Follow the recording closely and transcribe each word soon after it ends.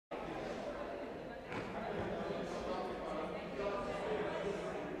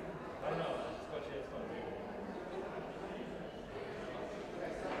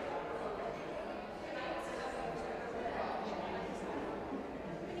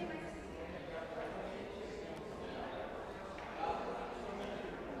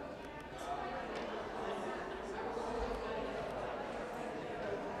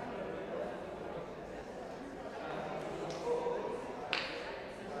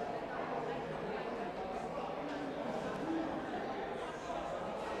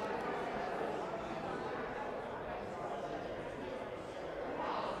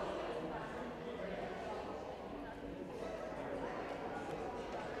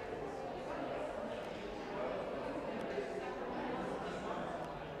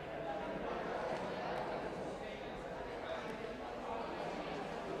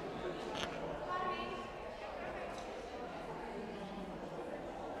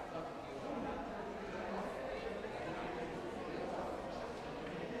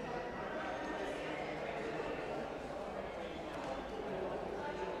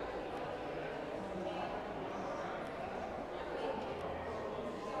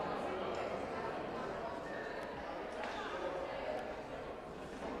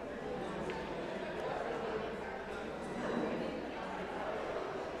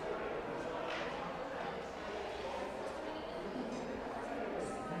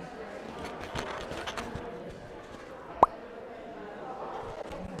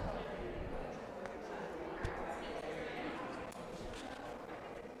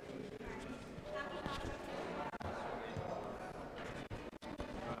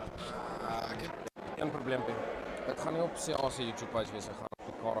Geen probleempie. Dit gaan nie op CA se YouTube page wees, dit gaan op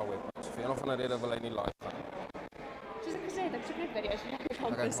die Kara webpage. Vir een of ander rede wil hy nie live gaan. Soos ek gesê het, ek soek net video's van die Okay,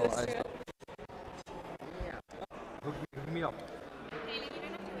 campus. well, I stop. Hook me up.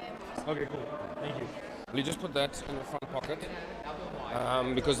 Okay, cool. Thank you. Will you just put that in the front pocket?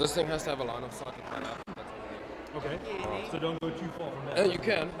 Because this thing has to have a line of sight to pan out. Okay. So don't go too far from that. Yeah, you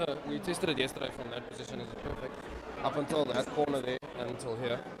can. We tested it yesterday from that position. It's perfect. Up until that corner there and until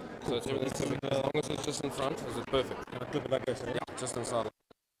here. So it's everything's perfect. As long as it's just in front, is it perfect? Can I clip it like this? Yeah, just inside.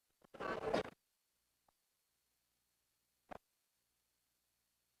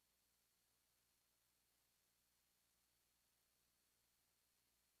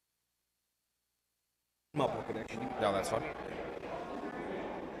 My pocket actually. Yeah, that's fine.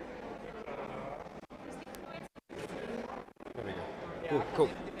 There we go. Cool.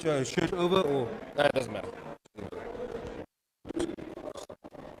 Shirt over or? It doesn't matter.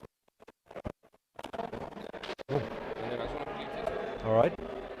 And then I just want to believe it. All right.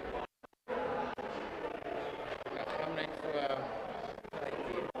 I'm next to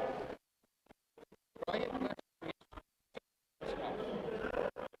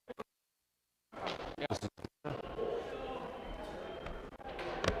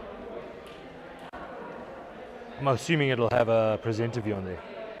I'm assuming it'll have a presenter view on there.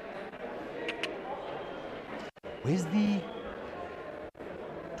 Where's the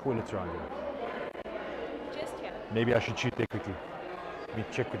toilets around here? Just here. Maybe I should shoot there quickly. Let me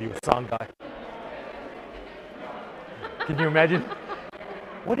check with you, sound guy. Can you imagine?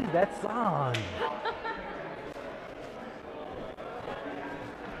 What is that sound?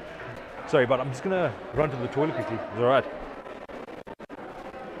 Sorry, but I'm just gonna run to the toilet quickly. It's alright.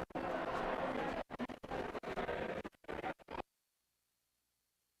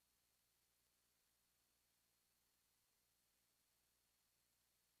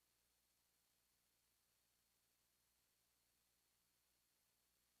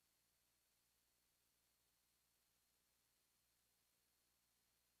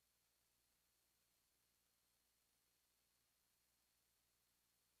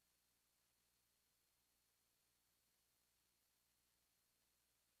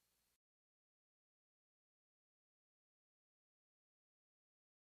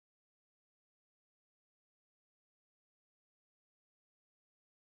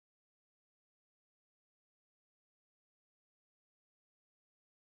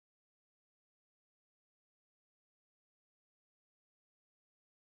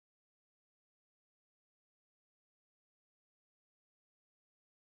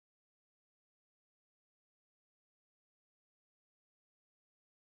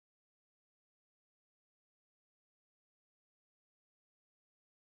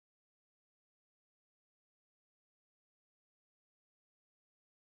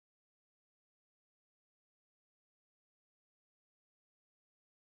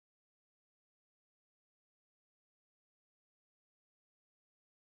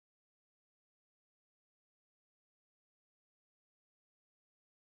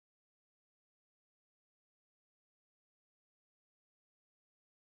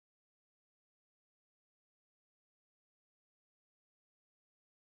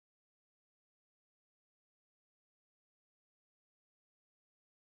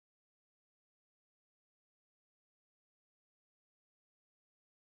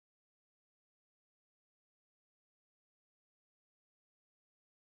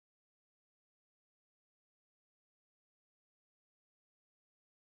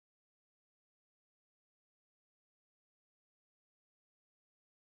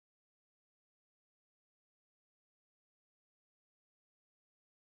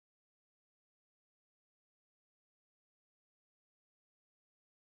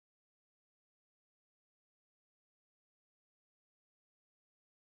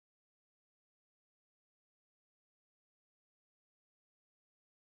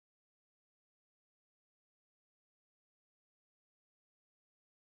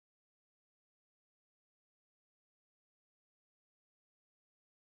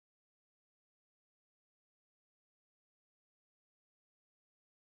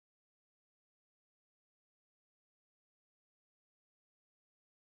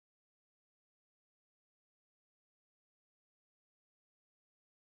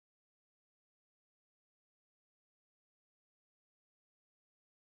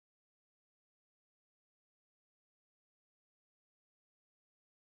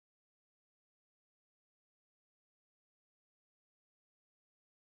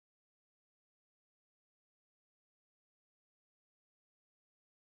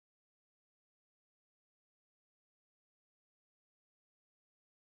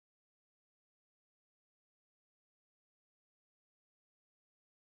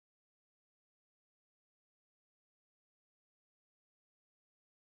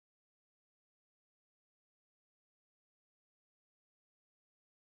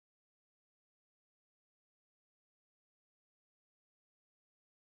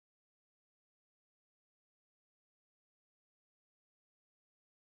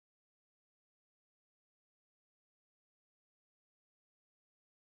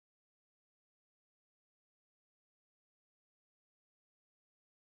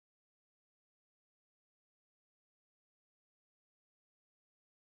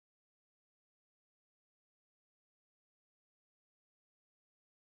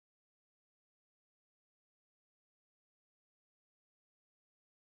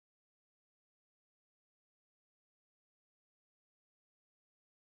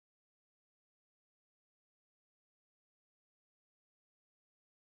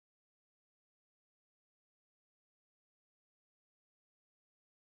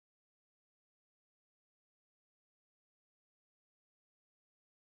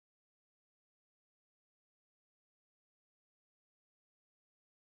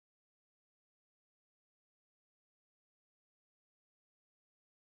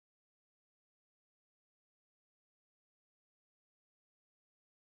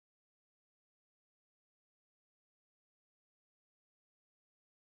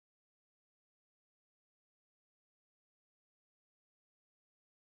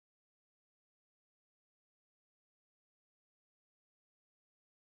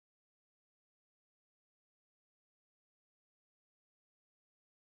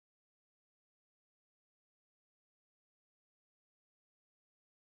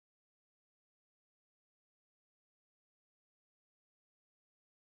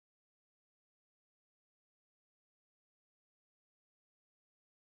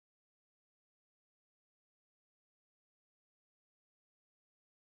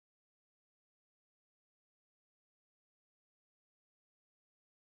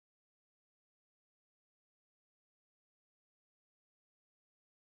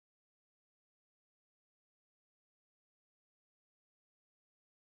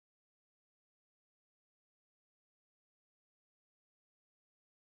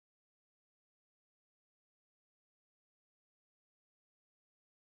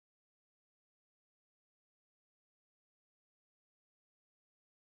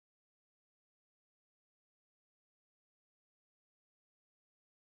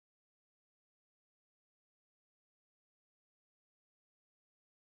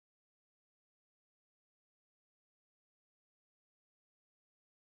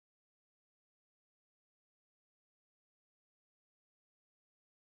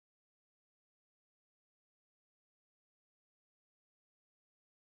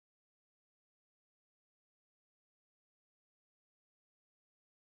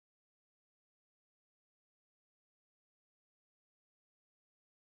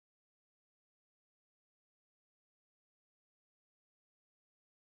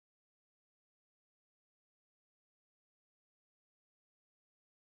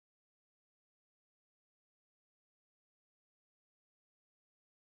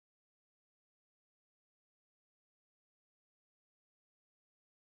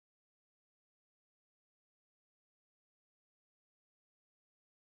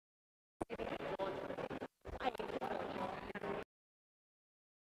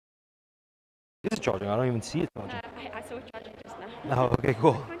 It is charging. I don't even see it charging. I saw it charging just now. Oh, okay,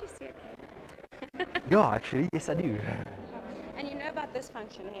 cool. Can't you see it? Yeah, actually, yes, I do. And you know about this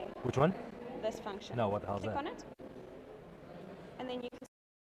function here? Which one? This function. No, what the hell's Click that? on it. And then you can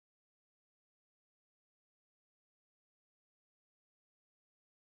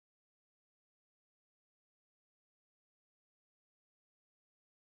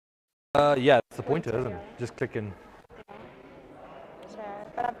Yeah, it's the pointer, isn't it? Just click in. so,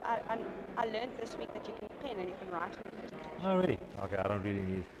 but I learned this week that you can pen and you can write on it. Oh, really? Okay, I don't really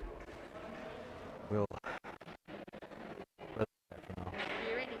need. We'll. Let's do that for now.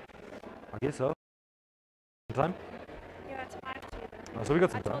 You ready? I guess so. Time? Yeah, it's 5 to. Oh, so we got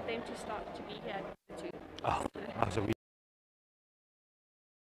I some time. told them to start to be here at 2. Oh, so we.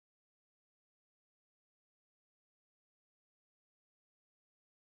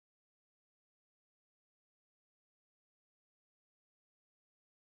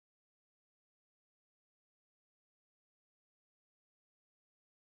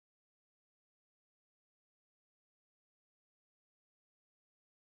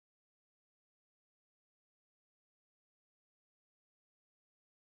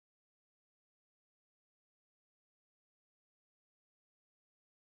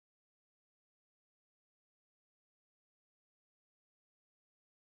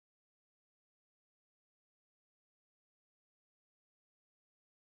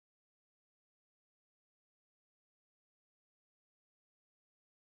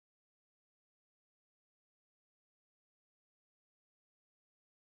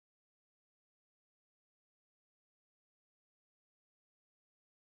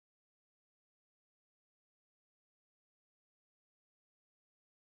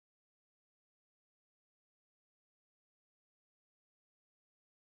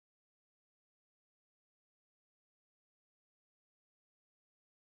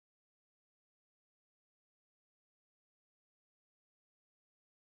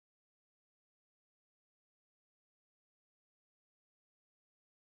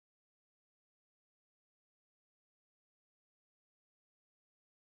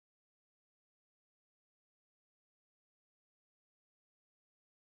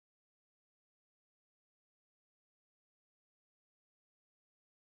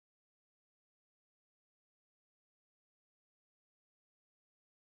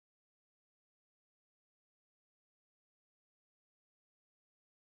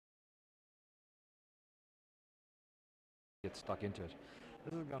 Get stuck into it.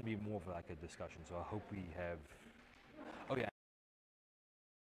 This is going to be more of like a discussion, so I hope we have. Oh yeah.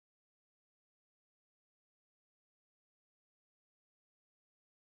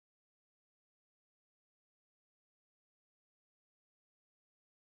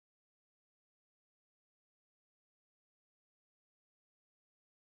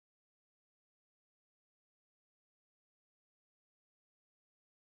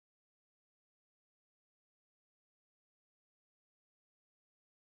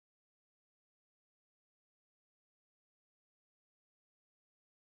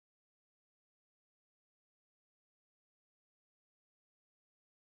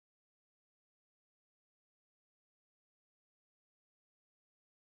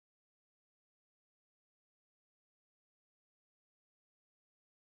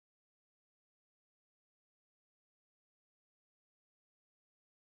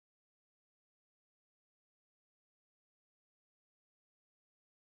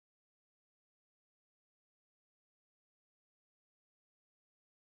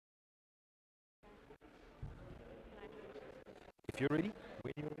 If you're ready,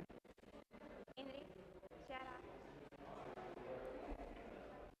 when you're ready. Henry, Sarah.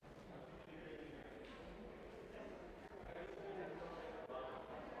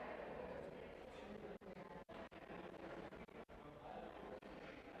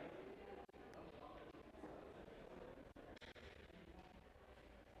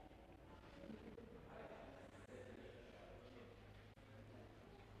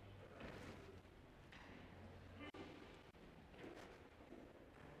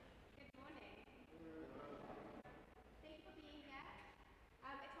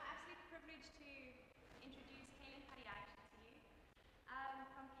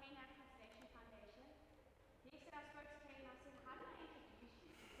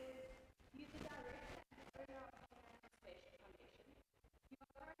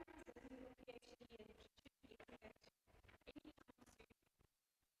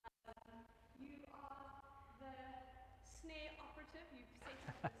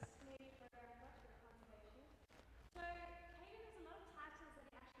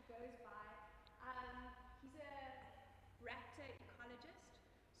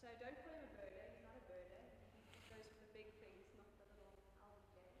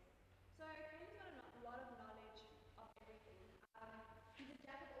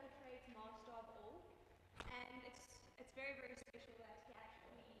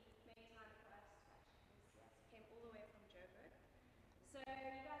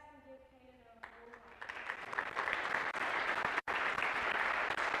 you guys can give Kailen a warm up.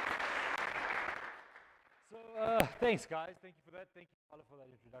 So, thanks, guys. Thank you for that. Thank you, Paula, for that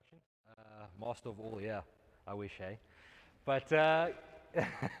introduction. Master of all, yeah. I wish, hey. But,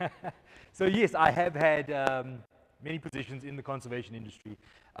 so yes, I have had many positions in the conservation industry,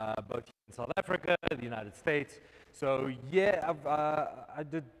 both in South Africa, the United States. So, yeah, I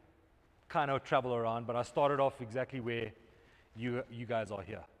did kind of travel around, but I started off exactly where you guys are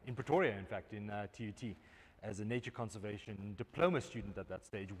here, in Pretoria, in fact, in TUT, as a nature conservation diploma student at that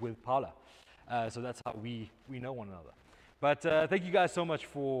stage with Paula. So that's how we know one another. But thank you guys so much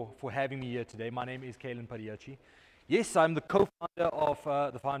for having me here today. My name is Kailen Padayachee. Yes, I'm the co-founder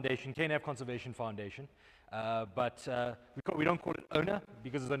of the foundation, KNF Conservation Foundation, but we don't call it owner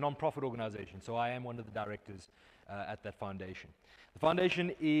because it's a non-profit organization, so I am one of the directors at that foundation. The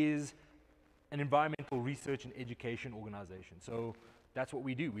foundation is an environmental research and education organization, so that's what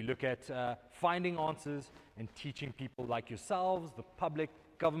we do. We look at finding answers and teaching people like yourselves, the public,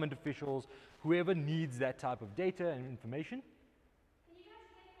 government officials, whoever needs that type of data and information. Can you guys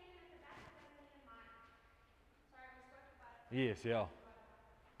get Kailen at the back? It doesn't need a mic. Sorry, we spoke about it. Yes, yeah.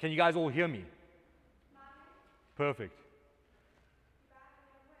 Can you guys all hear me? Perfect.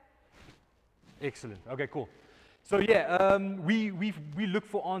 Excellent. Okay, cool. So yeah, we look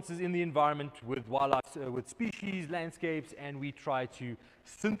for answers in the environment with wildlife, with species, landscapes, and we try to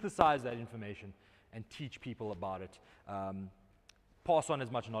synthesize that information and teach people about it. Pass on as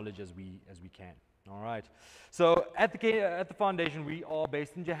much knowledge as we can. All right. So at the foundation, we are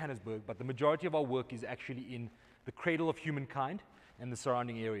based in Johannesburg, but the majority of our work is actually in the cradle of humankind and the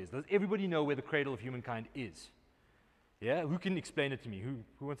surrounding areas. Does everybody know where the cradle of humankind is? Yeah. Who can explain it to me?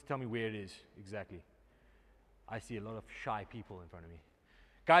 Who wants to tell me where it is exactly? I see a lot of shy people in front of me.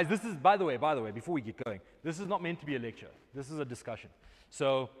 Guys, this is, by the way, before we get going, this is not meant to be a lecture. This is a discussion.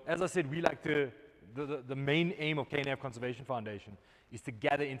 So as I said, we like to. The main aim of KNF Conservation Foundation is to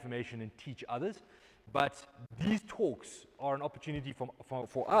gather information and teach others, but these talks are an opportunity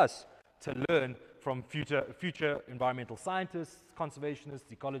for us to learn from future environmental scientists,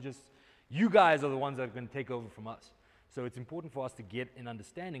 conservationists, ecologists. You guys are the ones that are going to take over from us. So it's important for us to get an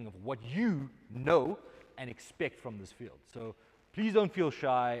understanding of what you know and expect from this field. So please don't feel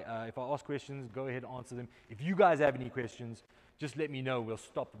shy. If I ask questions, go ahead and answer them. If you guys have any questions, just let me know. We'll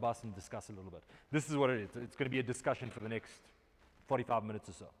stop the bus and discuss a little bit. This is what it is. It's going to be a discussion for the next 45 minutes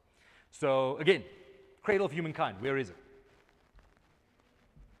or so. So again, cradle of humankind, where is it?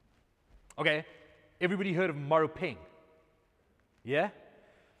 Okay, everybody heard of Maropeng? Yeah?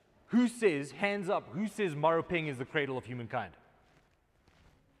 Who says, hands up, who says Maropeng is the cradle of humankind?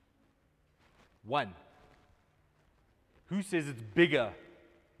 One. Who says it's bigger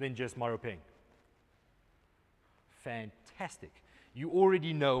than just Maropeng? Fantastic. You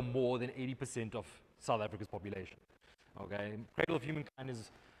already know more than 80% of South Africa's population. Okay, cradle of humankind is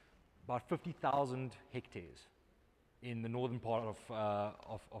about 50,000 hectares in the northern part of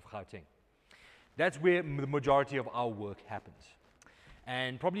Gauteng. That's where the majority of our work happens.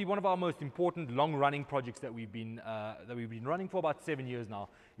 And probably one of our most important long-running projects that we've been running for about 7 years now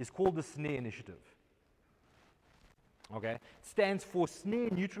is called the Snare initiative. Okay, it stands for Snare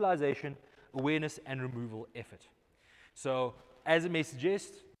Neutralization, Awareness and Removal Effort. So, as it may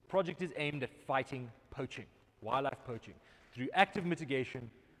suggest, the project is aimed at fighting poaching, wildlife poaching, through active mitigation,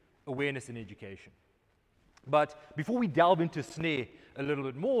 awareness and education. But before we delve into Snare a little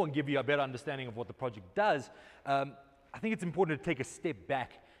bit more and give you a better understanding of what the project does, I think it's important to take a step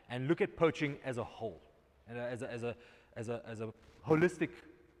back and look at poaching as a whole, and as a holistic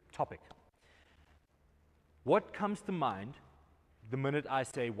topic. What comes to mind the minute I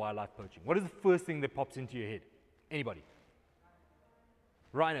say wildlife poaching? What is the first thing that pops into your head? Anybody?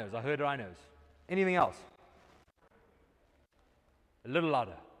 Rhinos. I heard rhinos. Anything else? A little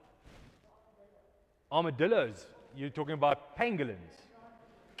louder. Armadillos. You're talking about pangolins.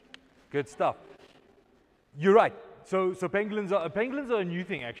 Good stuff. You're right. So pangolins are a new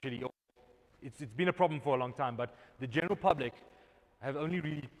thing, actually. It's been a problem for a long time, but the general public have only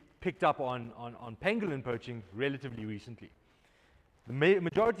really picked up on pangolin poaching relatively recently. The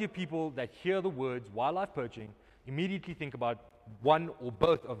majority of people that hear the words wildlife poaching immediately think about one or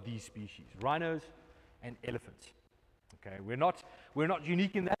both of these species, rhinos and elephants. Okay, we're not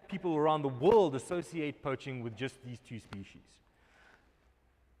unique in that. People around the world associate poaching with just these two species.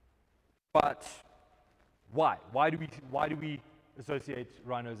 But why? Why do we associate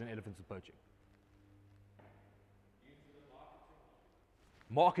rhinos and elephants with poaching?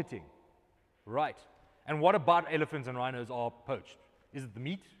 Marketing. Right. And what about elephants and rhinos are poached? Is it the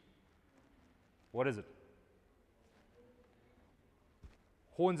meat? What is it?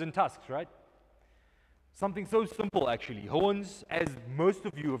 Horns and tusks, right? Something so simple, actually. Horns, as most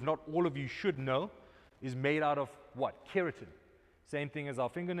of you, if not all of you, should know, is made out of what? Keratin. Same thing as our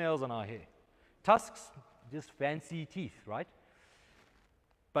fingernails and our hair. Tusks, just fancy teeth, right?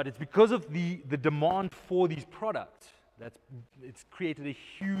 But it's because of the demand for these products it's created a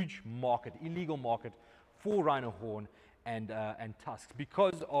huge market, illegal market for rhino horn and tusks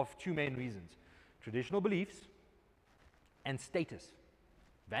because of two main reasons: traditional beliefs and status,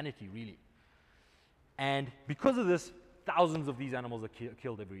 vanity, really. And because of this, thousands of these animals are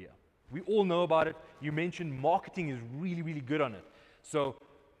killed every year. We all know about it. You mentioned marketing is really, really good on it. So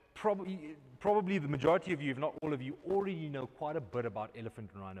probably the majority of you, if not all of you, already know quite a bit about elephant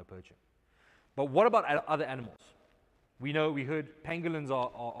and rhino poaching. But what about other animals? We heard pangolins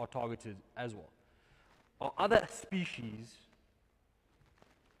are targeted as well. Are other species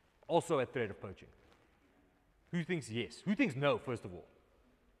also at threat of poaching? Who thinks yes? Who thinks no, first of all?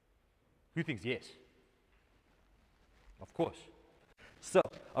 Who thinks yes? Of course. So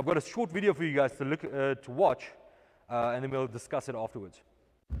I've got a short video for you guys to watch, and then we'll discuss it afterwards.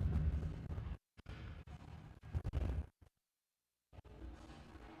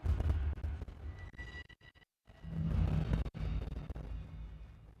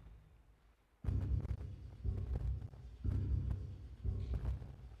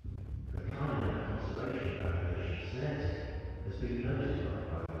 Has been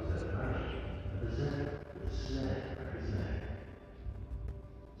notified by the Reserve Management of the zebra with a snare around his neck.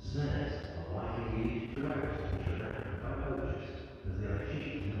 Snares are widely used throughout which are reckoned by poachers as they are cheap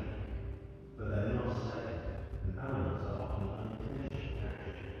to make, but they're not selected, and animals are often unintentionally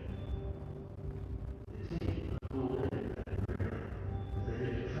captured. The team are called in and really, as they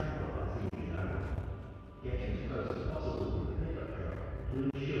need to tranquilize the injured animal, getting as close as possible with the pickup truck to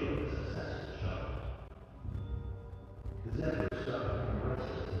ensure a successful shot. The zebra started from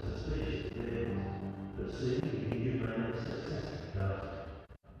restless and suspicious at vehicles, but soon the injured man was successfully darted.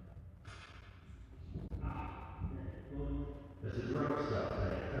 As the drug starts to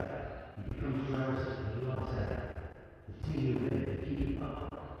take effect, he becomes drowsy and lights out. The team move in to keep him up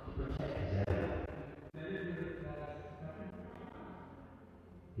to protect his airway.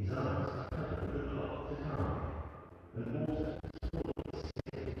 His eyes are covered with a cloth to calm him, and water supports his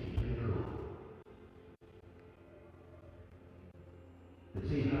skin to keep him cool. The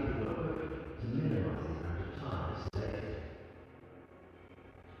team have to work quickly to minimize the amount of time saved.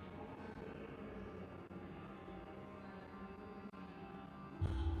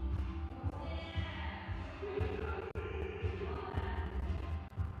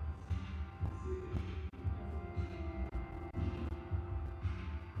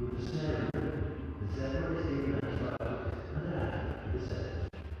 With the snare removed, the zebra is given a trial and after the setting.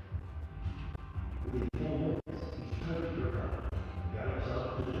 Within 4 minutes, he's totally recovered and gallops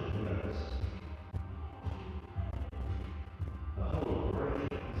up to the notes. The whole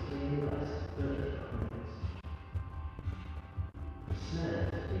operation is taking less than 35 minutes. The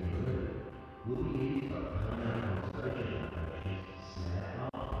snares being removed will be used by the Kailen Conservation Foundation's Snare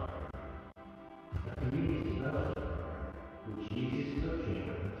Art Program, a community development program which uses poaching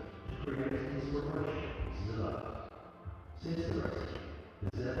equipment to create inspirational pieces of art. Since the rescue, the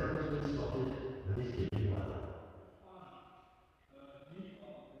zebra has been spotted and is doing well.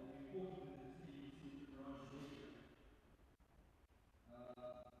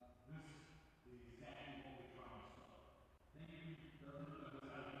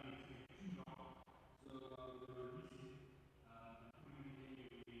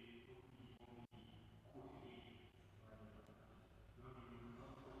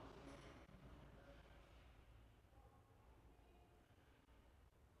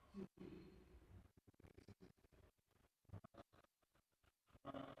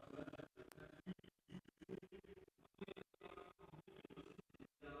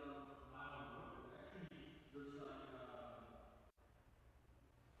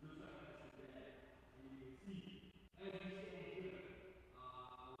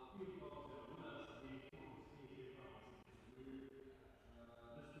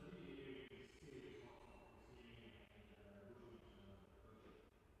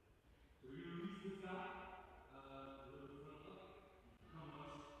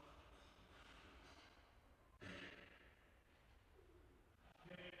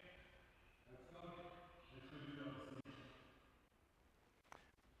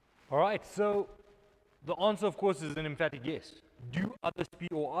 All right, so the answer, of course, is an emphatic yes.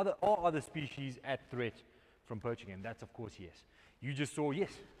 Are other species at threat from poaching? And that's, of course, yes. You just saw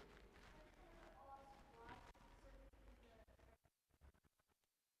yes.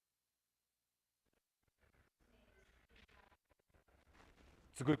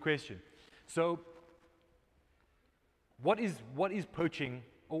 It's a good question. So, what is poaching,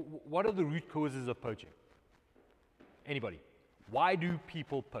 or what are the root causes of poaching? Anybody? Why do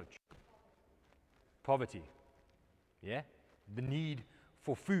people poach? Poverty. Yeah? The need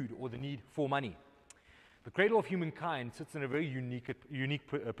for food or the need for money. The cradle of humankind sits in a very unique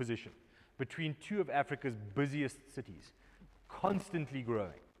position between two of Africa's busiest cities, constantly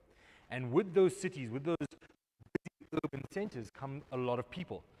growing. And with those cities, with those busy urban centers, come a lot of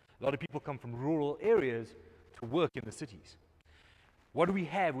people. A lot of people come from rural areas to work in the cities. What do we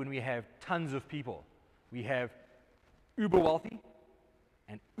have when we have tons of people? We have uber wealthy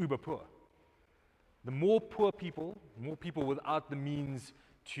and uber poor. The more poor people, more people without the means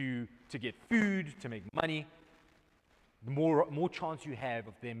to get food, to make money, the more chance you have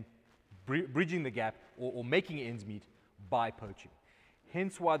of them bridging the gap or making ends meet by poaching.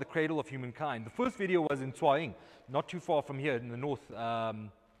 Hence why the cradle of humankind. The first video was in Tswaing, not too far from here in the north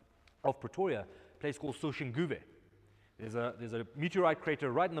of Pretoria, a place called Soshanguve. There's a meteorite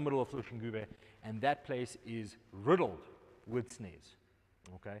crater right in the middle of Soshanguve, and that place is riddled with snares.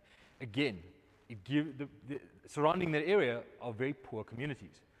 Okay? Again, surrounding that area are very poor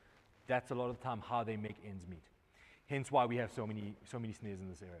communities. That's a lot of the time how they make ends meet. Hence why we have so many snares in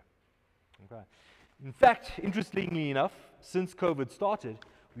this area. Okay. In fact, interestingly enough, since COVID started,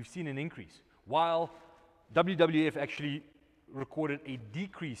 we've seen an increase. While WWF actually recorded a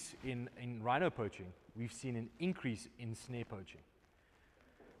decrease in rhino poaching, we've seen an increase in snare poaching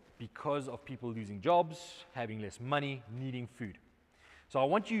because of people losing jobs, having less money, needing food. So I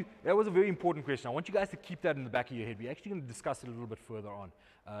want you, that was a very important question. I want you guys to keep that in the back of your head. We're actually going to discuss it a little bit further on.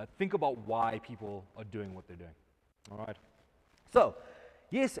 Think about why people are doing what they're doing. All right. So,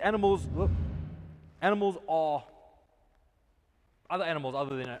 yes, animals are, other animals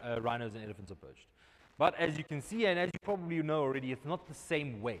other than rhinos and elephants are poached. But as you can see, and as you probably know already, it's not the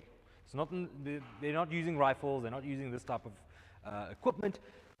same way. It's not, they're not using rifles, they're not using this type of equipment.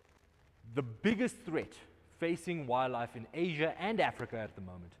 The biggest threat facing wildlife in Asia and Africa at the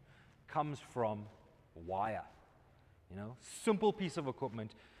moment comes from wire. You know, simple piece of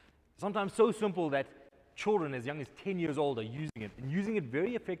equipment, sometimes so simple that children as young as 10 years old are using it, and using it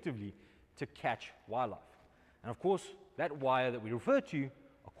very effectively to catch wildlife. And of course, that wire that we refer to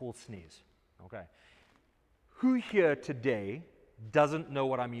are called snares. Okay. Who here today doesn't know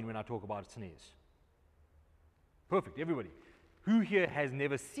what I mean when I talk about snares? Perfect, everybody. Who here has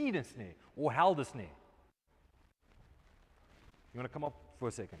never seen a snare or held a snare? You want to come up for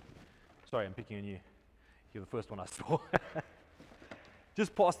a second? Sorry, I'm picking on you. You're the first one I saw.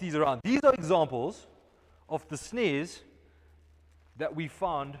 Just pass these around. These are examples of the snares that we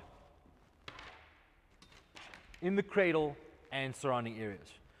found in the cradle and surrounding areas.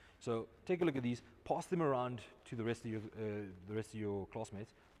 So take a look at these. Pass them around to the rest of your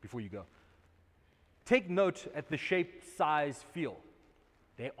classmates before you go. Take note at the shape, size, feel.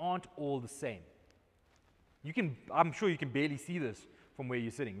 They aren't all the same. I'm sure you can barely see this from where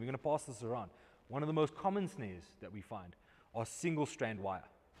you're sitting. We're going to pass this around. One of the most common snares that we find are single strand wire.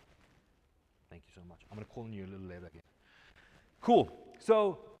 Thank you so much. I'm going to call on you a little later again. Cool.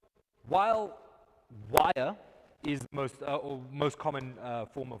 So while wire is the most common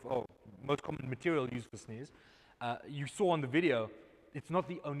most common material used for snares, you saw on the video, it's not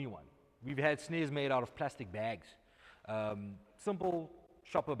the only one. We've had snares made out of plastic bags, simple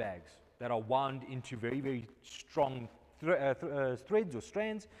shopper bags that are wound into very, very strong threads or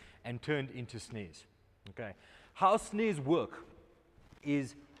strands and turned into snares. Okay. How snares work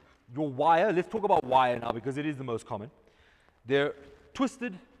is your wire, let's talk about wire now because it is the most common. They're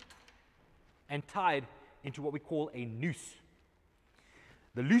twisted and tied into what we call a noose.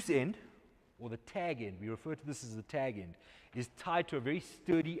 The loose end, or the tag end, we refer to this as the tag end, is tied to a very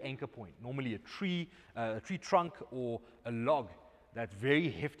sturdy anchor point, normally a tree trunk or a log that's very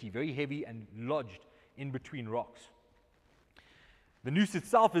hefty, very heavy and lodged in between rocks. The noose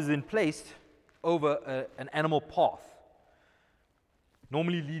itself is then placed over an animal path,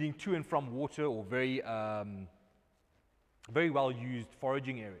 normally leading to and from water or very well used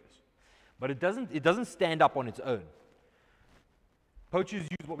foraging areas. But it doesn't stand up on its own. Poachers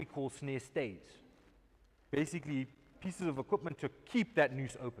use what we call snare stays, basically pieces of equipment to keep that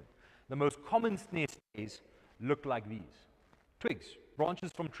noose open. The most common snare stays look like these. Twigs,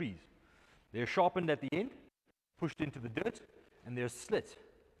 branches from trees. They're sharpened at the end, pushed into the dirt, and they're slit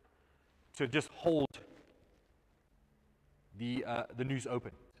to just hold the noose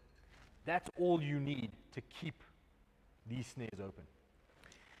open. That's all you need to keep these snares open.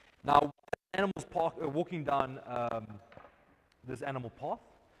 Now, animals walking down this animal path,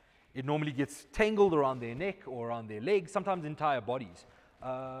 it normally gets tangled around their neck or around their legs, sometimes entire bodies.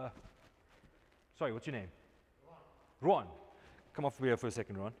 Sorry, what's your name? Ron. Come off here for a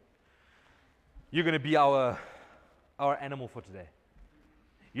second, Ron. You're going to be our animal for today.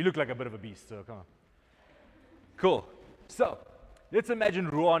 You look like a bit of a beast, so come on. Cool. So, let's imagine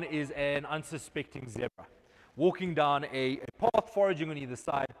Ron is an unsuspecting zebra, walking down a path, foraging on either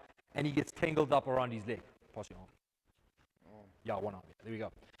side, and he gets tangled up around his leg. Pass your arm. Yeah, one arm. Yeah, there we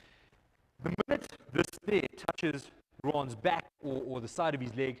go. The minute the snare touches Ron's back or the side of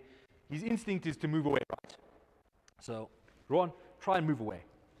his leg, his instinct is to move away, right? So, Ron, try and move away.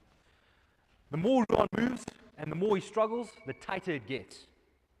 The more Ron moves and the more he struggles, the tighter it gets.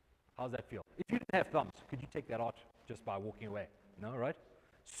 How's that feel? If you didn't have thumbs, could you take that out just by walking away? No, right?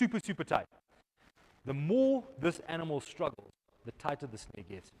 Super, super tight. The more this animal struggles, the tighter the snare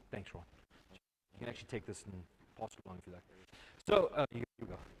gets. Thanks, Ron. You can actually take this and pass it along if you like. So, here you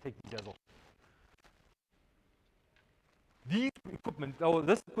go. Take these as well.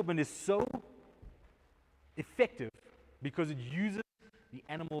 This equipment is so effective because it uses the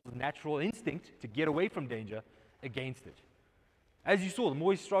animal's natural instinct to get away from danger against it. As you saw, the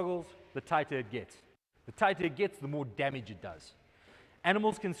more he struggles, the tighter it gets. The tighter it gets, the more damage it does.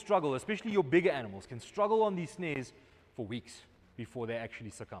 Animals can struggle, especially your bigger animals, can struggle on these snares for weeks before they actually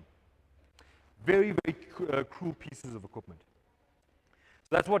succumb. Very, very cruel pieces of equipment.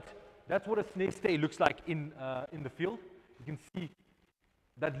 So that's what a snare stay looks like in the field. You can see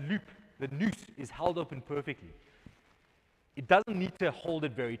that loop, the noose, is held open perfectly. It doesn't need to hold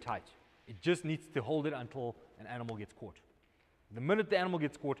it very tight. It just needs to hold it until an animal gets caught. The minute the animal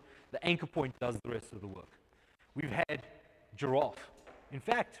gets caught, the anchor point does the rest of the work. We've had giraffe. In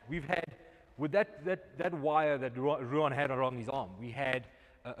fact, we've had, with that wire that Ruan had along his arm, we had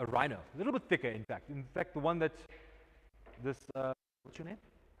a rhino, a little bit thicker, in fact. In fact, the one that what's your name?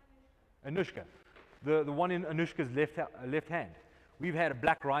 Anushka. The one in Anushka's left hand. We've had a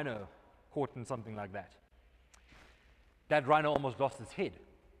black rhino caught in something like that. That rhino almost lost its head.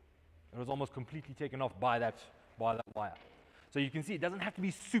 It was almost completely taken off by that wire. So you can see it doesn't have to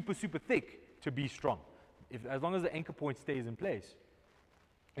be super, super thick to be strong. As long as the anchor point stays in place,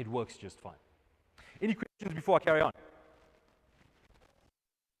 it works just fine. Any questions before I carry on?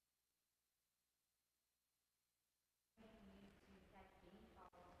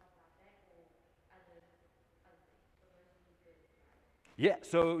 Yeah,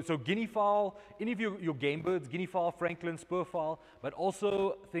 so guinea fowl, any of your game birds, guinea fowl, francolin, spur fowl, but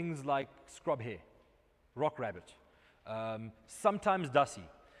also things like scrub hare, rock rabbit, sometimes dussie,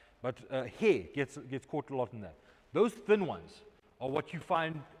 but hare gets caught a lot in that. Those thin ones are what you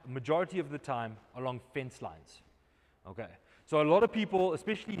find majority of the time along fence lines. Okay, so a lot of people,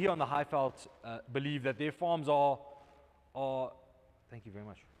 especially here on the Highveld, believe that their farms are thank you very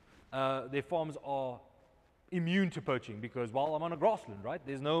much. Their farms are immune to poaching because, well, I'm on a grassland, right?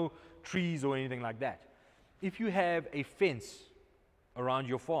 There's no trees or anything like that. If you have a fence around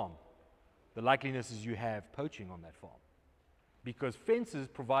your farm, the likeliness is you have poaching on that farm because fences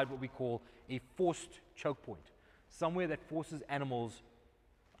provide what we call a forced choke point, somewhere that forces animals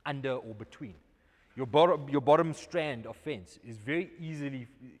under or between. Your bottom strand of fence is very easily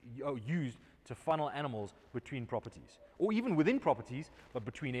used to funnel animals between properties, or even within properties, but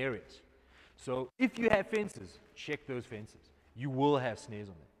between areas. So if you have fences, check those fences. You will have snares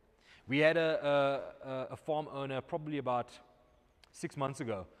on them. We had a farm owner probably about 6 months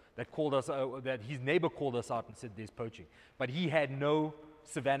ago that called us, that his neighbor called us out and said there's poaching. But he had no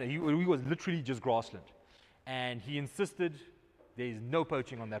savanna. He was literally just grassland. And he insisted there's no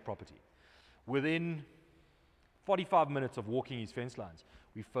poaching on that property. Within 45 minutes of walking his fence lines,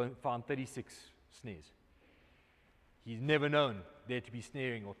 we found 36 snares. He's never known there to be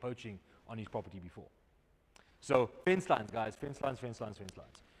snaring or poaching on his property before. So fence lines, guys, fence lines, fence lines, fence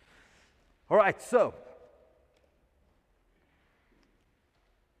lines. All right, so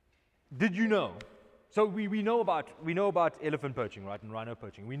did you know? So we know about elephant poaching, right, and rhino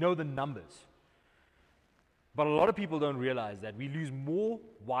poaching. We know the numbers. But a lot of people don't realize that we lose more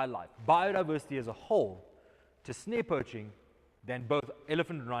wildlife, biodiversity as a whole, to snare poaching than both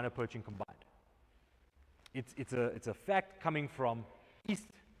elephant and rhino poaching combined. It's a fact coming from East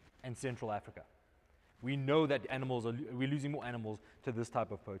and Central Africa. We know that we're losing more animals to this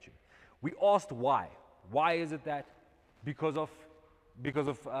type of poaching. We asked why. Why is it that? Because of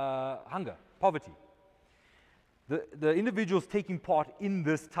hunger, poverty. The individuals taking part in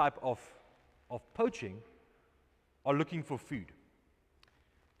this type of poaching are looking for food.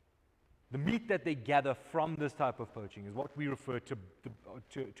 The meat that they gather from this type of poaching is what we refer to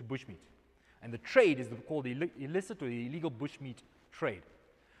bushmeat. And the trade is called the illicit or the illegal bushmeat trade.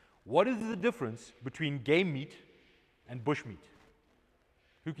 What is the difference between game meat and bushmeat?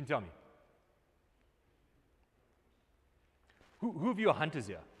 Who can tell me? Who of you are hunters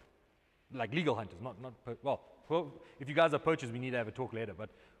here? Like legal hunters, well, if you guys are poachers, we need to have a talk later, but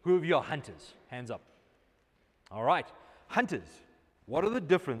who of you are hunters? Hands up. All right. Hunters, what is the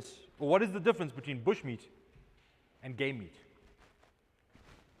difference between bushmeat and game meat?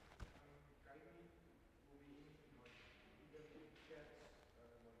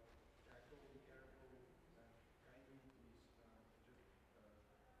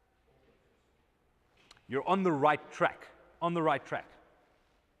 You're on the right track. On the right track.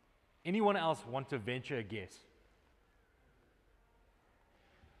 Anyone else want to venture a guess?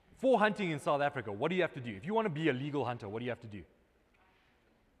 For hunting in South Africa, what do you have to do? If you want to be a legal hunter, what do you have to do?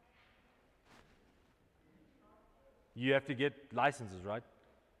 You have to get licenses, right?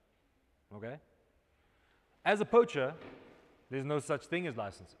 Okay. As a poacher, there's no such thing as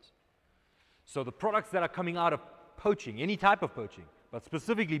licenses. So the products that are coming out of poaching, any type of poaching, but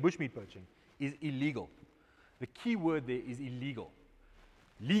specifically bushmeat poaching, is illegal. The key word there is illegal.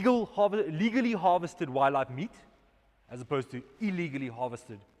 Legally harvested wildlife meat as opposed to illegally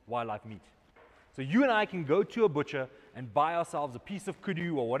harvested wildlife meat. So you and I can go to a butcher and buy ourselves a piece of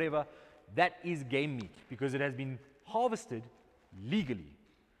kudu or whatever. That is game meat because it has been harvested legally.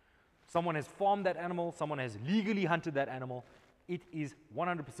 Someone has farmed that animal, someone has legally hunted that animal. It is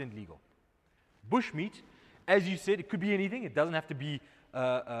 100% legal. Bushmeat, as you said, it could be anything. It doesn't have to be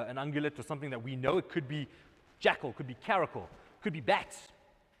an ungulate or something that we know. It could be jackal, could be caracal, could be bats.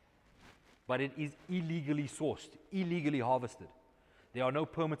 But it is illegally sourced, illegally harvested. There are no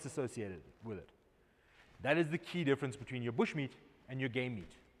permits associated with it. That is the key difference between your bushmeat and your game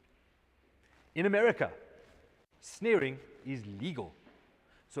meat. In America, snaring is legal.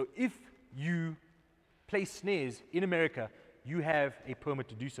 So if you place snares in America, you have a permit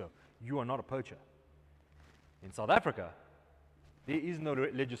to do so. You are not a poacher. In South Africa, there is no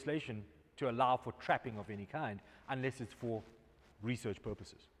legislation to allow for trapping of any kind unless it's for research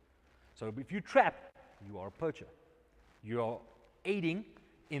purposes. So if you trap, you are a poacher. You are aiding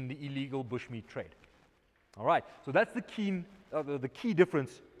in the illegal bushmeat trade. All right, so that's the key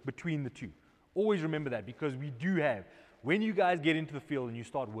difference between the two. Always remember that because we do have, when you guys get into the field and you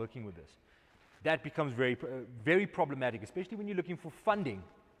start working with this, that becomes very problematic, especially when you're looking for funding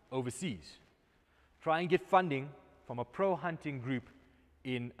overseas. Try and get funding from a pro-hunting group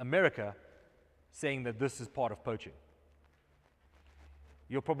in America saying that this is part of poaching.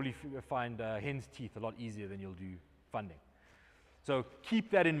 You'll probably find hen's teeth a lot easier than you'll do funding. So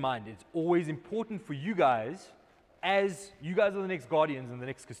keep that in mind. It's always important for you guys, as you guys are the next guardians and the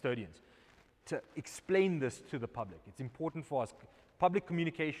next custodians, to explain this to the public. It's important for us. Public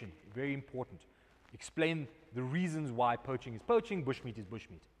communication, very important. Explain the reasons why poaching is poaching, bushmeat is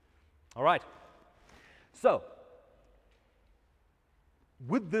bushmeat. All right. So,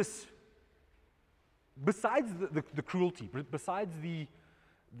 with this, besides the cruelty, besides the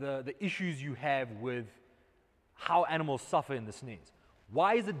issues you have with how animals suffer in the snares,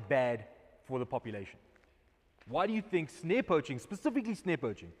 why is it bad for the population? Why do you think snare poaching, specifically snare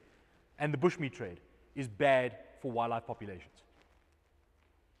poaching, and the bushmeat trade is bad for wildlife populations?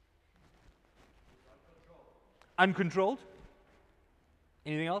 Uncontrolled?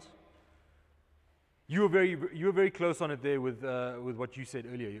 Anything else? You were very close on it there with what you said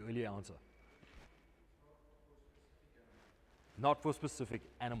earlier, your earlier answer. Not for specific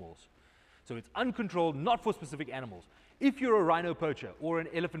animals. So it's uncontrolled, not for specific animals. If you're a rhino poacher or an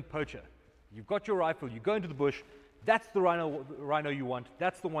elephant poacher, you've got your rifle, you go into the bush, that's the rhino you want,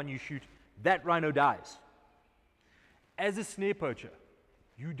 that's the one you shoot, that rhino dies. As a snare poacher,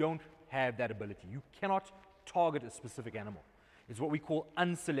 you don't have that ability. You cannot target a specific animal. It's what we call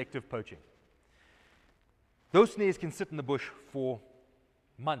unselective poaching. Those snares can sit in the bush for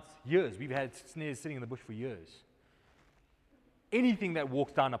months, years. We've had snares sitting in the bush for years. Anything that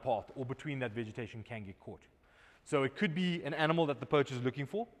walks down a path or between that vegetation can get caught. So it could be an animal that the poacher is looking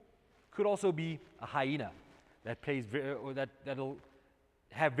for. Could also be a hyena that plays that'll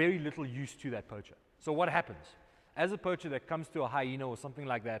have very little use to that poacher. So what happens? As a poacher that comes to a hyena or something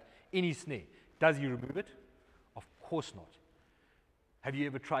like that in his snare, does he remove it? Of course not. Have you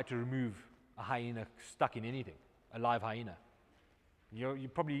ever tried to remove a hyena stuck in anything, a live hyena? You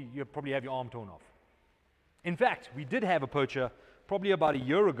probably have your arm torn off. In fact, we did have a poacher probably about a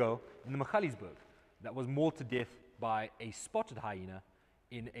year ago in the Magaliesberg that was mauled to death by a spotted hyena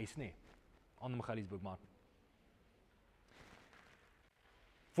in a snare on the Magaliesberg mountain.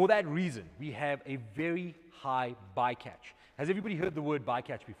 For that reason, we have a very high bycatch. Has everybody heard the word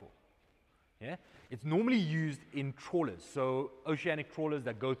bycatch before? Yeah? It's normally used in trawlers, so oceanic trawlers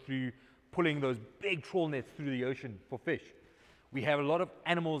that go through pulling those big trawl nets through the ocean for fish. We have a lot of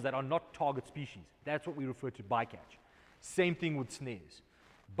animals that are not target species. That's what we refer to bycatch. Same thing with snares.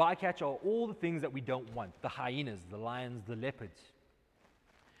 Bycatch are all the things that we don't want, the hyenas, the lions, the leopards.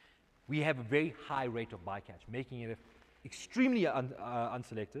 We have a very high rate of bycatch, making it extremely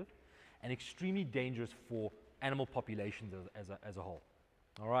unselective and extremely dangerous for animal populations as a whole.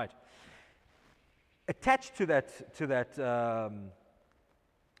 All right. Attached to that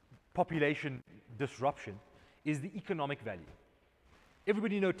population disruption is the economic value.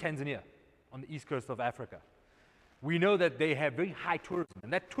 Everybody knows Tanzania on the east coast of Africa. We know that they have very high tourism,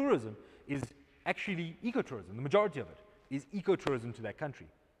 and that tourism is actually ecotourism. The majority of it is ecotourism to that country.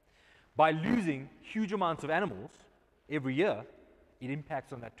 By losing huge amounts of animals every year, it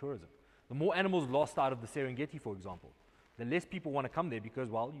impacts on that tourism. The more animals lost out of the Serengeti, for example, the less people want to come there because,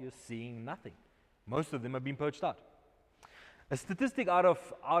 well, you're seeing nothing. Most of them have been poached out. A statistic out of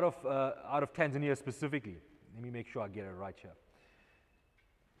Tanzania specifically, let me make sure I get it right here.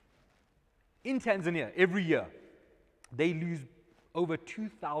 In Tanzania, every year, they lose over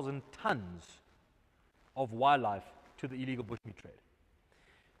 2,000 tons of wildlife to the illegal bushmeat trade.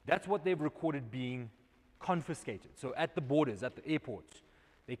 That's what they've recorded being confiscated. So at the borders, at the airports,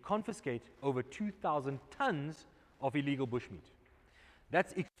 they confiscate over 2,000 tons of illegal bushmeat.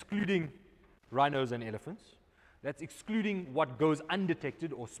 That's excluding rhinos and elephants. That's excluding what goes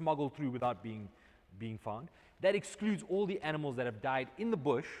undetected or smuggled through without being found. That excludes all the animals that have died in the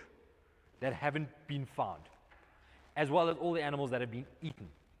bush that haven't been found, as well as all the animals that have been eaten.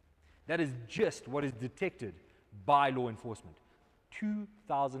 That is just what is detected by law enforcement.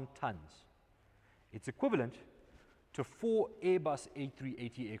 2,000 tons. It's equivalent to 4 Airbus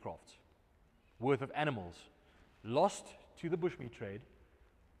A380 aircrafts worth of animals lost to the bushmeat trade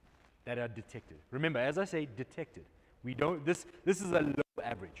that are detected. Remember, as I say, detected. We don't. This is a low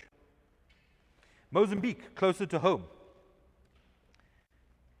average. Mozambique, closer to home,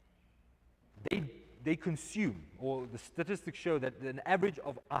 they consume, or the statistics show that an average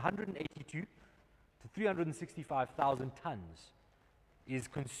of 182 to 365,000 tons is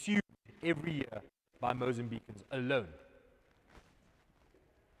consumed every year by Mozambicans alone.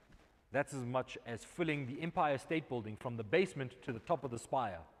 That's as much as filling the Empire State Building from the basement to the top of the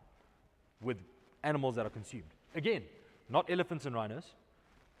spire with animals that are consumed. Again, not elephants and rhinos,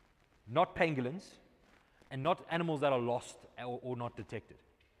 not pangolins, and not animals that are lost or not detected.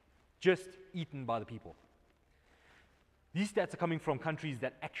 Just eaten by the people. These stats are coming from countries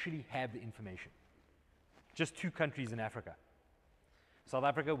that actually have the information. Just 2 countries in Africa. South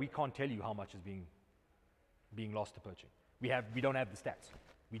Africa, we can't tell you how much is being lost to poaching. We don't have the stats.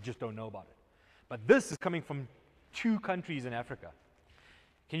 We just don't know about it. But this is coming from 2 countries in Africa.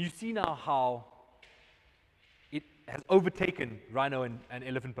 Can you see now how it has overtaken rhino and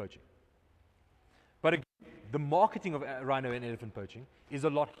elephant poaching? But again, the marketing of rhino and elephant poaching is a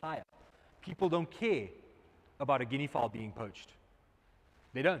lot higher. People don't care about a guinea fowl being poached.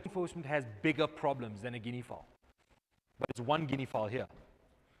 They don't. Enforcement has bigger problems than a guinea fowl. But it's one guinea fowl here,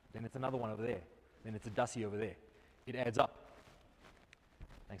 then it's another one over there, then it's a dussie over there. It adds up.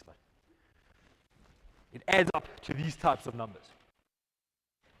 Thanks, bud. It adds up to these types of numbers.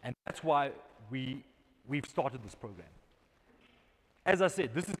 And that's why we've started this program. As I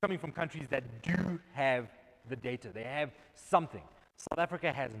said, this is coming from countries that do have the data. They have something. South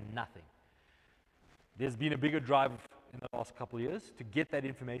Africa has nothing. There's been a bigger drive in the last couple of years to get that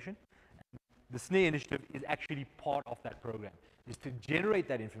information. The Snare initiative is actually part of that program, is to generate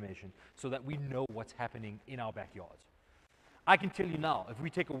that information so that we know what's happening in our backyards. I can tell you now, if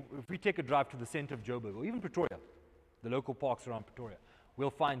we take a drive to the center of Joburg, or even Pretoria, the local parks around Pretoria, we'll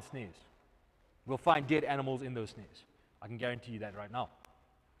find snares. We'll find dead animals in those snares. I can guarantee you that right now.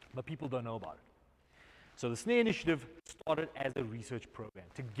 But people don't know about it. So the Snare initiative started as a research program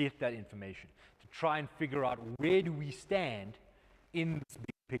to get that information, to try and figure out where do we stand in this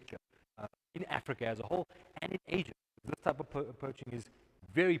big picture, in Africa as a whole, and in Asia. This type of poaching is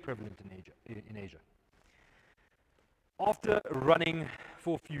very prevalent in Asia. After running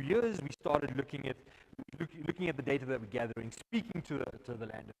for a few years, we started looking at the data that we're gathering, speaking to the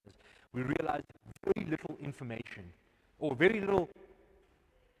landowners. We realized very little information, or very little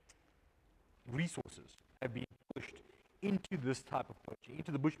resources have been pushed into this type of poaching,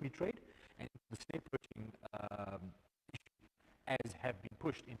 into the bushmeat trade, and the snare poaching issue, as have been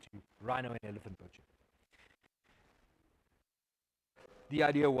pushed into rhino and elephant poaching. The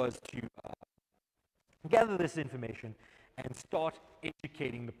idea was to gather this information and start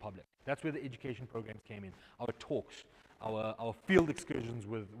educating the public. That's where the education programs came in, our talks, our field excursions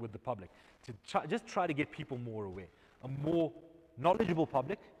with the public, to just try to get people more aware. A more knowledgeable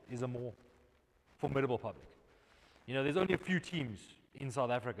public is a more formidable public. You know, there's only a few teams in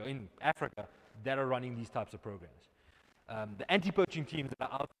Africa, that are running these types of programs. The anti-poaching teams that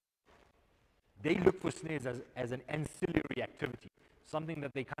are out, they look for snares as an ancillary activity, something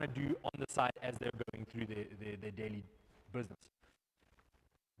that they kind of do on the side as they're going through their daily business.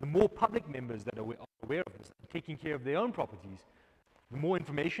 The more public members that are aware of this, taking care of their own properties, the more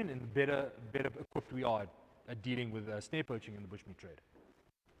information and the better equipped we are at dealing with snare poaching in the bushmeat trade.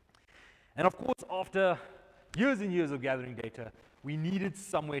 And of course, after years and years of gathering data, we needed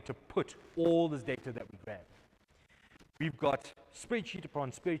somewhere to put all this data that we grabbed. We've got spreadsheet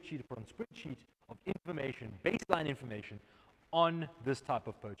upon spreadsheet upon spreadsheet of information, baseline information on this type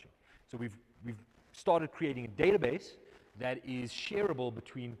of poaching. So we've started creating a database that is shareable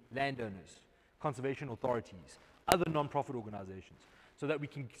between landowners, conservation authorities, other non-profit organizations, so that we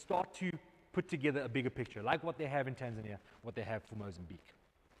can start to put together a bigger picture, like what they have in Tanzania, what they have for Mozambique.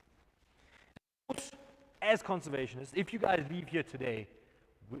 Of course, as conservationists, if you guys leave here today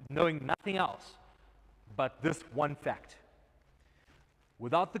with knowing nothing else but this one fact,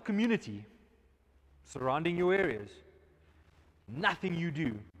 without the community surrounding your areas, nothing you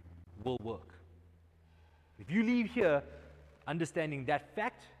do will work. If you leave here understanding that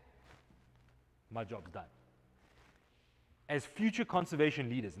fact, my job's done. As future conservation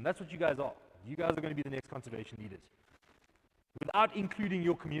leaders, and that's what you guys are going to be the next conservation leaders, without including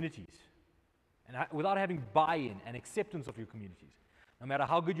your communities, and without having buy-in and acceptance of your communities, no matter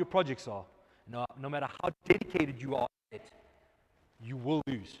how good your projects are, no matter how dedicated you are at it, you will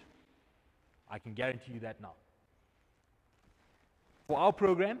lose. I can guarantee you that now. For our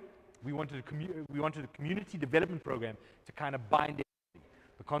program, we wanted a community development program to kind of bind everybody.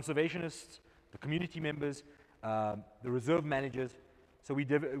 The conservationists, the community members, the reserve managers. So we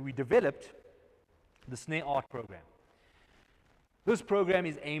developed the Snare Art program. This program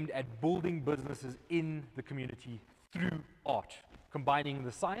is aimed at building businesses in the community through art, combining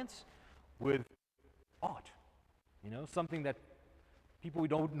the science with art. You know, something that people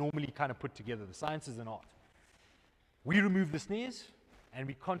don't normally kind of put together, the sciences and art. We remove the snares and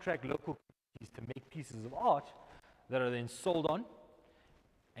we contract local communities to make pieces of art that are then sold on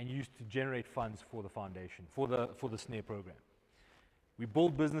and used to generate funds for the foundation, for the Snare program. We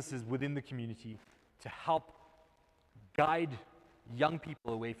build businesses within the community to help guide young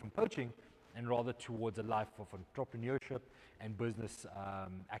people away from poaching and rather towards a life of entrepreneurship and business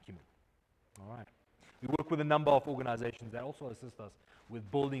acumen. All right. We work with a number of organizations that also assist us with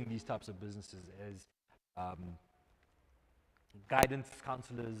building these types of businesses as guidance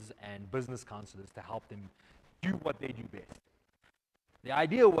counselors and business counselors to help them do what they do best. The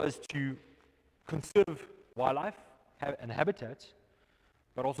idea was to conserve wildlife and habitats,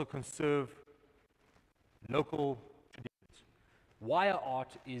 but also conserve local traditions. Wire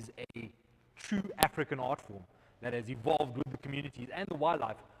art is a true African art form that has evolved with the communities and the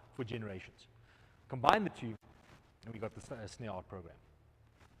wildlife for generations. Combine the two, and we got the Snare Art program.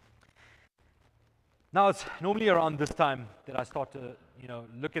 Now it's normally around this time that I start to,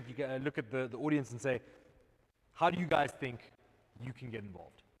 look at the audience and say, how do you guys think you can get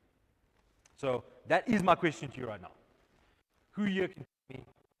involved? So that is my question to you right now. Who here can tell me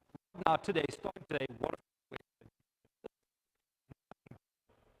now today, starting today, what are the ways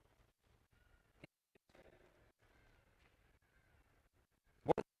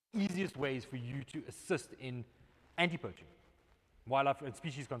what are the easiest ways for you to assist in anti-poaching, wildlife and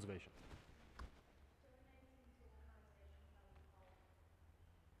species conservation?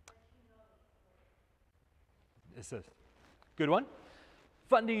 Assist. Good one.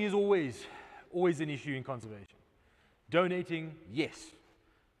 Funding is always an issue in conservation. Donating, yes.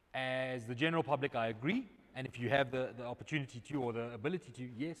 As the general public, I agree. And if you have the opportunity to or the ability to,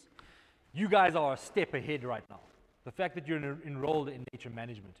 yes. You guys are a step ahead right now. The fact that you're enrolled in nature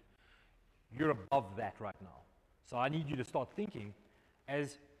management, you're above that right now. So I need you to start thinking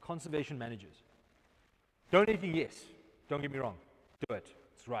as conservation managers. Donating, yes. Don't get me wrong. Do it.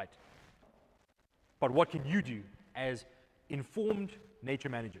 It's right. But what can you do as informed nature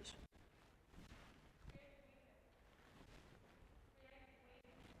managers?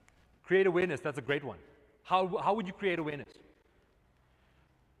 Create awareness, that's a great one. How would you create awareness?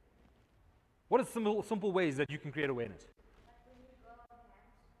 What are simple ways that you can create awareness?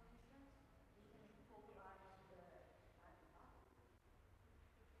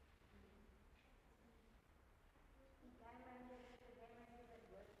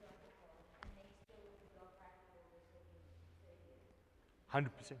 $100%.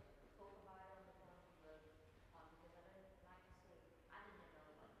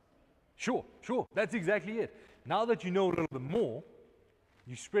 Sure. That's exactly it. Now that you know a little bit more,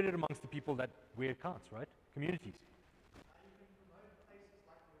 you spread it amongst the people where it counts, right? communities.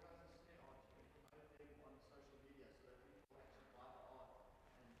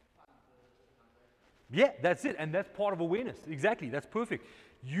 Yeah, that's it, and that's part of awareness. Exactly, that's perfect.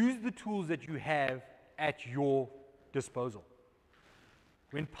 Use the tools that you have at your disposal.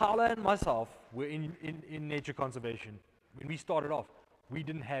 When Paula and myself were in nature conservation, when we started off, we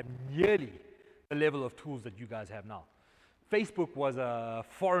didn't have nearly the level of tools that you guys have now. Facebook was a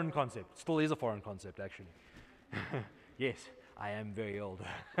foreign concept, still is a foreign concept actually. Yes, I am very old.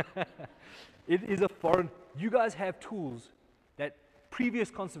 It is a foreign, you guys have tools that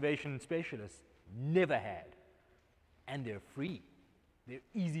previous conservation specialists never had, and they're free. They're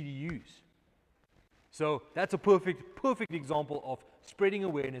easy to use. So that's a perfect example of spreading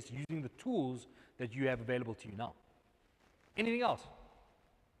awareness using the tools that you have available to you now. Anything else?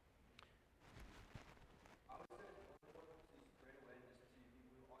 I would say it's important to spread awareness to people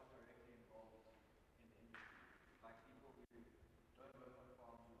who aren't directly involved in the industry. Like people who don't work on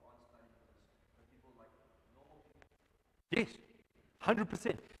farms, who aren't studying this, but people like normal people. Yes,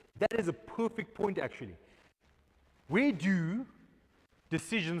 100%. That is a perfect point actually. Where do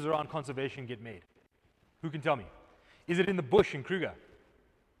decisions around conservation get made? Who can tell me? Is it in the bush in Kruger?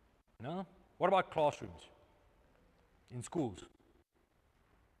 No? What about classrooms? In schools?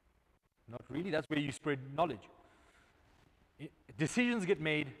 Not really, that's where you spread knowledge. Decisions get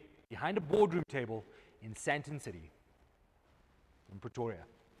made behind a boardroom table in Sandton City, in Pretoria.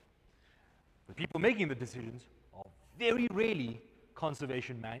 The people making the decisions are very rarely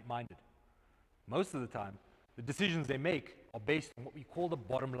conservation minded. Most of the time, the decisions they make are based on what we call the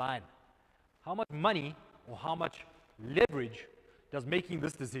bottom line. How much money or how much leverage does making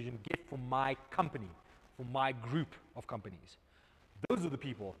this decision get for my company, for my group of companies? Those are the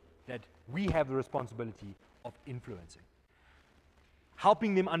people that we have the responsibility of influencing.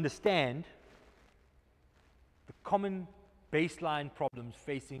 Helping them understand the common baseline problems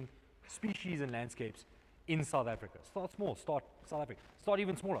facing species and landscapes in South Africa. Start small, start South Africa. Start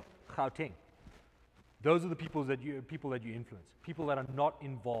even smaller, Gauteng. Those are the people that you influence, people that are not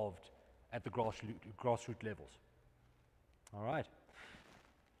involved at the grassroots levels. All right.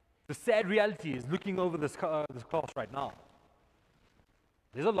 The sad reality is, looking over this class right now,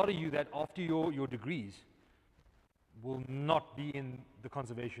 there's a lot of you that after your degrees will not be in the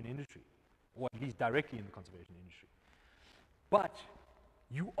conservation industry, or at least directly in the conservation industry. But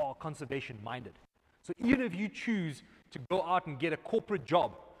you are conservation minded. So even if you choose to go out and get a corporate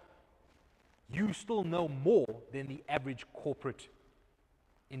job, you still know more than the average corporate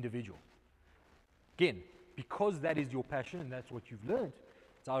individual. Again, because that is your passion and that's what you've learned,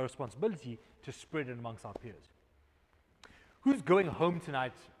 it's our responsibility to spread it amongst our peers. Who's going home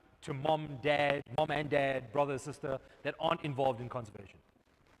tonight to mom and dad, brother, sister, that aren't involved in conservation?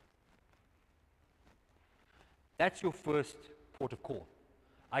 That's your first port of call.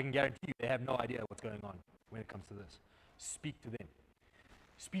 I can guarantee you they have no idea what's going on when it comes to this. Speak to them.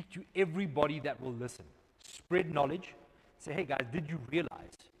 Speak to everybody that will listen. Spread knowledge. Say, hey guys, did you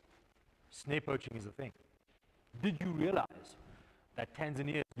realize snare poaching is a thing? Did you realize that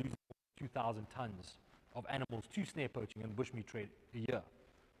Tanzania is losing 2,000 tons of animals to snare poaching and bushmeat trade a year?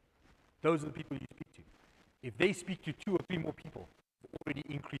 Those are the people you speak to. If they speak to 2 or 3 more people, we've already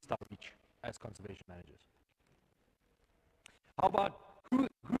increased our reach as conservation managers. How about who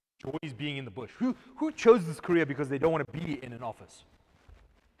enjoys being in the bush? Who chose this career because they don't want to be in an office?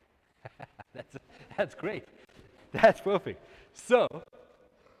 That's great. That's perfect. So,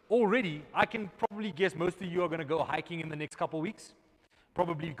 already, I can probably guess most of you are going to go hiking in the next couple of weeks.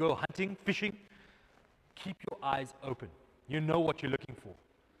 Probably go hunting, fishing. Keep your eyes open. You know what you're looking for.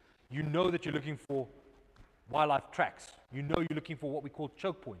 You know that you're looking for wildlife tracks. You know you're looking for what we call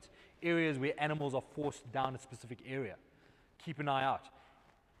choke points, areas where animals are forced down a specific area. Keep an eye out.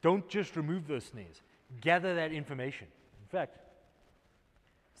 Don't just remove those snares. Gather that information. In fact,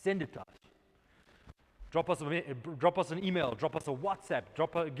 send it to us. Drop us an email, drop us a WhatsApp,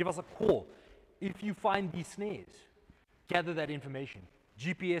 give us a call. If you find these snares, gather that information.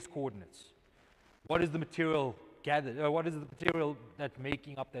 GPS coordinates. What is the material gathered? What is the material that's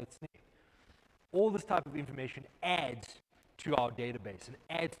making up that snare? All this type of information adds to our database and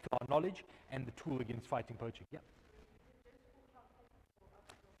adds to our knowledge and the tool against fighting poaching. Yeah.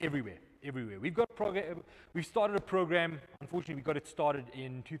 Everywhere. We've started a program. Unfortunately, we got it started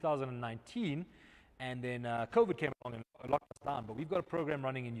in 2019, and then COVID came along and locked us down. But we've got a program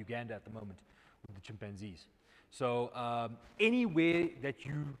running in Uganda at the moment with the chimpanzees. So anywhere that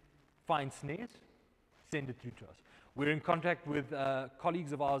you find snares, send it through to us. We're in contact with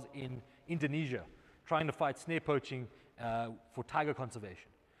colleagues of ours in Indonesia, trying to fight snare poaching for tiger conservation.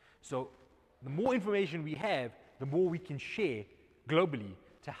 So The more information we have, the more we can share globally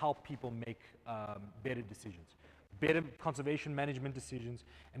to help people make better decisions, better conservation management decisions,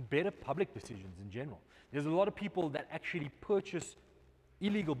 and better public decisions in general. There's a lot of people that actually purchase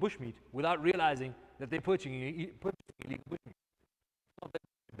illegal bushmeat without realizing that they're purchasing illegal bushmeat. It's not that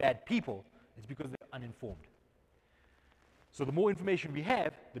they're bad people, it's because they're uninformed. So the more information we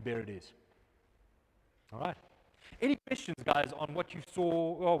have, the better it is. All right. Any questions, guys, on what you saw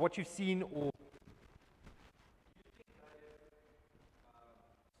or what you've seen or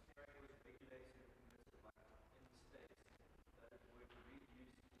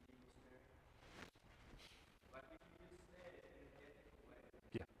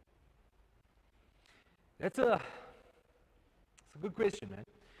That's a good question, man.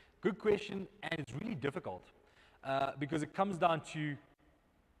 Good question, and it's really difficult because it comes down to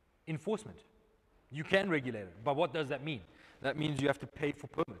enforcement. You can regulate it, but what does that mean? That means you have to pay for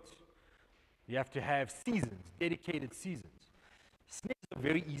permits. You have to have seasons, dedicated seasons. Snares are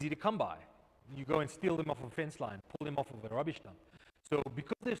very easy to come by. You go and steal them off a fence line, pull them off of a rubbish dump. So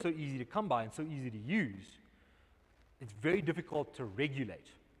because they're so easy to come by and so easy to use, it's very difficult to regulate.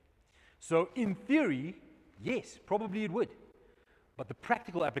 So in theory, yes, probably it would. But the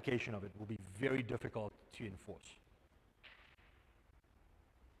practical application of it will be very difficult to enforce.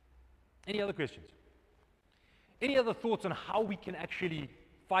 Any other questions? Any other thoughts on how we can actually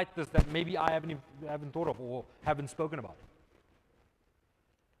fight this that maybe I haven't thought of or haven't spoken about?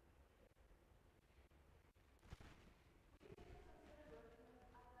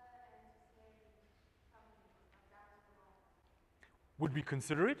 Would we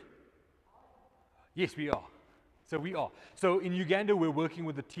consider it? Yes, we are. So we are. So in Uganda, we're working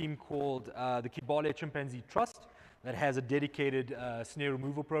with a team called the Kibale Chimpanzee Trust that has a dedicated snare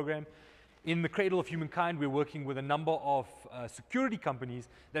removal program. In the Cradle of Humankind, we're working with a number of security companies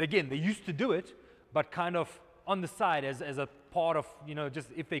that, again, they used to do it, but kind of on the side as a part of, just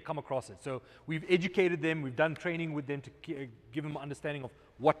if they come across it. So we've educated them, we've done training with them to give them an understanding of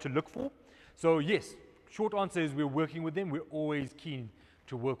what to look for. So yes, short answer is we're working with them. We're always keen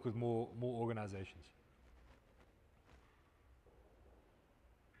to work with more organizations.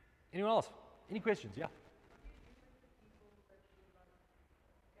 Anyone else? Any questions? Yeah.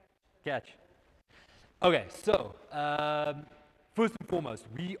 Catch. Okay, so first and foremost,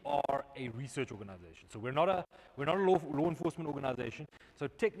 we are a research organization. So we're not a law enforcement organization. So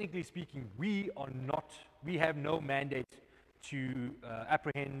technically speaking, we have no mandate to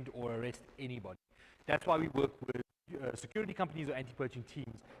apprehend or arrest anybody. That's why we work with security companies or anti-poaching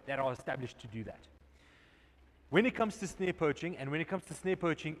teams that are established to do that. When it comes to snare poaching, and when it comes to snare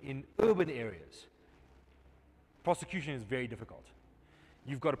poaching in urban areas, prosecution is very difficult.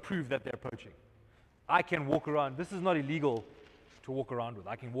 You've got to prove that they're poaching. I can walk around. This is not illegal to walk around with.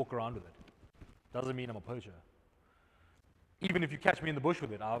 I can walk around with it. Doesn't mean I'm a poacher. Even if you catch me in the bush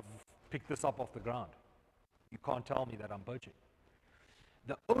with it, I've picked this up off the ground. You can't tell me that I'm poaching.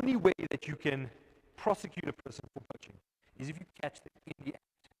 The only way that you can prosecute a person for poaching is if you catch them in the act.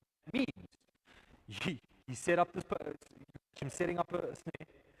 That means he set up this, him setting up a snare,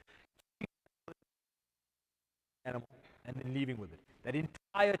 animal, and then leaving with it. That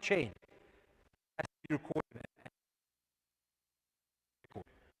entire chain has to be recorded.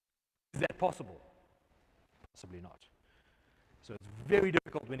 Is that possible? Possibly not. So it's very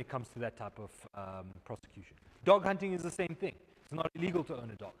difficult when it comes to that type of prosecution. Dog hunting is the same thing. It's not illegal to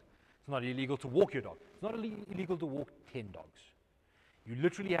own a dog. It's not illegal to walk your dog. It's not illegal to walk 10 dogs. You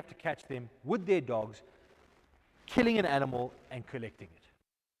literally have to catch them with their dogs, killing an animal and collecting it.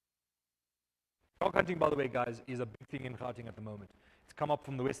 Dog hunting, by the way, guys, is a big thing in Gauteng at the moment. It's come up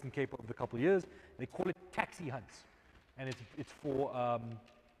from the Western Cape over the couple of years. They call it taxi hunts, and it's for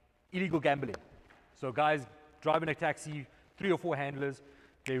illegal gambling. So guys driving a taxi, 3 or 4 handlers,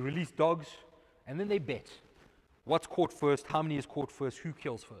 they release dogs, and then they bet. What's caught first, how many is caught first, who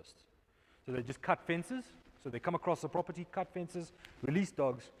kills first. So they just cut fences, so they come across the property, cut fences, release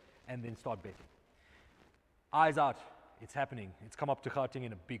dogs, and then start betting. Eyes out, it's happening. It's come up to Gauteng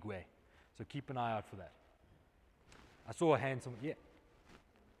in a big way. So keep an eye out for that. I saw a hand, yeah.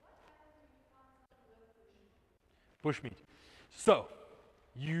 Bushmeat. So,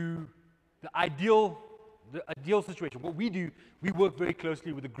 the ideal situation, what we do, we work very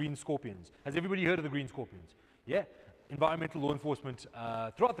closely with the green scorpions. Has everybody heard of the green scorpions? Yeah? Environmental law enforcement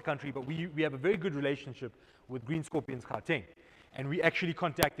throughout the country, but we have a very good relationship with green scorpions Gauteng, and we actually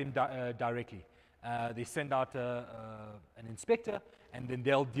contact them directly. They send out an inspector, and then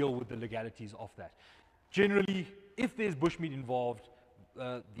they'll deal with the legalities of that. Generally, if there's bushmeat involved,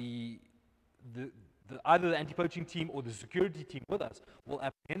 the either the anti-poaching team or the security team with us will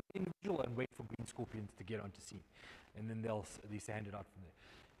apprehend the individual and wait for green scorpions to get onto scene. And then they'll at least hand it out from there.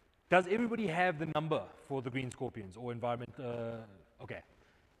 Does everybody have the number for the green scorpions or environment? Okay.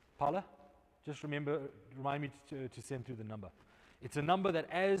 Paula, just remind me to send through the number. It's a number that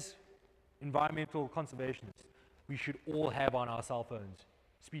as environmental conservationists, we should all have on our cell phones,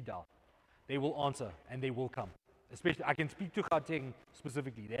 speed dial. They will answer and they will come. Especially, I can speak to Gauteng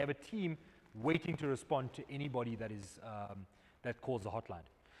specifically. They have a team waiting to respond to anybody that is that calls the hotline.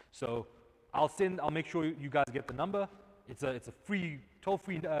 So I'll make sure you guys get the number. It's a free,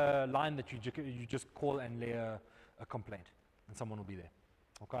 toll-free line that you just call and lay a complaint, and someone will be there.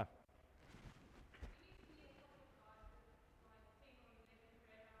 Okay.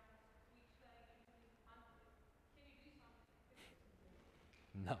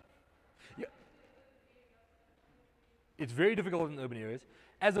 No. Yeah. It's very difficult in urban areas.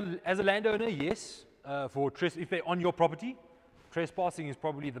 As a landowner, yes, if they're on your property, trespassing is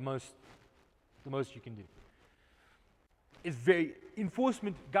probably the most you can do. It's very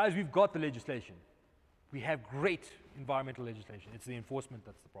enforcement, guys. We've got the legislation. We have great environmental legislation. It's the enforcement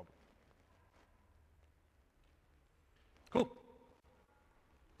that's the problem. Cool.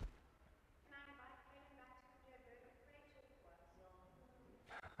 Can I invite Kailen back to do a burger fry talk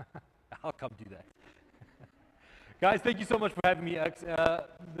for us? I'll come do that. Guys, thank you so much for having me.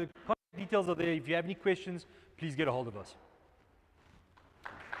 The contact details are there. If you have any questions, please get a hold of us.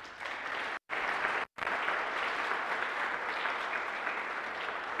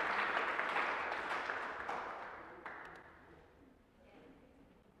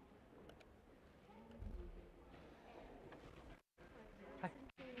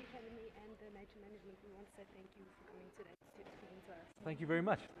 Academy and the nature management, we want to say thank you for coming today to speaking to us. Thank you very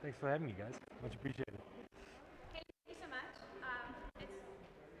much. Thanks for having me, guys. Much appreciated. Thank you so much.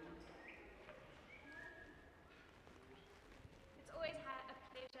 It's always a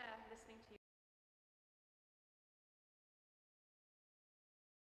pleasure listening to you.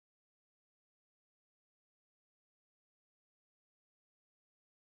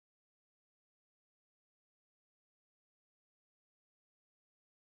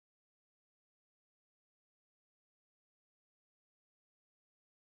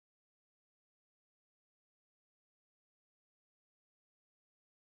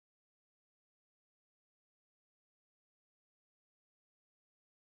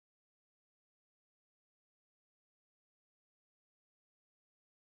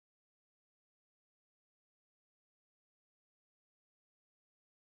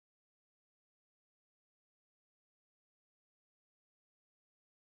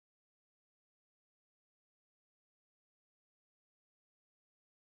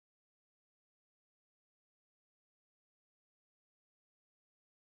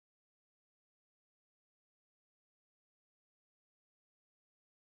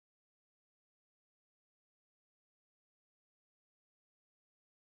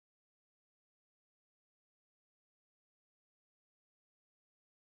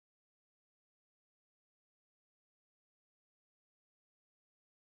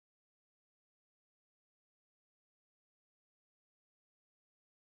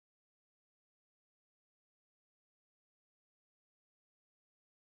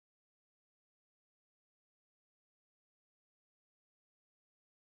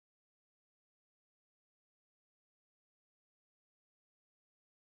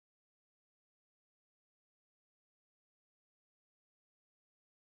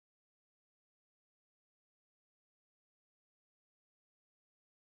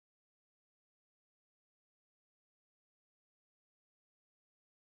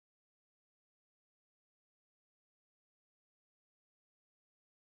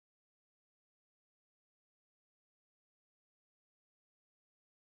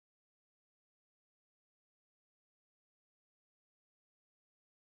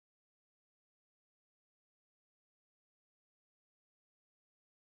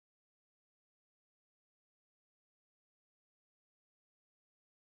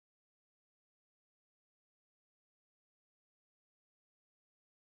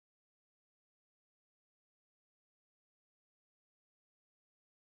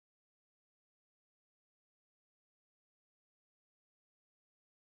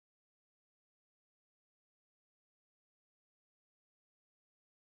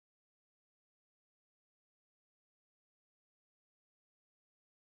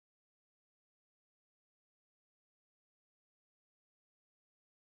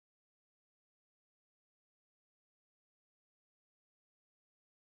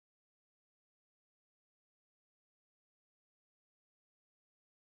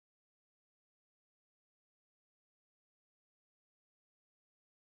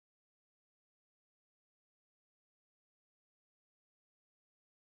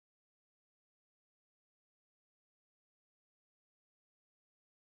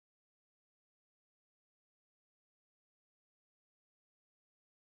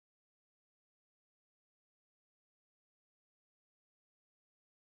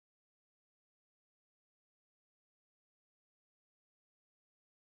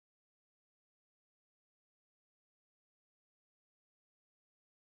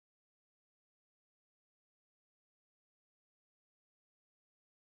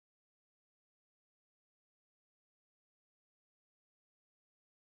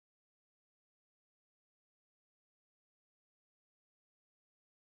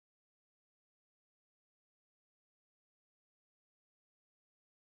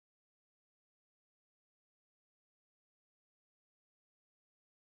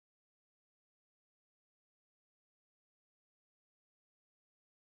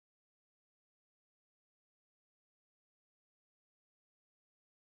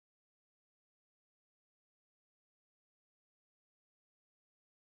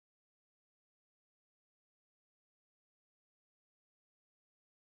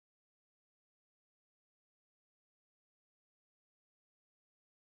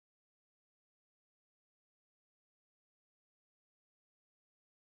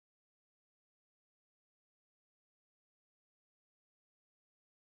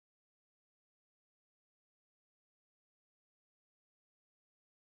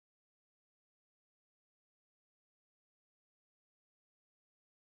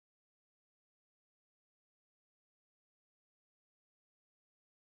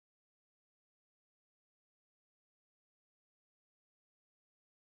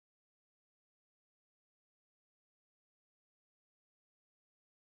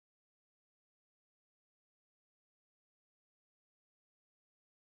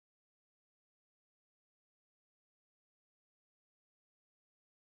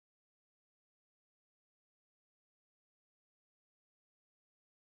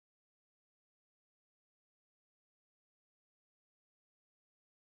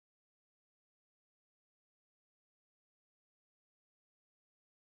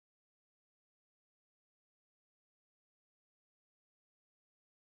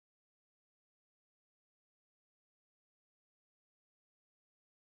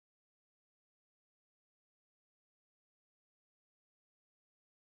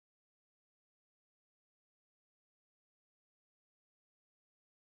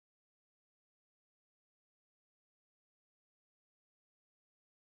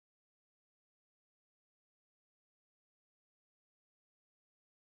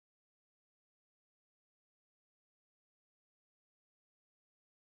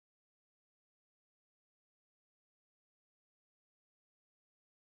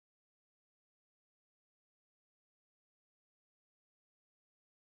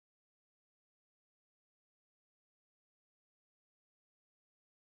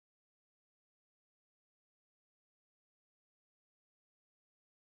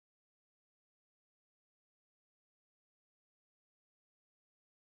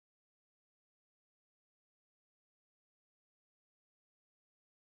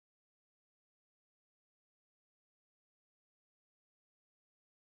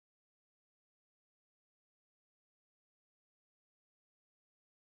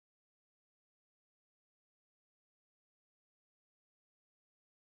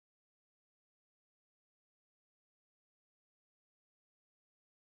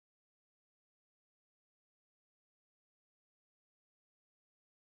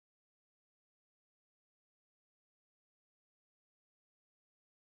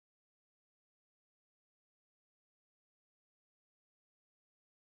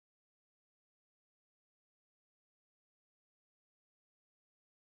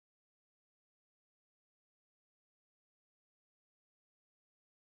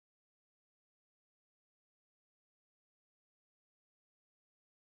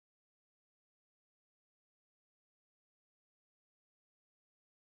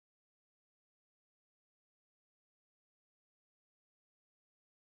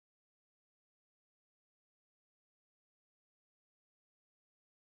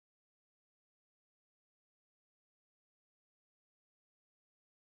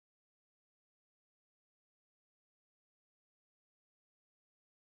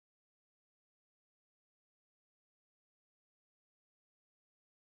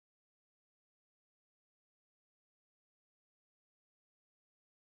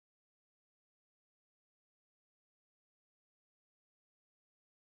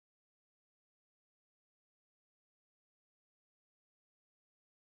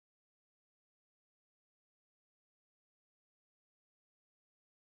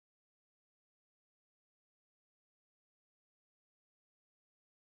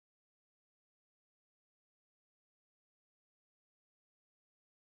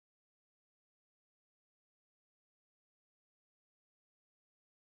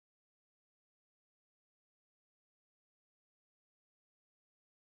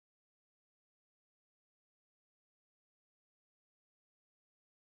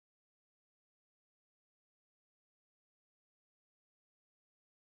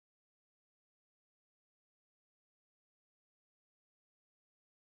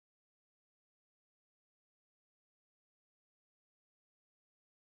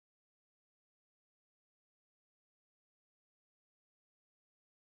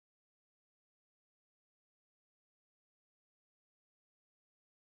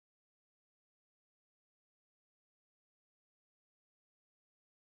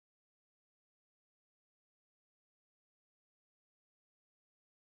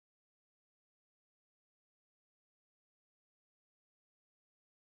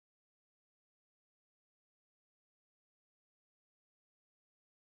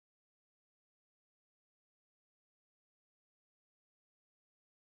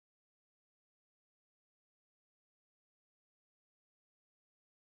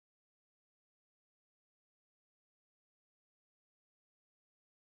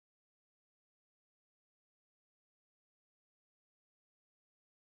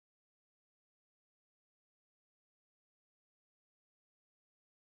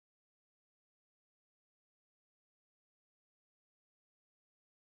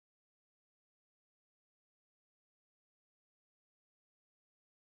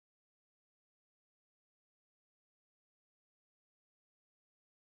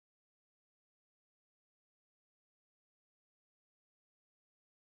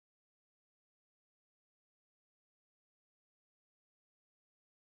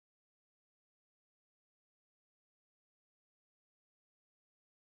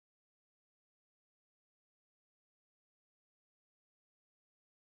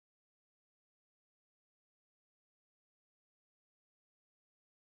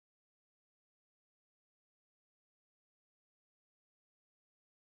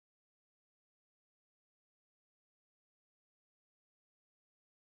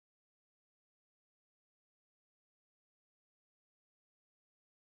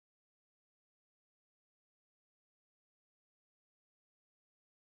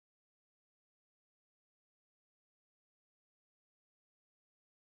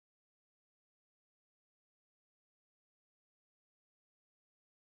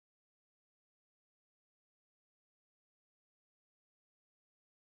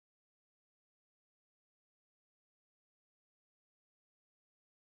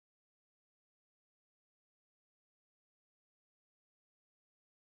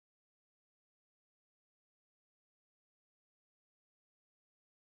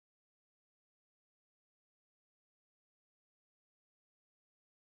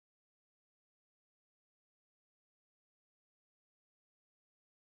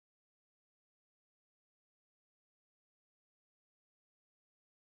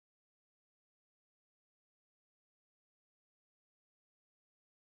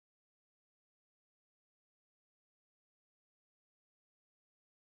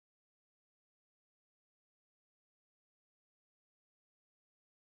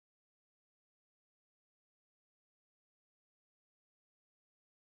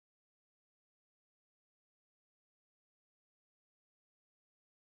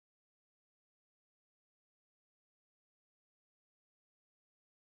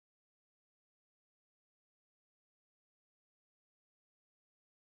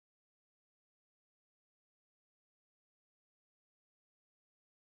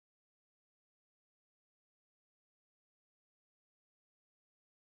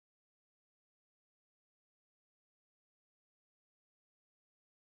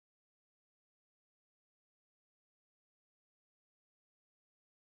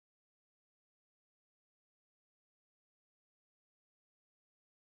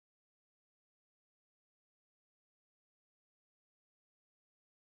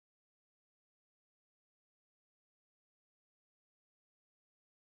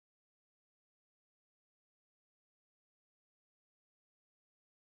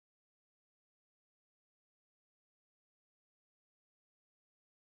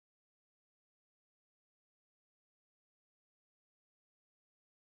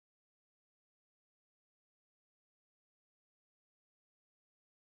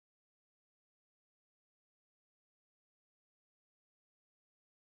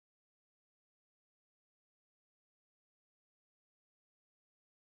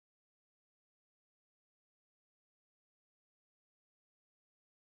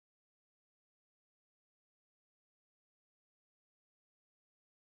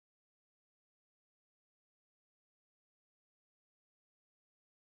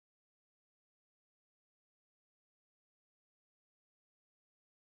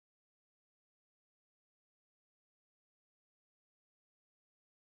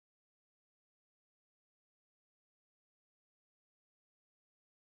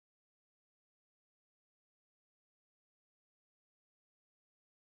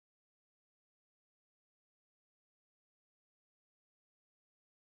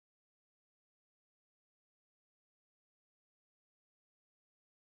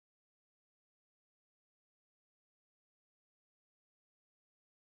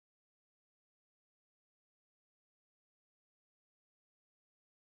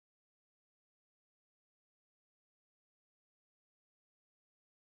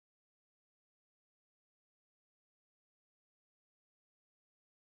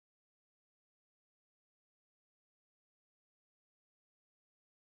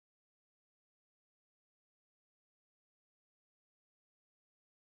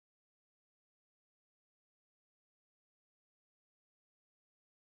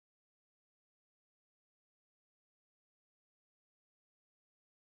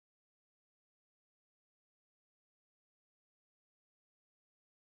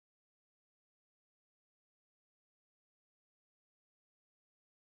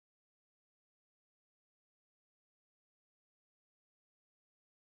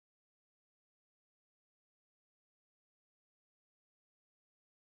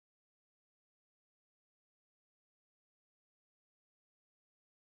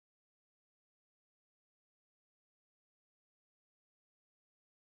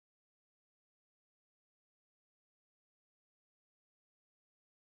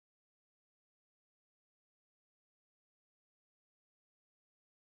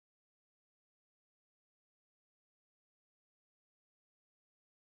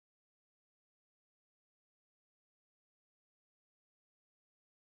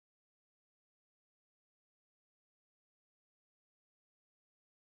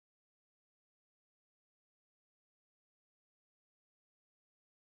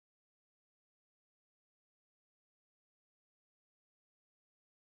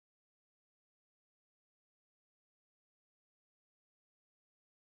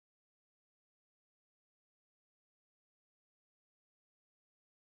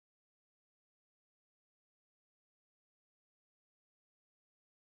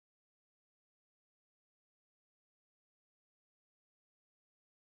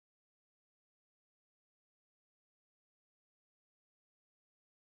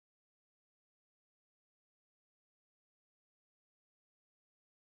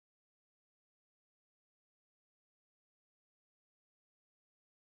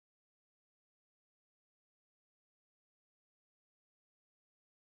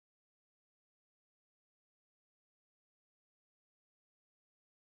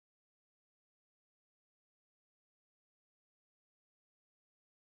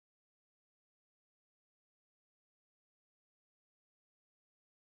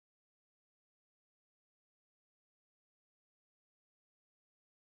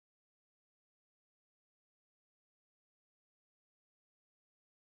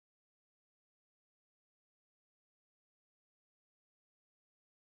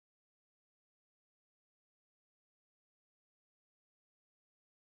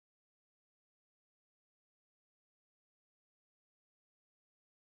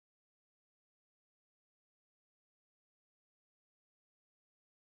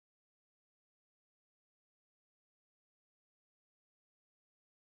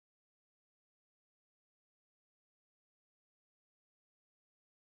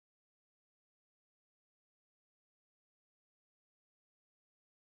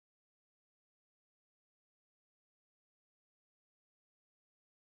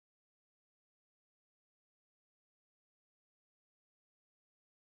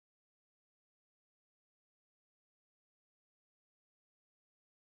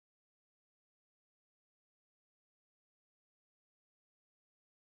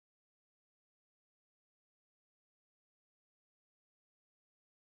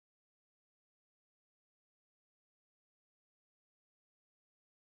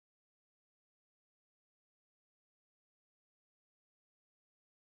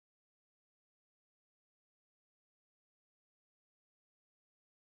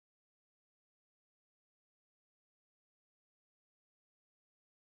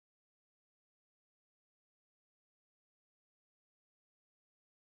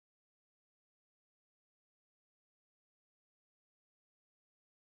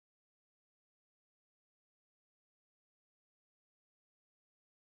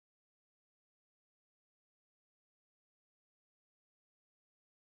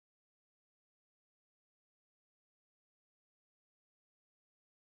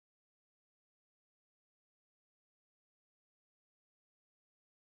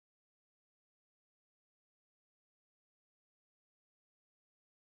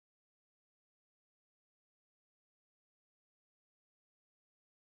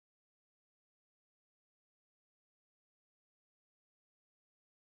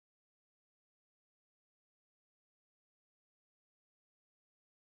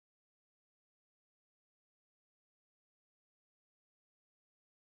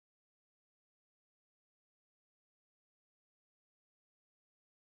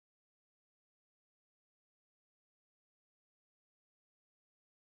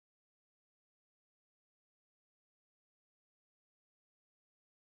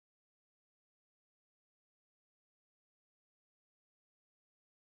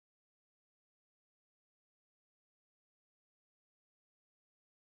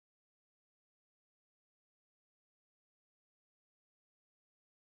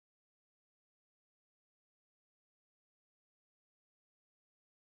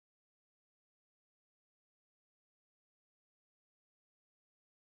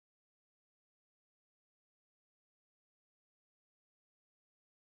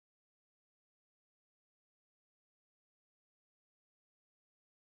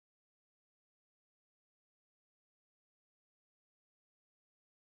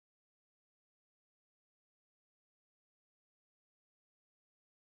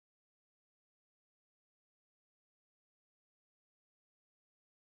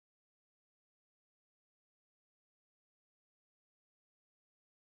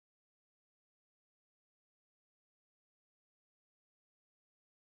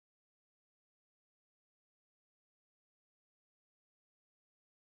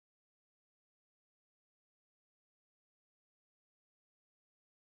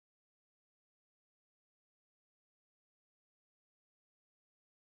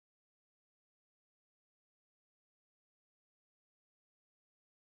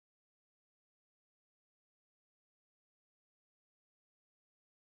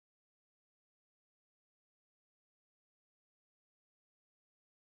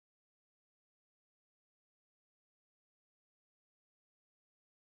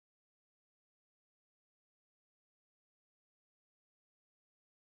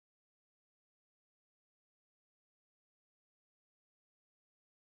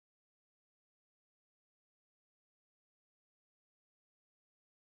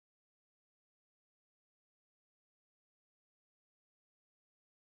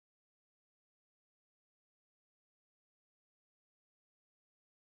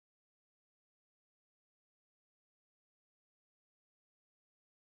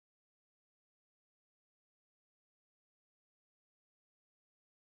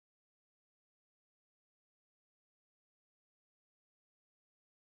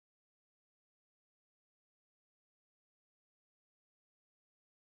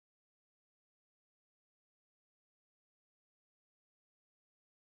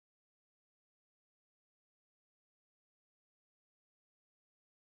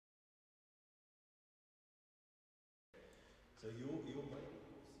 So you'll maybe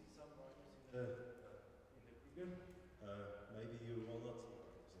see some rhinos in the Kruger. Maybe you will not see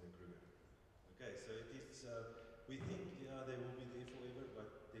rhinos in the Kruger. Okay, so it is, we think, yeah, they will be there forever,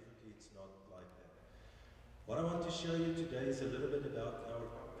 but definitely it's not like that. What I want to show you today is a little bit about our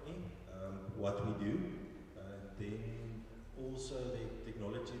company, what we do, and then also the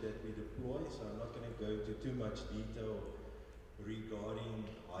technology that we deploy. So I'm not going to go into too much detail regarding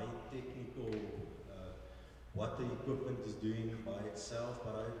high technical, what the equipment is doing by itself,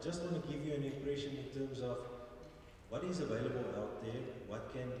 but I just want to give you an impression in terms of what is available out there, what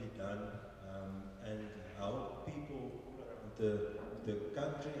can be done, and how people around the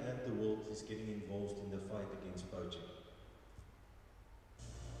country and the world is getting involved in the fight against poaching.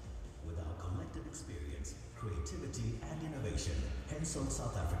 With our collective experience, creativity and innovation, Hensoldt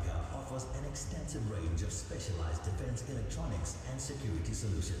South Africa offers an extensive range of specialized defense electronics and security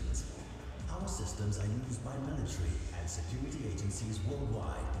solutions. Our systems are used by military and security agencies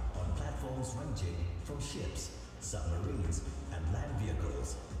worldwide on platforms ranging from ships, submarines and land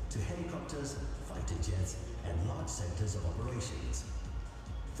vehicles to helicopters, fighter jets and large centers of operations.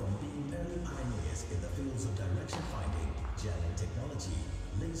 From being early pioneers in the fields of direction finding, jamming technology,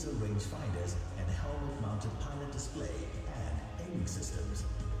 laser range finders and helmet-mounted pilot display and aiming systems,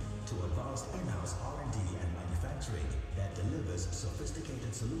 to advanced in-house R&D and manufacturing that delivers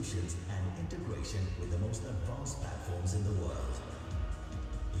sophisticated solutions and integration with the most advanced platforms in the world.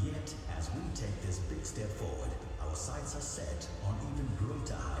 Yet, as we take this big step forward, our sights are set on even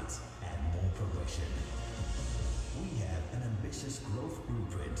greater heights and more progression. We have an ambitious growth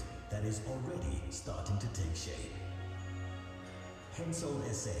blueprint that is already starting to take shape. Hensoldt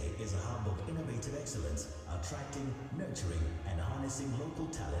SA is a hub of innovative excellence, attracting, nurturing, and harnessing local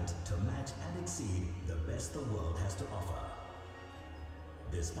talent to match and exceed the best the world has to offer.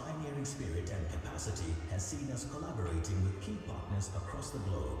 This pioneering spirit and capacity has seen us collaborating with key partners across the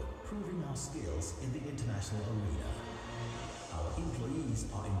globe, proving our skills in the international arena. Our employees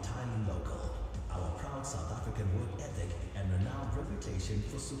are entirely local. Our proud South African work ethic and renowned reputation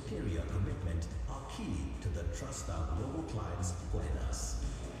for superior commitment are key to the trust our global clients put in us.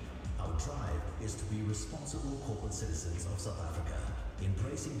 Our drive is to be responsible corporate citizens of South Africa,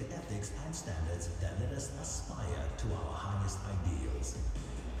 embracing the ethics and standards that let us aspire to our highest ideals.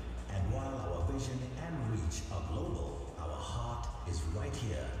 And while our vision and reach are global, our heart is right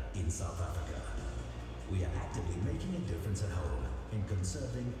here in South Africa. We are actively making a difference at home in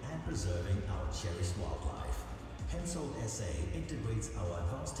conserving and preserving our cherished wildlife. Hensoldt SA integrates our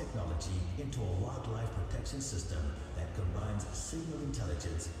advanced technology into a wildlife protection system that combines signal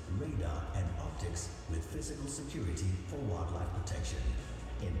intelligence, radar, and optics with physical security for wildlife protection.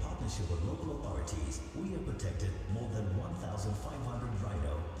 In partnership with local authorities, we have protected more than 1,500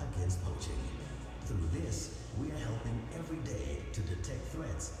 rhino against poaching. Through this, we are helping every day to detect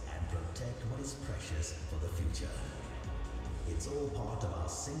threats and protect what is precious for the future. It's all part of our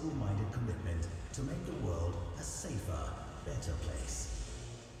single-minded commitment to make the world a safer, better place.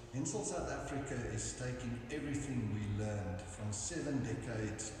 Hensoldt South Africa is taking everything we learned from 7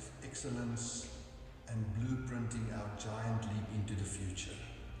 decades of excellence and blueprinting our giant leap into the future.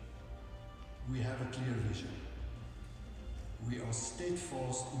 We have a clear vision. We are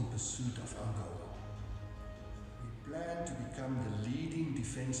steadfast in pursuit of our goal. We plan to become the leading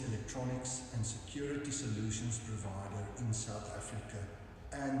defense electronics and security solutions provider in South Africa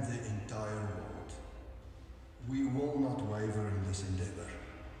and the entire world. We will not waver in this endeavor.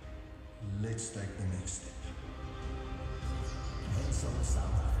 Let's take the next step. Hensoldt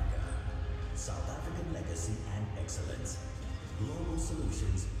South Africa. South African legacy and excellence. Global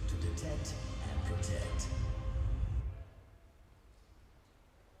solutions to detect and protect.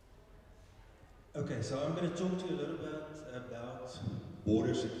 Okay, so I'm going to talk to you a little bit about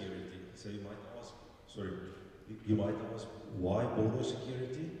border security. So you might ask, you might ask, why border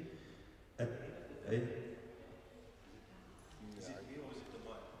security? Is it me or is it the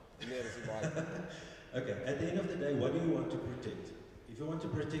mic? Yeah, it's a mic. Okay, at the end of the day, what do you want to protect? If you want to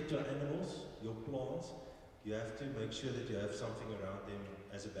protect your animals, your plants, you have to make sure that you have something around them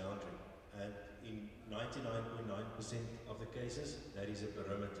as a boundary. And in 99.9% of the cases, that is a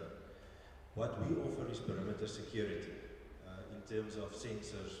perimeter. What we offer is perimeter security in terms of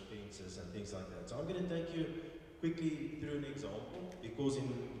sensors, fences, and things like that. So I'm going to take you quickly through an example, because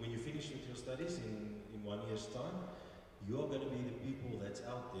when you finish with your studies in 1 year's time, you are going to be the people that's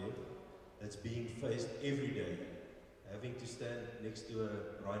out there, that's being faced every day, having to stand next to a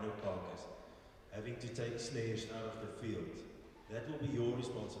rhino carcass, having to take snares out of the field. That will be your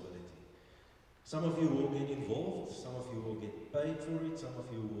responsibility. Some of you will get involved, some of you will get paid for it, some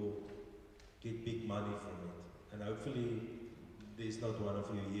of you will get big money from it. And hopefully there's not one of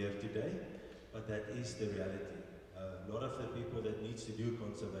you here today, but that is the reality. A lot of the people that needs to do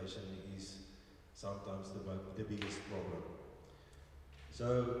conservation is sometimes the biggest problem. So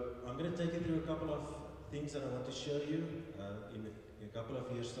I'm going to take you through a couple of things that I want to show you. In a couple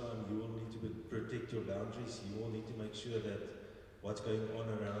of years' time, you will need to protect your boundaries. You will need to make sure that what's going on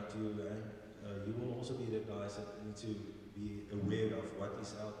around you, and you will also be the guys that need to be aware of what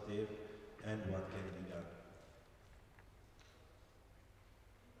is out there and what can be done.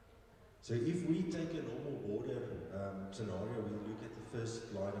 So if we take a normal border scenario, we look at the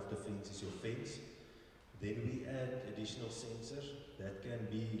first line of defense is your fence. Then we add additional sensors. That can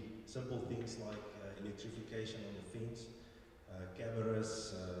be simple things like electrification on the fence,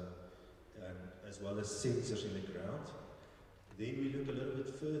 cameras, and as well as sensors in the ground. Then we look a little bit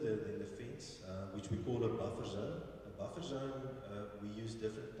further than the fence, which we call a buffer zone. A buffer zone, we use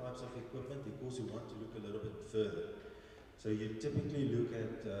different types of equipment because we want to look a little bit further. So you typically look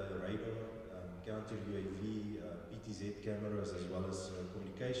at radar, counter UAV, PTZ cameras, as well as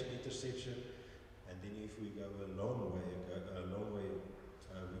communication interception. And then if we go a long way,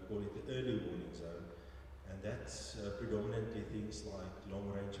 we call it the early warning zone. And that's predominantly things like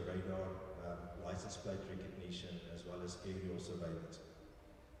long-range radar, license plate recognition, as well as aerial surveillance.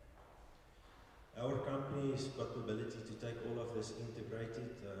 Our company's got the ability to take all of this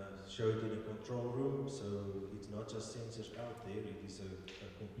integrated, show it in a control room, so it's not just sensors out there, it is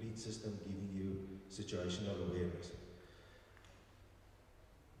a complete system giving you situational awareness.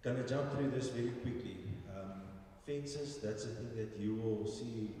 Gonna jump through this very quickly. Fences, that's a thing that you will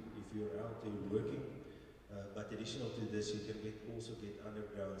see if you're out there working, but additional to this, you can also get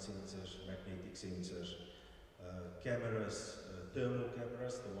underground sensors, magnetic sensors, cameras, thermal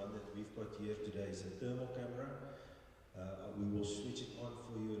cameras. The one that we've got here today is a thermal camera. We will switch it on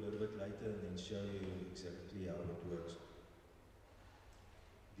for you a little bit later and then show you exactly how it works.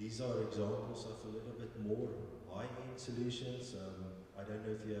 These are examples of a little bit more high-end solutions. I don't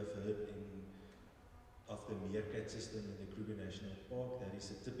know if you have heard of the Meerkat system in the Kruger National Park. That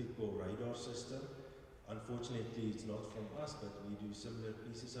is a typical radar system. Unfortunately, it's not from us, but we do similar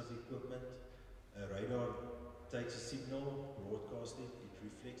pieces of equipment. A radar takes a signal, broadcasts it, it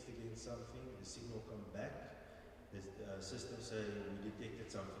reflects against something, the signal comes back, the system says we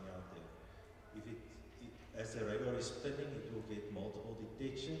detected something out there. As the radar is spinning, it will get multiple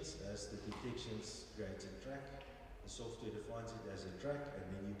detections. As the detections creates a track, the software defines it as a track, and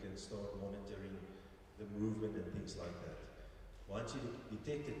then you can start monitoring the movement and things like that. Once you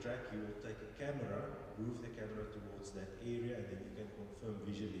detect a track, you will take a camera, move the camera towards that area, and then you can confirm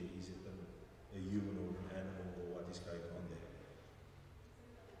visually, is it a human or an animal or what is going on there.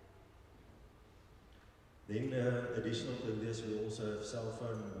 Then additional to this, we also have cell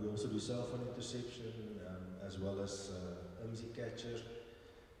phone. We also do cell phone interception, as well as IMSI catcher,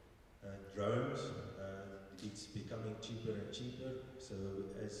 drones. It's becoming cheaper and cheaper. So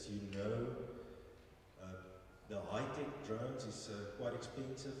as you know, the high-tech drones is quite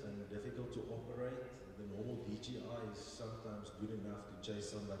expensive and difficult to operate. The normal DJI is sometimes good enough to chase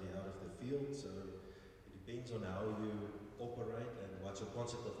somebody out of the field. So it depends on how you operate and what's your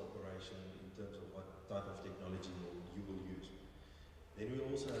concept of operation in terms of what type of technology you will use. Then we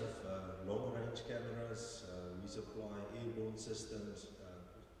also have long-range cameras. We supply airborne systems,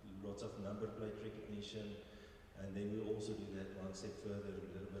 lots of number plate recognition, and then we also do that one step further, a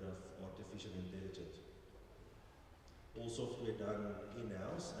little bit of artificial intelligence. All software done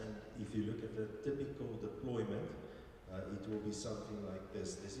in-house, and if you look at the typical deployment, it will be something like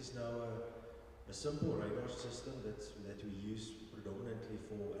this. This is now a simple radar system that we use predominantly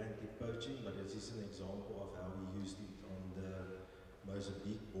for anti-poaching, but this is an example of how we used it on the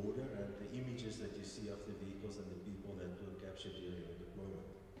Mozambique border, and the images that you see of the vehicles and the people that were captured during the deployment.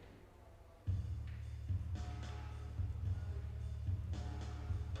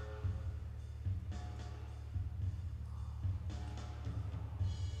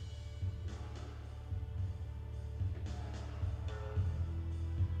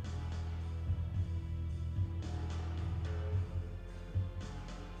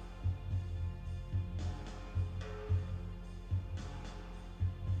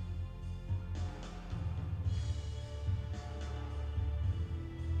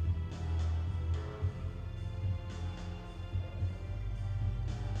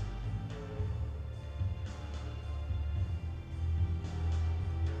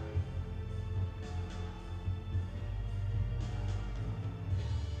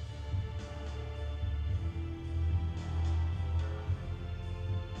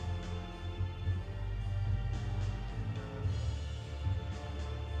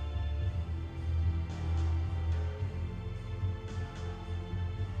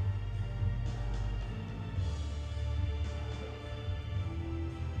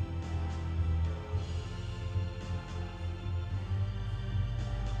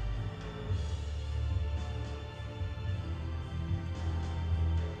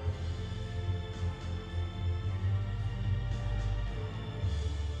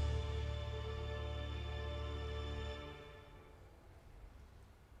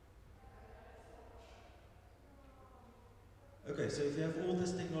 so if you have all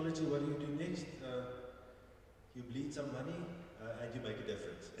this technology, what do you do next? You bleed some money and you make a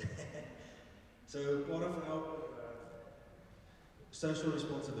difference. So part of our social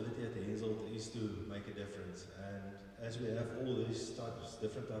responsibility at the Henselt is to make a difference. And as we have all these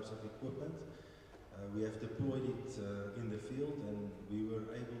different types of equipment, we have deployed it in the field, and we were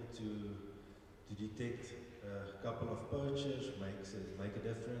able to detect a couple of poachers, make a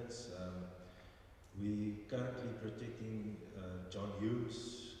difference. We currently protecting John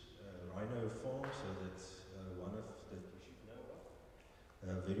Hume's rhino farm, so that's one of the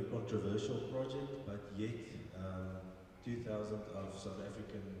very controversial project, but yet 2,000 of South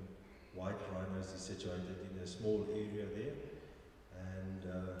African white rhinos is situated in a small area there, and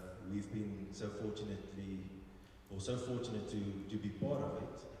we've been so fortunate to be part of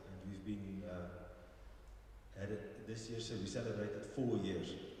it, and we've been at it this year, so we celebrated 4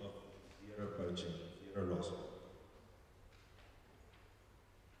 years of zero poaching, zero loss.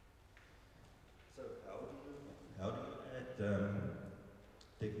 So how do you add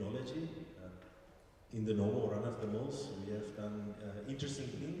technology? In the normal run-of-the-mills, we have done interesting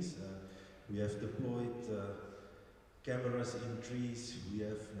things. We have deployed cameras in trees. We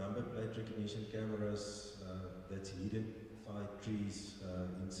have number plate recognition cameras that's hidden inside trees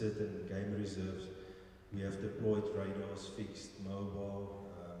in certain game reserves. We have deployed radars, fixed, mobile.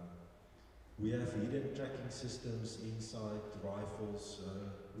 We have hidden tracking systems inside rifles.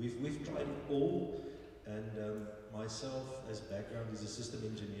 We've tried it all, and myself as background is a system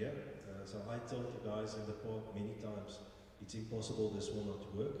engineer. So I told the guys in the park many times, it's impossible, this will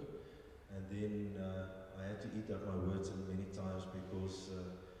not work. And then I had to eat up my words many times, because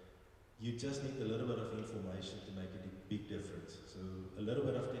you just need a little bit of information to make a big difference. So a little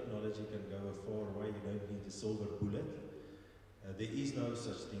bit of technology can go a far way. You don't need a silver bullet. There is no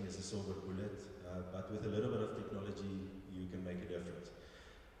such thing as a silver bullet, but with a little bit of technology, you can make a difference.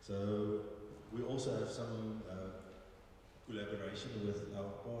 So we also have some collaboration with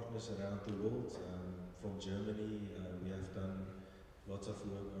our partners around the world. From Germany, we have done lots of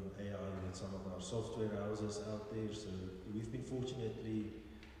work on AI with some of our software houses out there. So we've been fortunate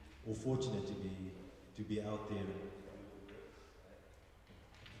to be out there.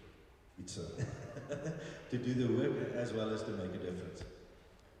 It's to do the work as well as to make a difference.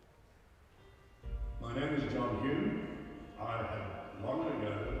 My name is John Hume. I have long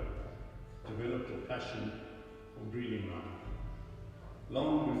ago developed a passion for breeding rhino,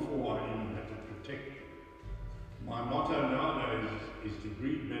 long before I even had to protect them. My motto nowadays is to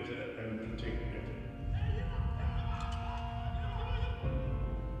breed better and protect better.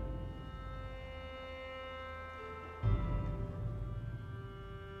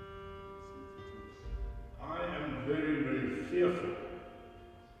 I am very, very fearful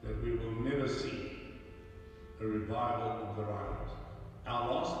that we will never see a revival of the rhinos.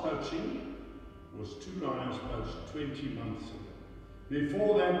 Our last poaching was 2 rhinos poached 20 months ago.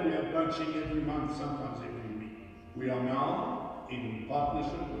 Before that, we had poaching every month, sometimes every week. We are now, in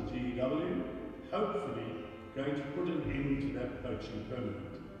partnership with GEW, hopefully going to put an end to that poaching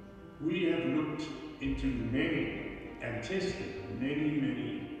permanently. We have looked into many and tested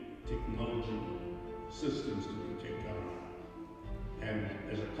many technology systems to protect our rhinos. And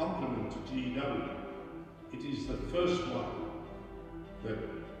as a compliment to GEW, it is the first one that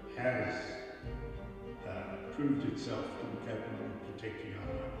has proved itself to be capable of protecting our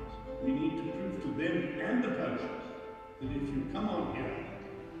rhinos. We need to prove to them and the poachers that if you come on here,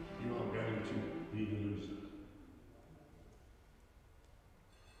 you are going to be the loser.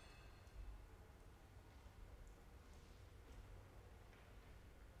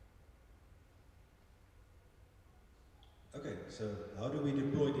 Okay, so how do we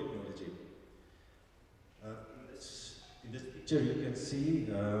deploy technology? In this picture you can see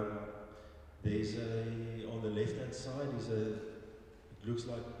there's on the left hand side it looks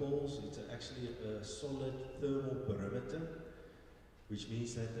like poles. It's actually a solid thermal perimeter, which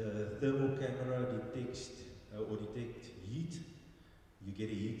means that a thermal camera detects heat. You get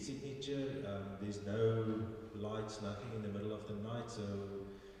a heat signature. There's no lights, nothing in the middle of the night, so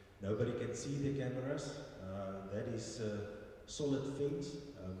nobody can see the cameras. That is solid fence.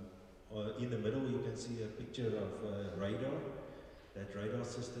 In the middle you can see a picture of radar. That radar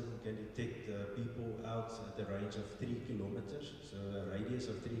system can detect people out at a range of 3 kilometers, so a radius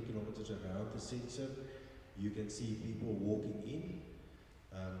of 3 kilometers around the sensor. You can see people walking in.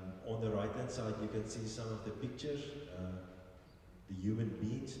 On the right hand side you can see some of the pictures, the human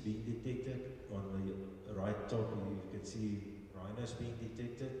beings being detected. On the right top you can see rhinos being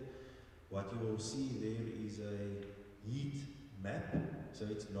detected. What you will see there is a heat map, so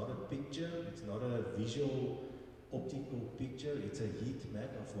it's not a picture, it's not a visual optical picture. It's a heat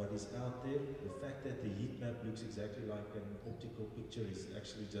map of what is out there. The fact that the heat map looks exactly like an optical picture is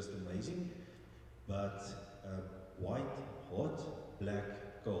actually just amazing. But white, hot,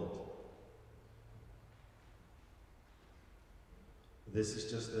 black, cold. This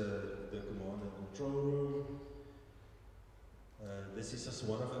is just the command and control room. This is just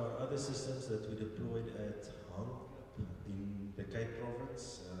one of our other systems that we deployed at Hang in the Cape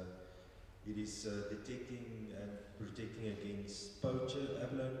Province. It is detecting and protecting against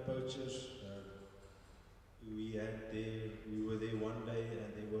abalone poachers. We were there one day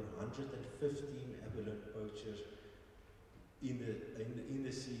and there were 115 abalone poachers in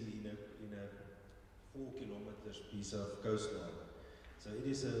the sea in a 4 kilometers piece of coastline. So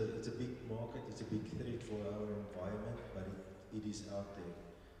it's a big market, it's a big threat for our environment, but it is out there.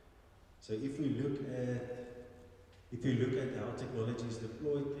 So if we look at how technology is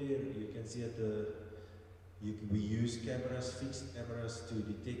deployed there, you can see we use cameras, fixed cameras to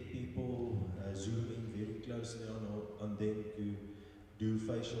detect people, zoom in very closely on them to do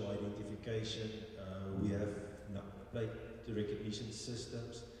facial identification. We have number plate recognition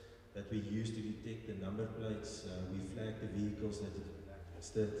systems that we use to detect the number plates. We flag the vehicles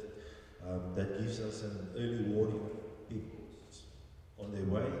that gives us an early warning of people on their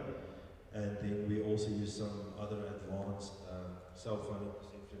way. And then we also use some other advanced cell phone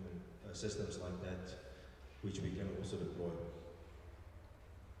interception systems like that, which we can also deploy.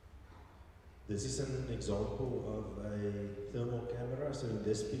 This is an example of a thermal camera. So in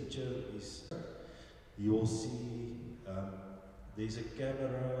this picture you will see there's a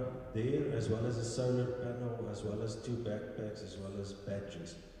camera there, as well as a solar panel, as well as 2 backpacks, as well as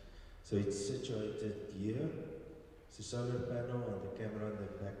batteries. So it's situated here. It's a solar panel and the camera and the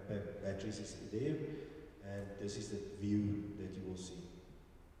backpack batteries is there. And this is the view that you will see.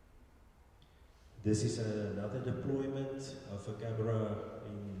 This is another deployment of a camera.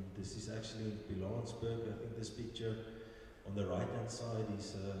 This is actually in Pilanesberg, I think this picture. On the right hand side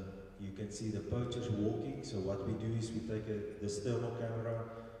is you can see the poachers walking. So what we do is we take this thermal camera,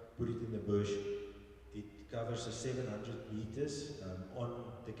 put it in the bush. It covers 700 meters. On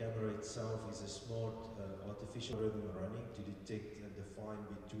the camera itself is a smart artificial rhythm running to detect and define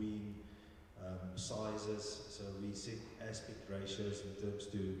between sizes. So we set aspect ratios in terms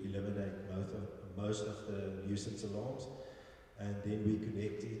to eliminate most of the nuisance alarms. And then we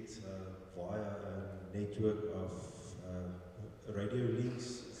connect it via a network of radio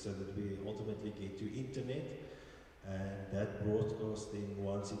links so that we ultimately get to internet. And that broadcast, then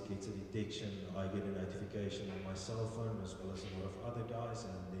once it gets a detection, I get a notification on my cell phone as well as a lot of other guys,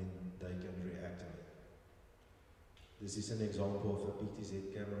 and then they can react on it. This is an example of a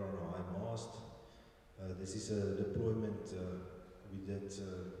PTZ camera on a high mast. This is a deployment we did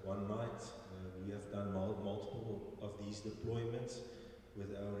one night. We have done multiple of these deployments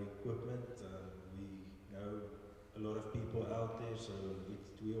with our equipment. We know a lot of people out there, so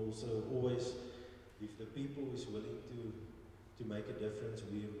we also always, if the people is willing to make a difference,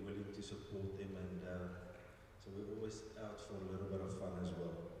 we are willing to support them, and so we're always out for a little bit of fun as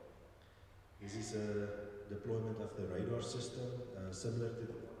well. This is a deployment of the radar system, similar to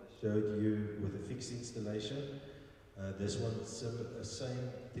the one I showed you with a fixed installation. This one, same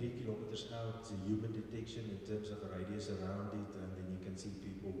 3 kilometers out, human detection in terms of a radius around it, and then you can see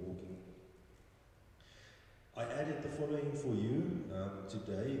people walking. I added the following for you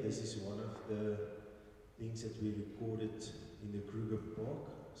today. This is one of the things that we recorded in the Kruger Park.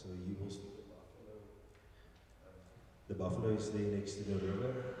 So you will see the buffalo. The buffalo is there next to the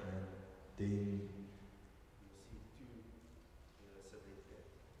river, and then you'll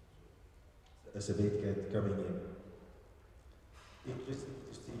see 2 civet cat coming in. Interesting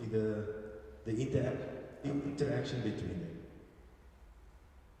to see the interaction between them.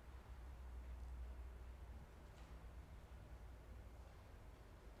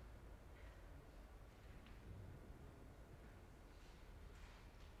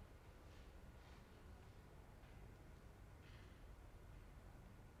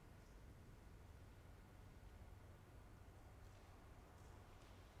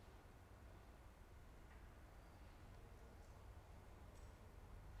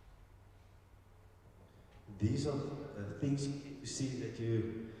 These are things you see that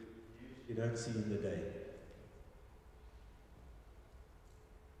you don't see in the day.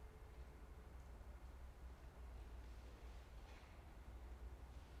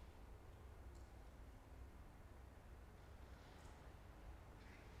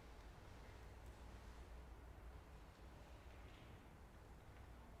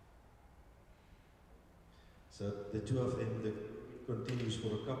 So the 2 of them, continues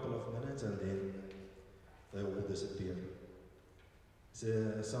for a couple of minutes, and then they all disappear.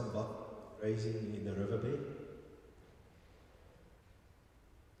 Some buck grazing in the riverbed.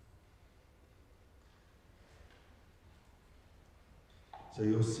 So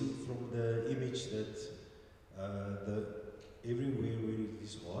you'll see from the image that everywhere where it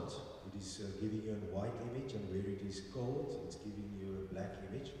is hot, it is giving you a white image, and where it is cold, it's giving you a black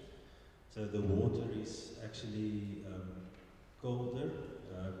image. So the water is actually colder.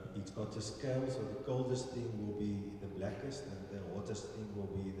 It's got a scale, so the coldest thing will be the blackest, and the hottest thing will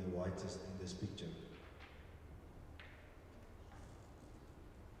be the whitest in this picture.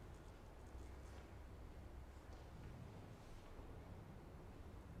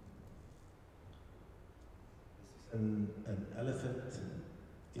 An elephant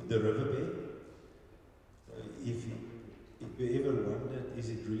in the riverbed. So if you ever wondered, is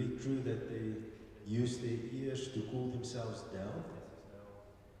it really true that they use their ears to cool themselves down? This is now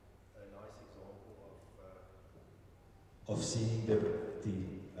a nice example of seeing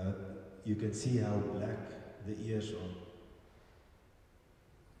you can see how black the ears are.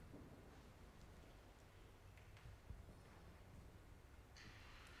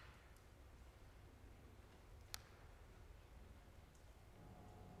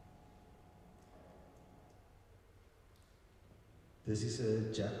 This is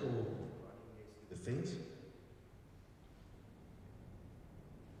a jackal running next to the fence.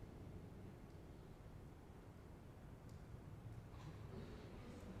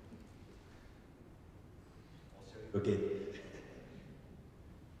 I'll show you again.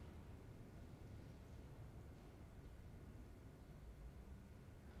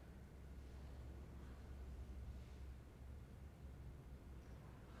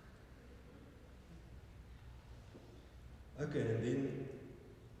 Okay, and then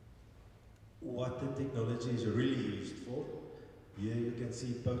what the technology is really used for. Here you can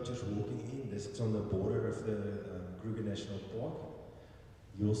see poachers walking in. This is on the border of the Kruger National Park.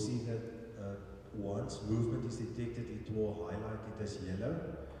 You'll see that once movement is detected, it will highlight it as yellow.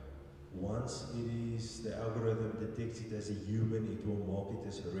 Once the algorithm detects it as a human, it will mark it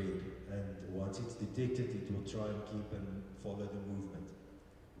as red. And once it's detected, it will try and keep and follow the movement.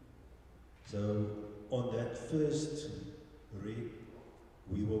 So on that first red,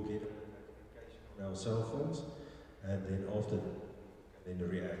 we will get a notification on our cell phones, and then after that, we can then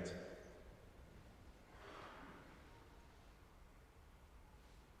react.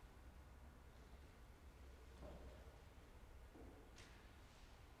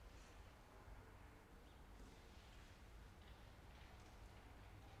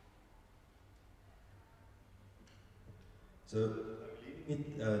 So I'm leaving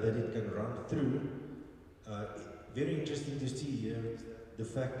it that it can run through. Very interesting to see here is the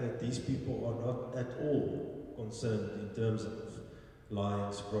fact that these people are not at all concerned in terms of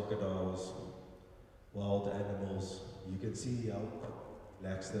lions, crocodiles, wild animals. You can see how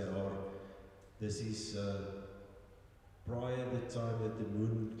relaxed they are. This is prior to the time that the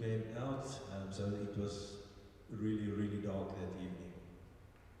moon came out, so it was really, really dark that evening.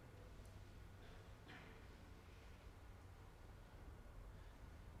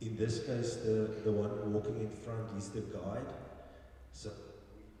 In this case, the one walking in front is the guide. So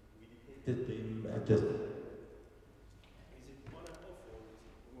we detected them at the... Is it on and off or is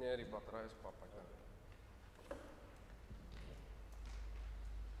it... Nee, die batterij is pap.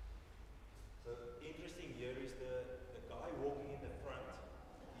 So interesting here is the guy walking in the front.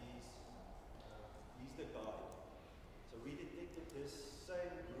 He's the guide. So we detected this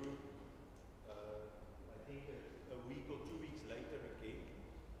same group, I think a week or 2 weeks later again.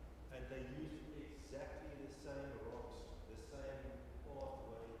 And they use exactly the same rocks, the same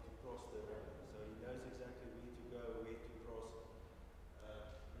pathway to cross the river. So he knows exactly where to go, where to cross.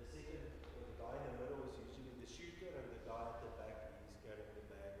 The guy in the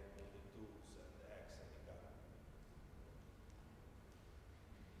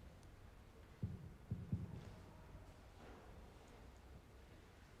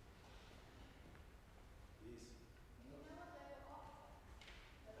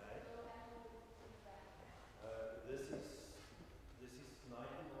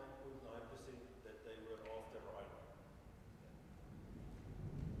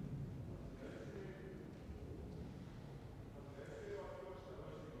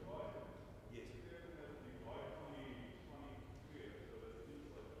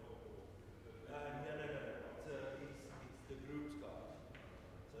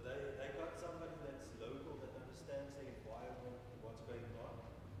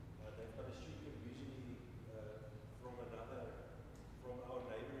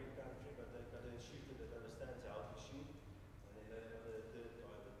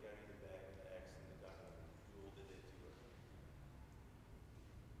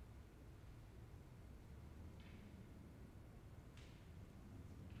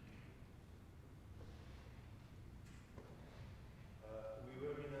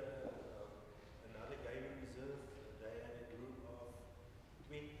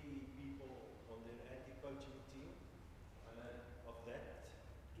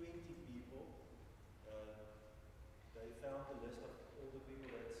found the list of all the people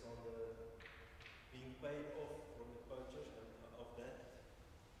that's on the being paid off from the poachers, and of that,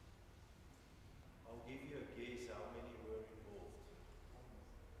 I'll give you a guess how many were involved.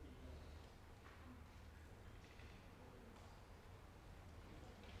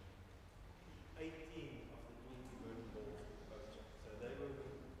 18 of the 20 were involved in poaching, so they were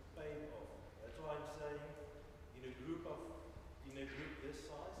paid off. That's why I'm saying, in a group this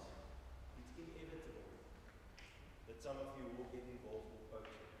size, it's inevitable that some of you will get involved in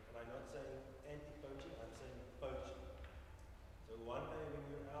poaching. And I'm not saying anti-poaching, I'm saying poaching. So one day when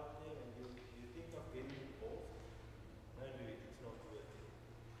you're out there and you think of getting involved, don't do it, it's not worth it.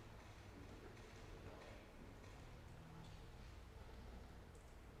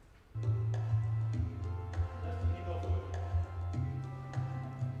 That's the end of it.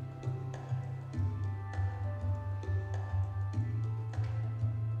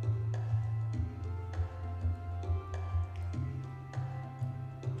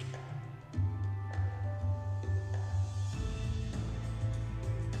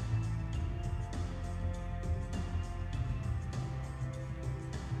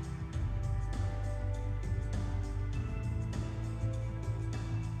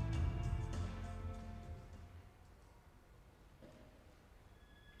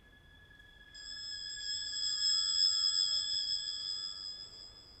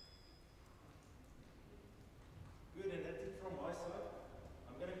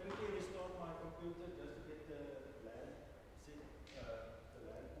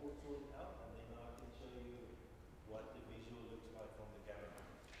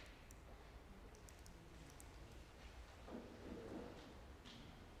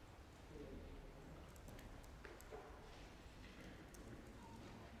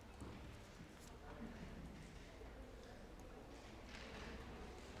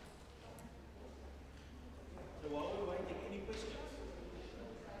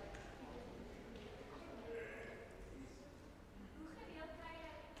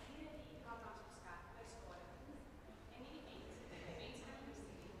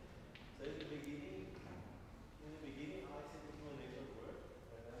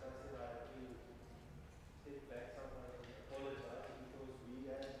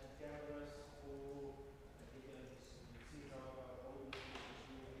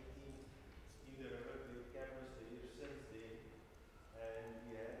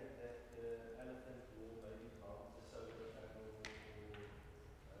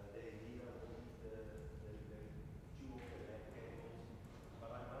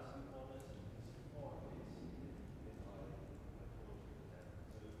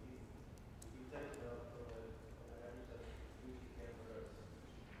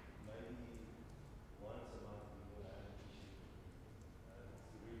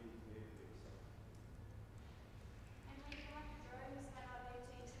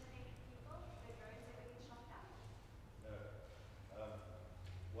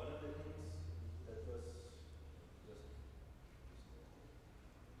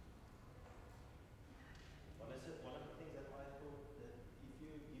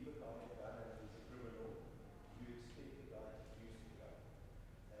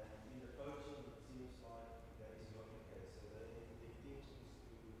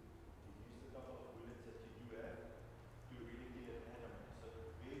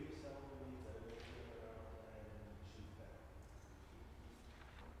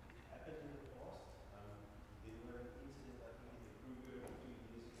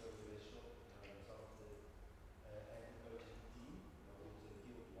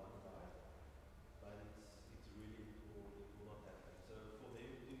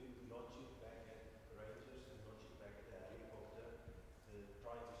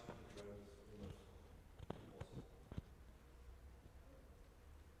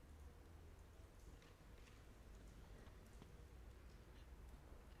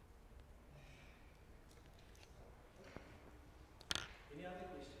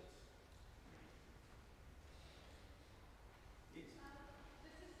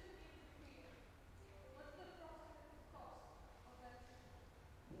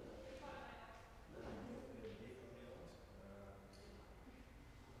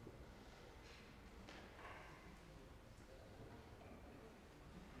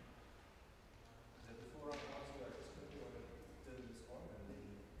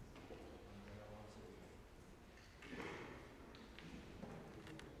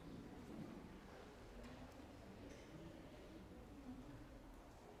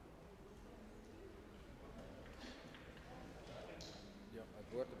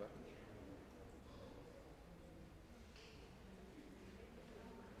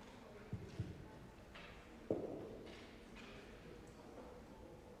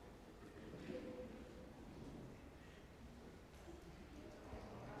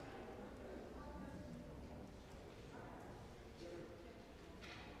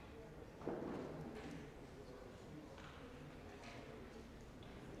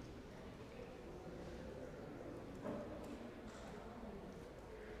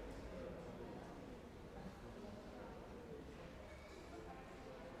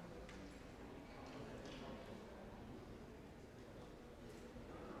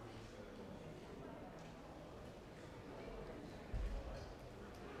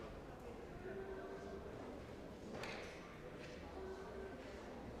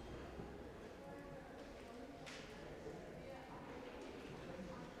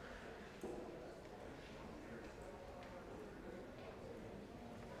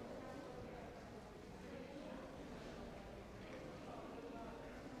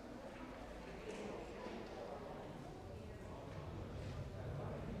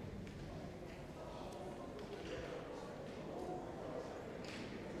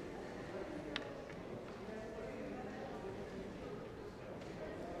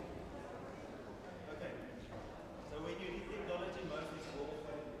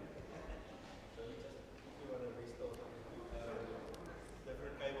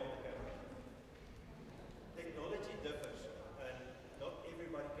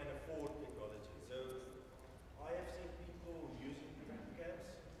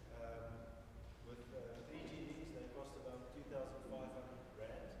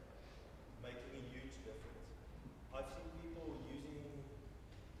 I've seen people using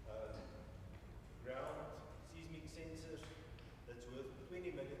ground seismic sensors that's worth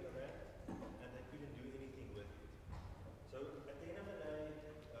 20 million rand, and they couldn't do anything with it. So at the end of the day,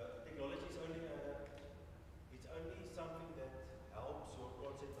 technology is only it's only something that helps your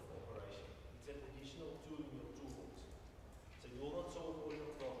concept of operation. It's an additional tool in your toolbox. So you will not solve all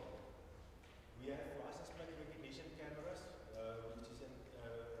your problems. We have license plate recognition cameras, which is in,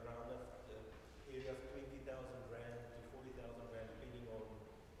 around the area of 20,000 rand to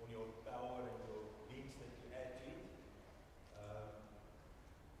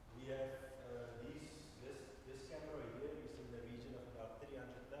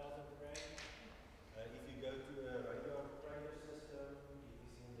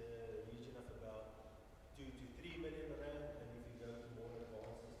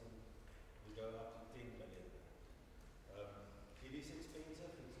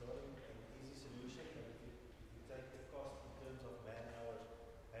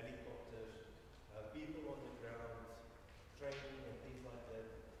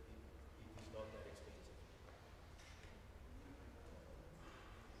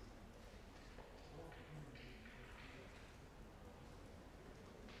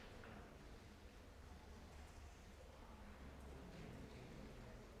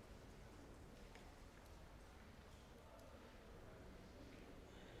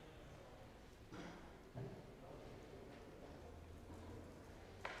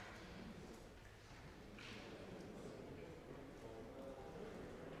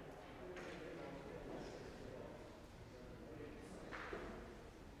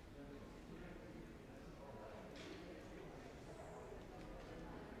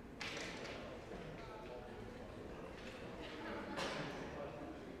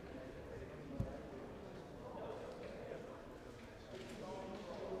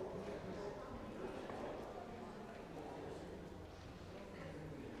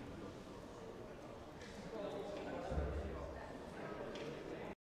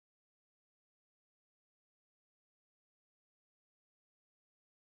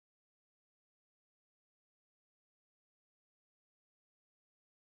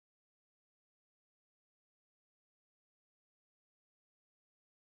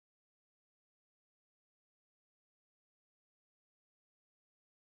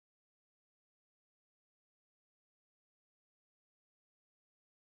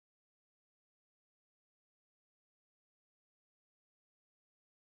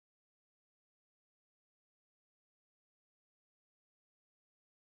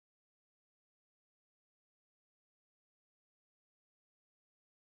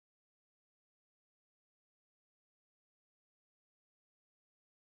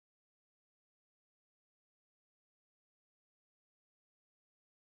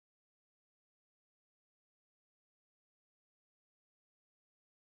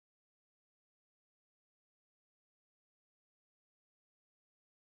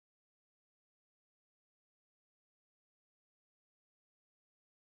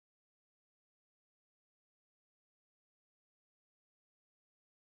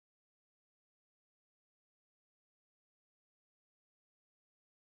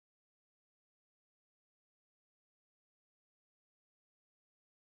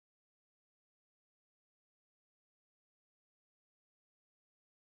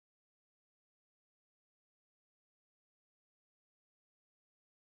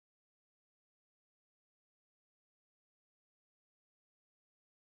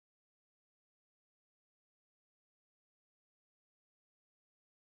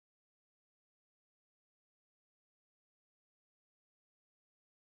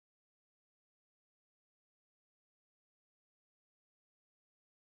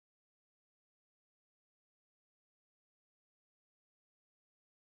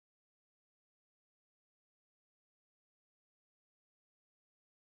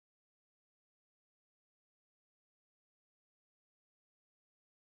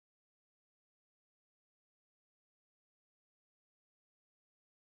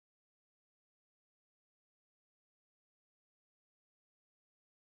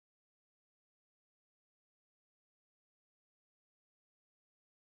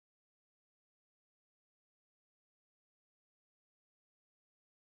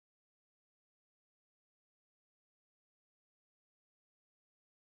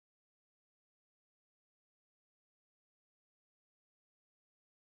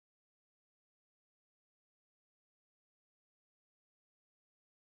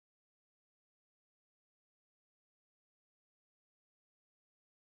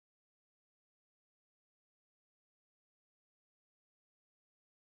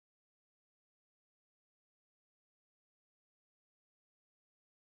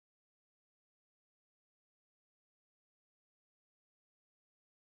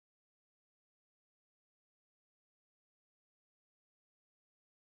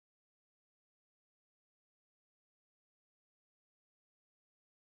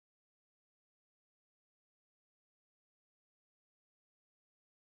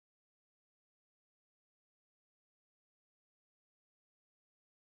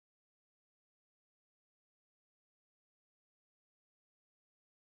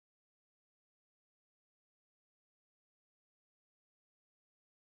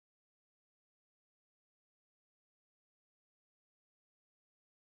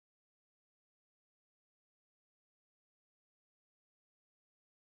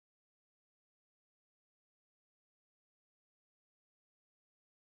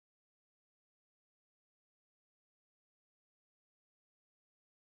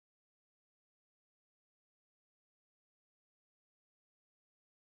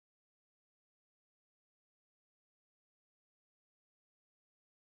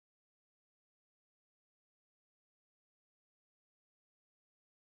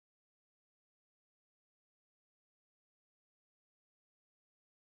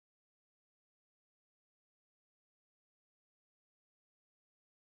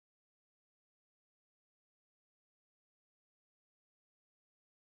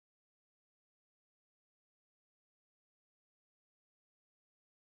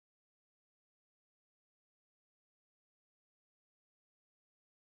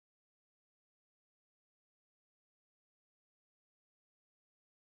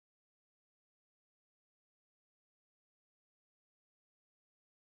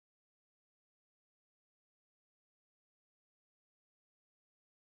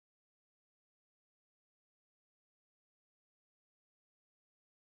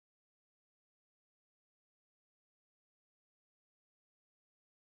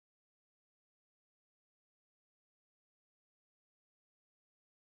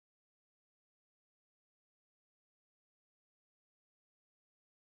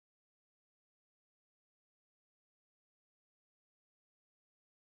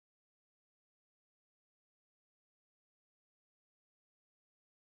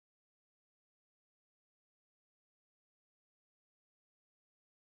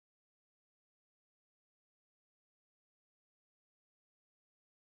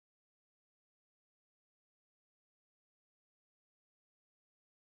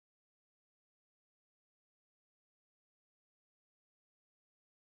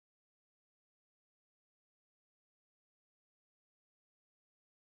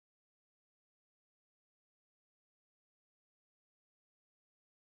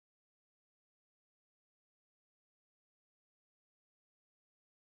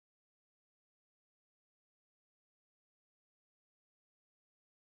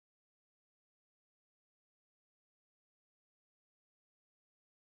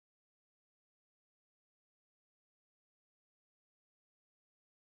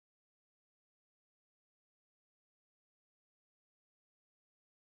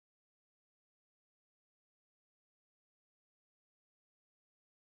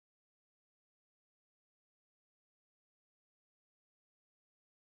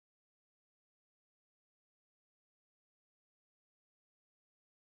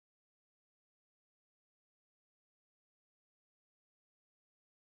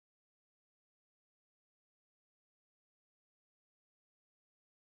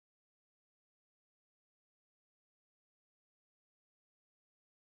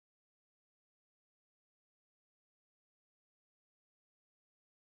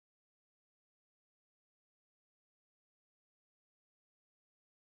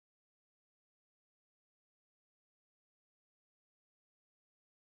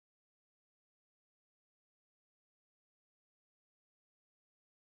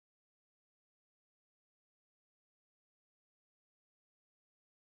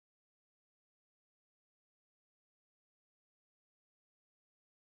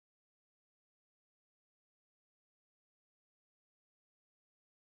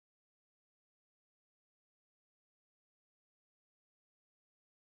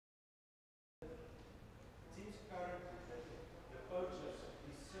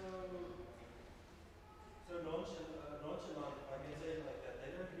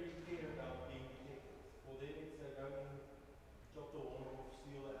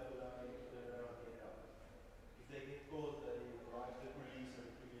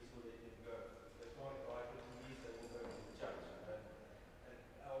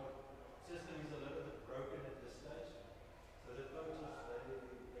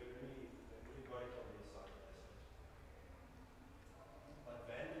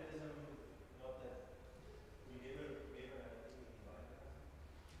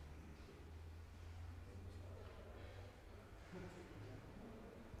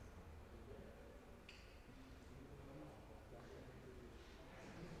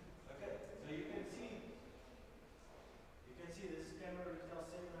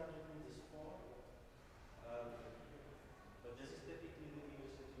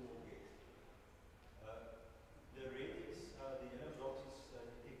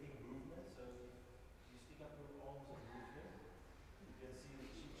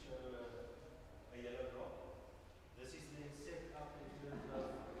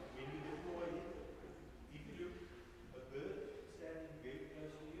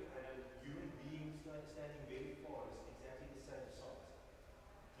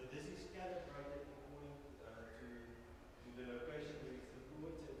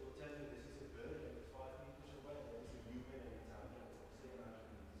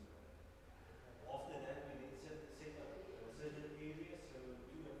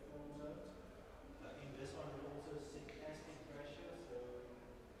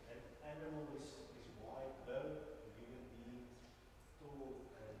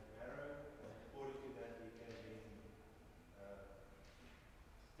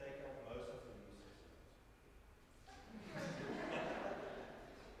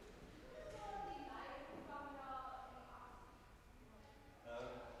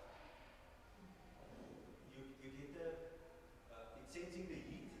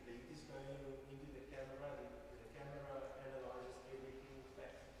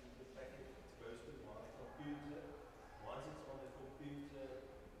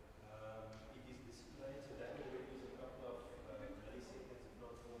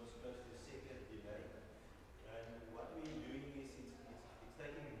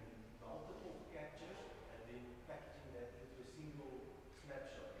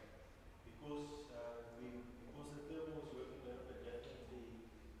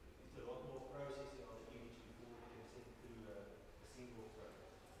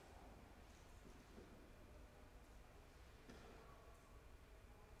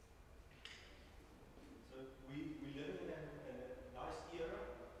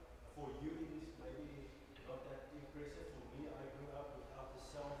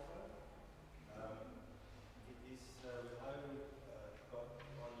when I got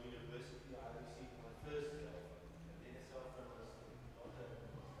on university, I received my first cell phone. And then a cell phone was not a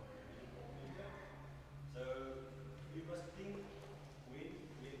computer. So you must think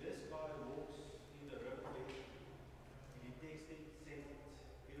when this guy walks in the riverbed, he takes it, sends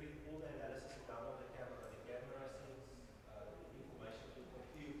all the analysis down on the camera. The camera sends information to the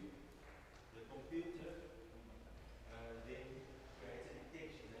computer. The computer then creates a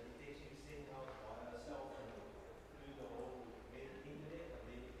detection. The detection is sent out via a cell phone through the whole